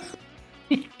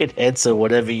 You can answer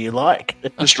whatever you like.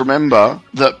 Just remember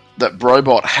that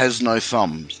Brobot has no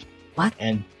thumbs. What?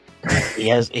 And he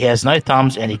has no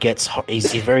thumbs, and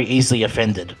he's very easily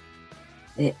offended.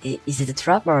 Is it a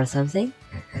trap or something?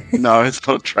 No, it's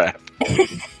not a trap.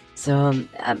 So,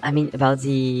 I mean, about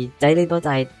the daily bot,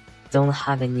 I don't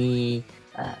have any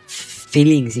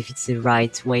feelings, if it's the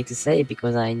right way to say it,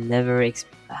 because I never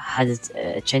had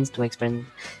a chance to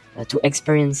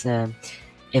experience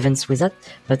events with that.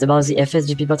 But about the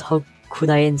FSGP bot, how can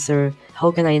I answer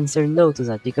no to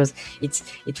that? Because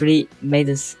it really made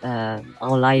us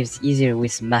our lives easier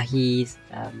with Mahi,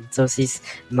 Sosis,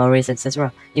 Maurice,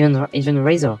 etc. Even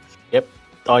Razor. Yep.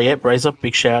 Oh, yep. Razor.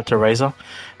 Big shout out to Razor.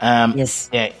 Yes.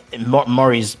 Yeah.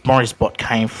 Maury's bot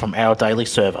came from our daily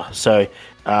server, so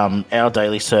our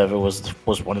daily server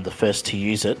was one of the first to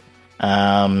use it,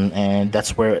 and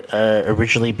that's where it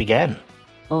originally began.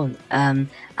 Oh,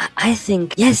 I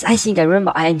think I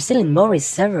remember. I am still in Maury's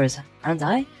servers, aren't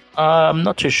I? I'm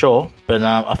not too sure, but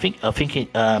I think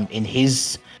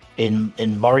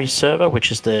in Maury's server,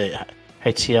 which is the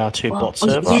HCR2 bot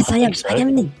server. Yes, I am. So. I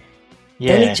am in.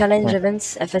 Yeah, Daily challenge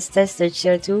events, FS test,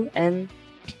 HCR2, and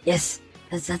yes,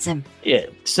 that's him. Yeah,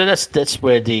 so that's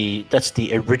where the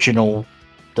original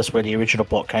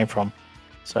bot came from.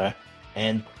 So,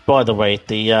 and by the way,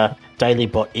 the daily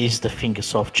bot is the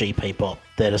Fingersoft GP bot.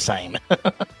 They're the same.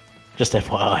 Just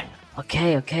FYI.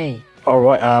 Okay. All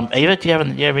right, Eva, do you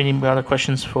have any other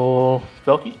questions for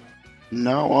Velky?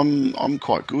 No, I'm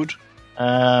quite good.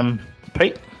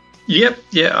 Pete? Yep,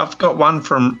 yeah, I've got one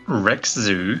from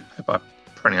Rexzoo, if I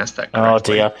pronounced that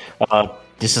correctly. Oh dear,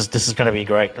 this is going to be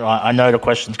great. I know the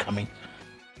question's coming.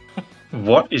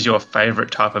 What is your favourite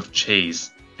type of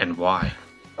cheese and why?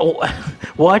 Oh,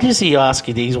 why does he ask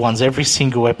you these ones every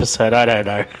single episode? I don't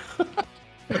know.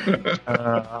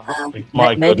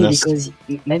 My goodness.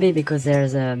 Maybe because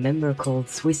there's a member called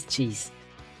Swiss cheese.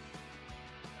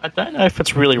 I don't know if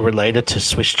it's really related to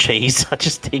Swiss cheese. I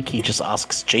just think he just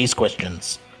asks cheese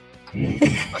questions.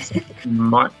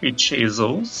 Might be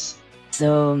cheezels.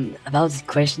 So, about the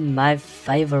question, my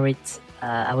favorite,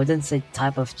 I wouldn't say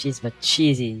type of cheese, but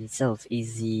cheese in itself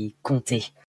is the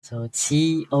Comté. So,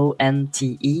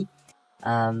 Conte,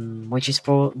 which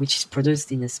is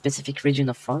produced in a specific region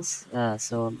of France.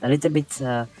 So, a little bit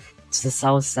to the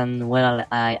south than where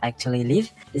I actually live.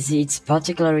 Its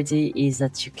particularity is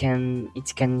that it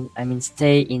can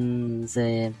stay in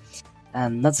the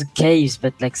not the caves,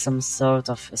 but like some sort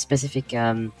of specific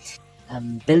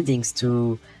buildings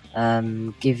to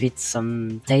give it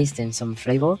some taste and some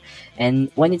flavor.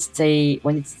 And when it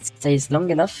stays long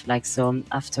enough, like so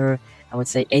after I would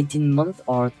say 18 months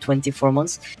or 24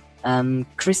 months,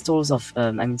 crystals of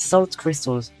salt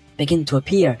crystals begin to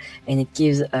appear, and it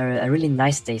gives a really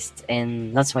nice taste,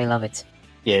 and that's why I love it.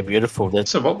 Yeah, beautiful.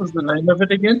 So what was the name of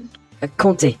it again? A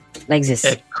Comté, like this.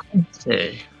 A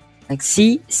Comté. Like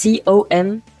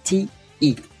Comte.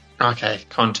 Okay,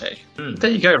 Comté. There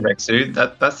you go, Rexu.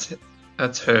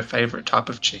 That's her favourite type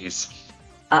of cheese.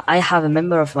 I have a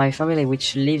member of my family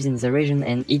which lives in the region,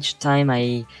 and each time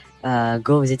I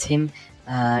go visit him,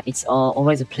 it's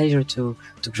always a pleasure to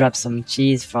grab some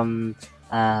cheese from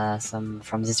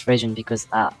this region, because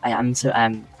I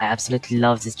absolutely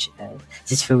love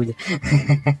this food.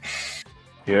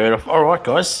 Beautiful. All right,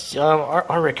 guys.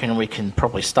 I reckon we can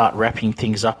probably start wrapping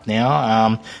things up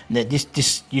now.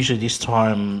 Usually this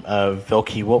time,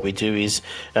 Velky, what we do is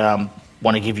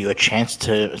want to give you a chance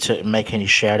to make any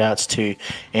shout-outs to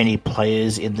any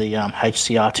players in the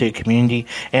HCR2 community,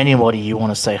 anybody you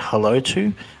want to say hello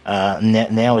to.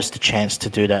 Now is the chance to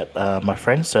do that, my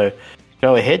friend. So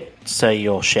go ahead, say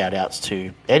your shout-outs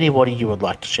to anybody you would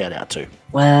like to shout out to.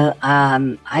 Well,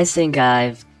 I think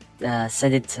I've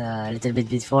said it a little bit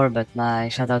before, but my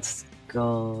shout-outs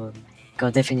go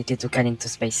definitely to Canning to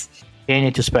Space.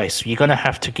 Into space. You're going to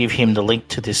have to give him the link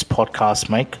to this podcast,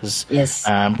 mate, because yes,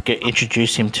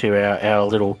 introduce him to our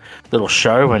little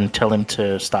show and tell him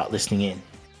to start listening in.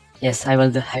 Yes, I will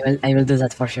do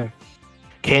that for sure.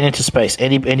 Can into space.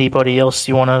 Anybody else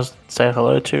you want to say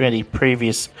hello to? Any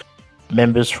previous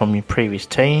members from your previous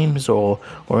teams, or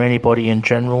anybody in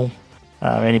general?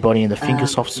 Anybody in the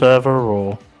Fingersoft server,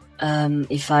 or?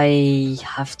 If I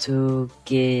have to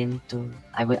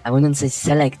I wouldn't say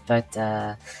select, but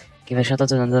give a shout out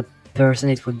to another person,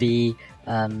 it would be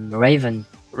Raven.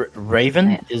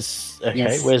 Raven is okay.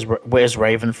 Yes. Where's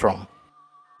Raven from?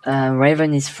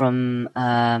 Raven is from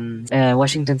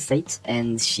Washington State,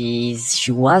 and she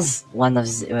was one of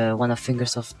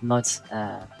Fingersoft mods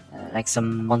like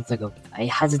some months ago. I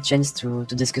had a chance to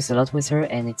discuss a lot with her,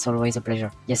 and it's always a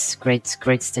pleasure. Yes, great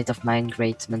state of mind,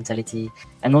 great mentality,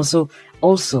 and also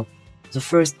the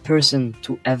first person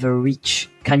to ever reach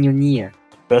Canyoneer.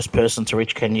 First person to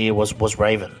reach Canyoneer was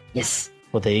Raven. Yes.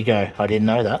 Well, there you go. I didn't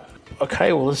know that.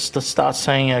 Okay, well, let's start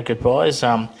saying goodbyes.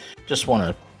 Just want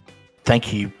to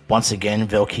thank you once again,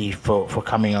 Velky, for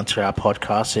coming onto our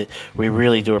podcast. We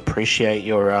really do appreciate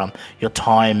your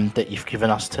time that you've given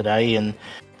us today,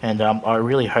 and I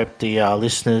really hope the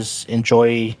listeners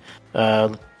enjoy,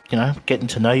 getting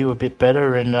to know you a bit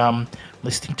better and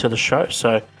listening to the show.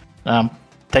 So,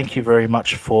 thank you very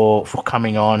much for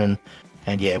coming on,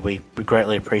 and yeah, we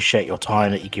greatly appreciate your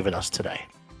time that you've given us today.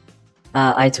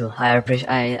 I too.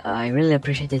 I really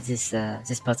appreciated this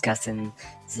podcast and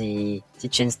the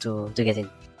chance to get in.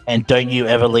 And don't you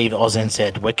ever leave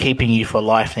AUSNZ. We're keeping you for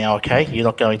life now, okay? You're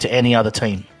not going to any other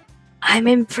team. I'm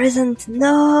imprisoned.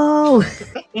 No.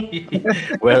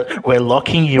 we're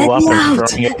locking you up and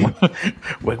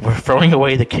we're throwing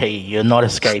away the key. You're not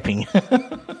escaping.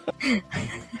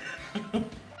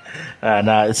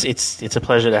 No, it's a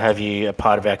pleasure to have you a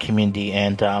part of our community,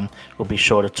 and we'll be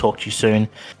sure to talk to you soon.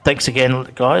 Thanks again,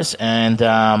 guys, and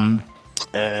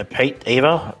Pete,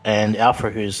 Eva, and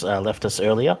Alpha, who's left us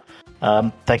earlier.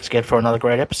 Thanks again for another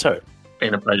great episode.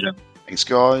 Been a pleasure. Thanks,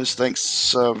 guys. Thanks,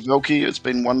 Velky. It's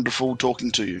been wonderful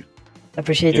talking to you.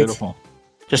 Appreciate Beautiful.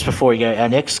 Just before we go, our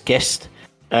next guest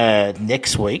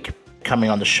next week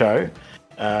coming on the show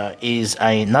is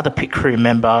another pit crew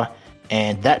member.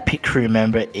 And that pit crew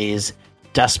member is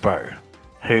Daspo,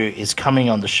 who is coming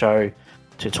on the show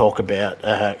to talk about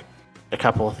a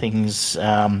couple of things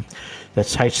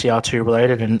that's HCR2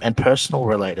 related and personal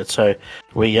related. So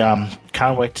we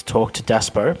can't wait to talk to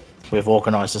Daspo. We've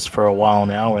organised this for a while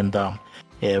now, and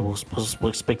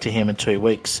we'll speak to him in 2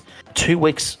 weeks. 2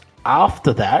 weeks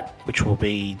after that, which will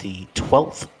be the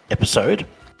 12th episode,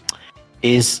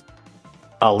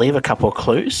 I'll leave a couple of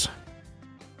clues.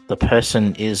 The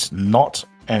person is not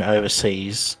an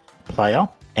overseas player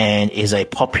and is a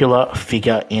popular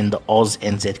figure in the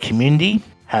AUSNZ community,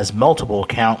 has multiple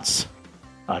accounts.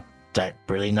 I don't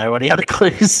really know any other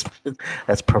clues.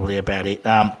 That's probably about it.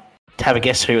 Have a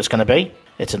guess who it's going to be.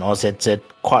 It's an AUSNZ,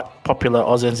 quite popular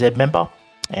AUSNZ member,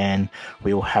 and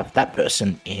we will have that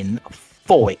person in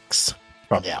 4 weeks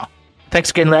from now. Thanks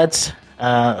again, lads.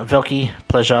 Velky,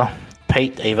 pleasure.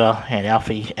 Pete, Eva, and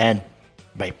Alfie, and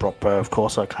mate Brockbro, of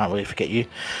course. I can't really forget you.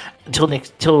 Until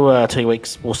 2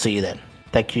 weeks, we'll see you then.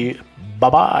 Thank you.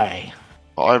 Bye-bye.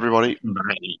 Bye, everybody.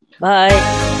 Bye.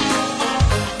 Bye.